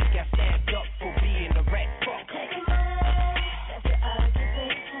 Whose body got stabbed up for being a rat fuck?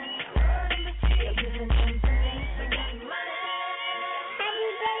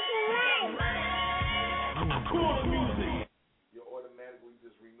 Cool music. You're automatically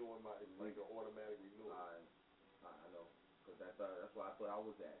just renewing it's like an automatic renewal. I know, because that's why I thought I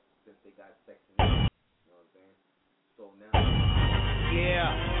was at, since they got section. You know what I'm saying? So now.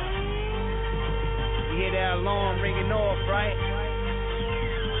 Yeah. You hear that alarm ringing off, right?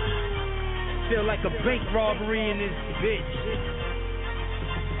 Feel like a bank robbery in this bitch.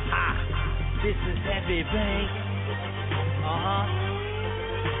 This is heavy bank.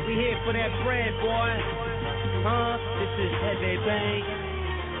 We here for that bread, boy. This is heavy bank.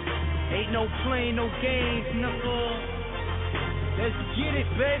 Ain't no playing, no games, knuckle. Let's get it,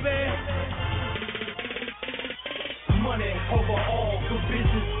 baby. Money over all, good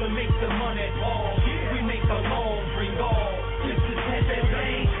business to make the money all. We make a loan, bring all. This is heavy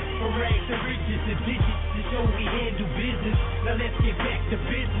bank. From rags to riches and digits to show we handle business. Now let's get back to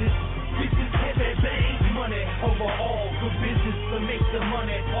business. This is heavy bank. Money over all, good business to make the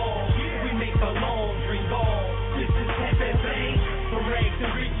money all. We make a loan, bring all. This is heavy bank. From rags to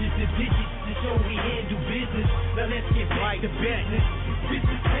riches and digits to show we handle business. Now let's get back to business. This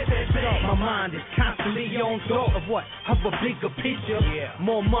is heavy bank. My mind is constantly on thought of what? Of a bigger picture.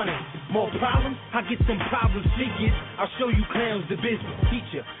 More money, more problems. I get them problems figured. I'll show you clowns the business. Teach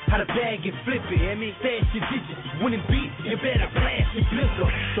you how to bag and flip it. Stash your digits. Winning beats, you better blast and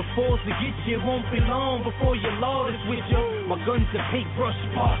blizzard. The force to get you won't be long before your Lord is with you. My gun's a paintbrush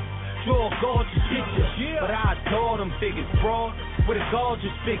spark. Draw a gorgeous picture, but I adore them figures, broad with a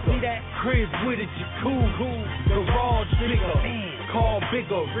gorgeous figure. See that crib with a jacuzzi, garage bigger, car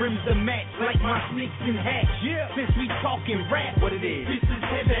bigger, rims to match like my sneaks and hats. Since we talking rap, what it is? This is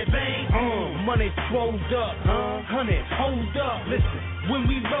heavy bang. Money swole up, 100, hold up, listen. When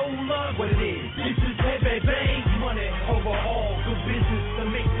we roll up, what it is? This is heavy bang. Money over all, good business to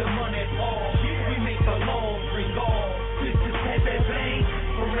make the money all. We make a loan, bring all. This is heavy bang.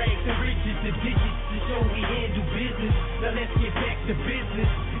 From rags to riches to digits to show we handle business. Now let's get back to business.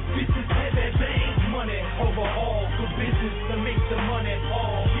 This is heavy bang. Money over all, good business to make the money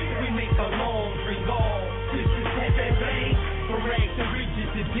all. We make a loan, bring all. This is heavy bang. From rags to riches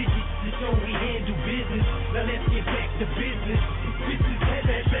to digits to show we handle business. Now let's get back to business. This is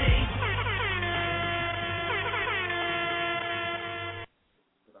heavy bang.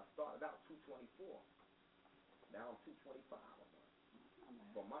 Because I started out 224. Now I'm 225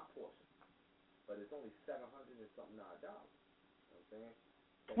 for my portion. but it's only $700 and something odd dollars. You know what I'm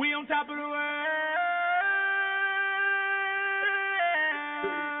saying? We on top of the world.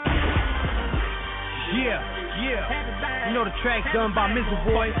 Yeah. You know the track done by Mr.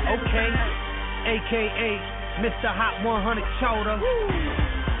 Boy, okay. AKA Mr. Hot 100 Chowder.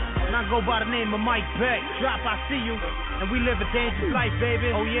 And I go by the name of Mike Beck. Drop, I see you. And we live a dangerous life,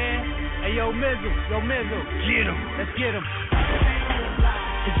 baby. Oh yeah? Hey, yo, Mizzle. Get him. Let's get him.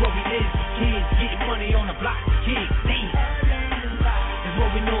 It's what we is, kids. Getting money on the block. Kids, damn. It's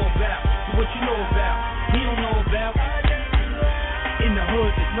what we know about. So what you know about? He don't know about. In the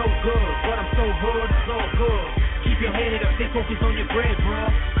hood, it's no good. But I'm so hood, it's all good. Keep your head up, stay focused on your bread, bro.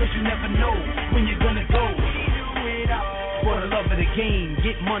 Cause you never know when you're gonna go. For the love of the game,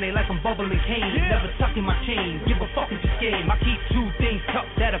 get money like I'm bubbling cane. Never tucking my chain, give a fuck if it's game. I keep two things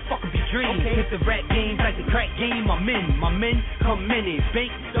tucked that'll fucking be dreams. Hit the rap games like the crack game I'm in. My men come in it, bank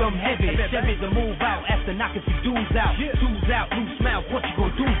dumb heavy. Chevy to move out after knocking some dudes out. Two's out, loose mouth, what you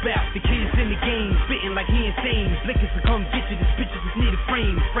gon' do about? The kids in the game, spitting like he insane. Blickers to come get you, this bitches just need a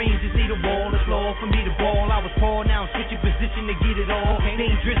frame. Frame just need a wall, it's law for me to ball. I was poor, now I'm switching position to get it all.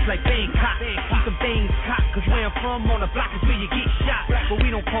 Dangerous like Bangkok, keep some things cocked. Cause where I'm from on the block is where you get shot. But we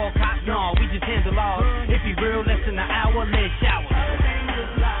don't call cops, no, we just handle ours. If you real, less than an hour, let's shower.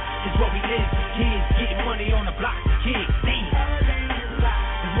 It's what we is, kids, getting money on the block, kids, damn.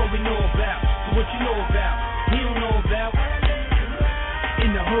 It's what we know about, so what you know about, he don't know about.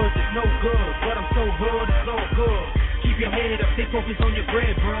 In the hood, it's no good, but I'm so hood, it's all good. Keep your head up, stay focused on your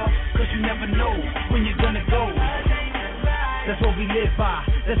bread, bro. Cause you never know when you're gonna go. That's what we live by,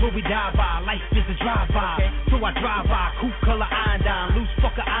 that's what we die by. Life is a drive-by, so I drive by. Coupe color iodine, loose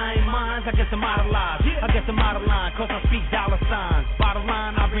fucker iron minds. I guess I'm out of line, cause I speak dollar signs. Bottom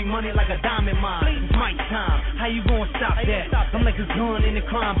line, I bring money like a diamond mine. It's my time, how you gonna stop that? I'm like a gun in the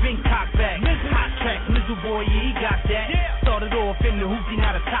crime, been cocked back. Hot tracks, Mizzle Boy, yeah, he got that. Started off in the hoopty,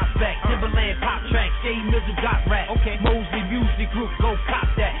 now the top back. Timberland pop track, Jay Mizzle got rap. Mosley Music Group, go cop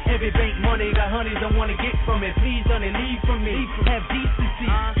that. Every bank money, got honeys, don't wanna get from it. Please, honey, leave from me. Have decency,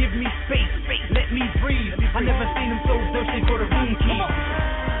 give me space, let me breathe. I never seen them so thirsty for the room key.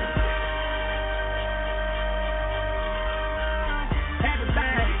 Have it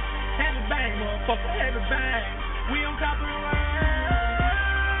bang, motherfucker, have it bang. We on top of the world.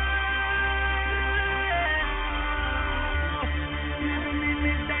 Living in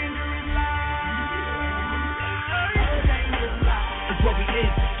this dangerous life. It's what we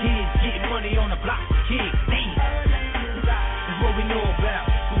is, kids, getting money on the block, kids, damn. What we know about,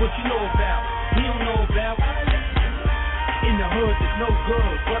 so what you know about, he don't know about. In the hood, it's no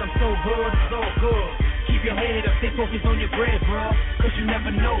good, but I'm so hood, it's all good. Keep your head up, stay focused on your bread, bro. Cause you never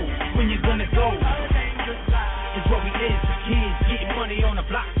know when you're gonna go. It's what we is, kids, getting money on the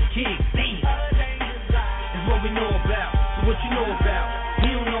block, kids, damn. It's what we know about, so what you know about,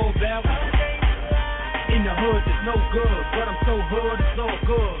 he don't know about. In the hood, it's no good, but I'm so hood, it's all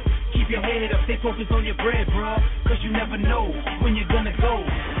good. Keep your head up, stay focused on your bread, bro. Cause you never know when you're gonna go.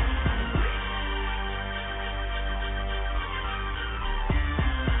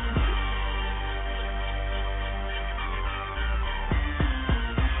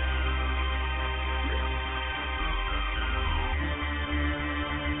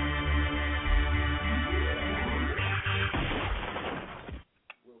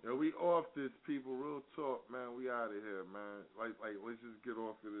 Yo, we off this, people. Real talk, man. We out of here, man. Like, let's just get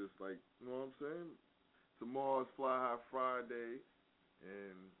off of this. Like, you know what I'm saying? Tomorrow's Fly High Friday,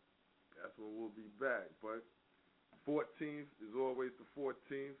 and that's when we'll be back. But 14th is always the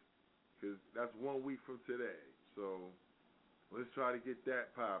 14th, because that's 1 week from today. So let's try to get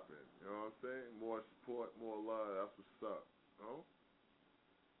that popping. You know what I'm saying? More support, more love. That's what's up. You know?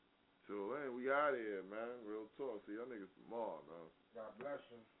 So, hey, we out of here, man. Real talk. See y'all niggas tomorrow, man. God bless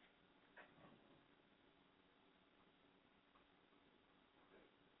you.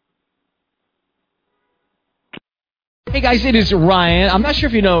 Hey guys, it is Ryan. I'm not sure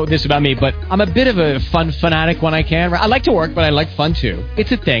if you know this about me, but I'm a bit of a fun fanatic when I can. I like to work, but I like fun too. It's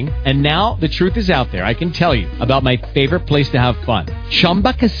a thing. And now the truth is out there. I can tell you about my favorite place to have fun.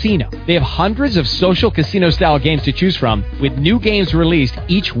 Chumba Casino. They have hundreds of social casino style games to choose from with new games released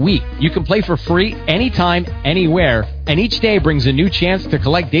each week. You can play for free anytime, anywhere. And each day brings a new chance to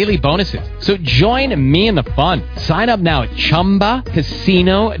collect daily bonuses. So join me in the fun. Sign up now at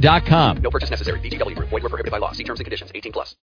ChumbaCasino.com. No purchase necessary. VGW Group. Void where prohibited by law. See terms and conditions. 18+.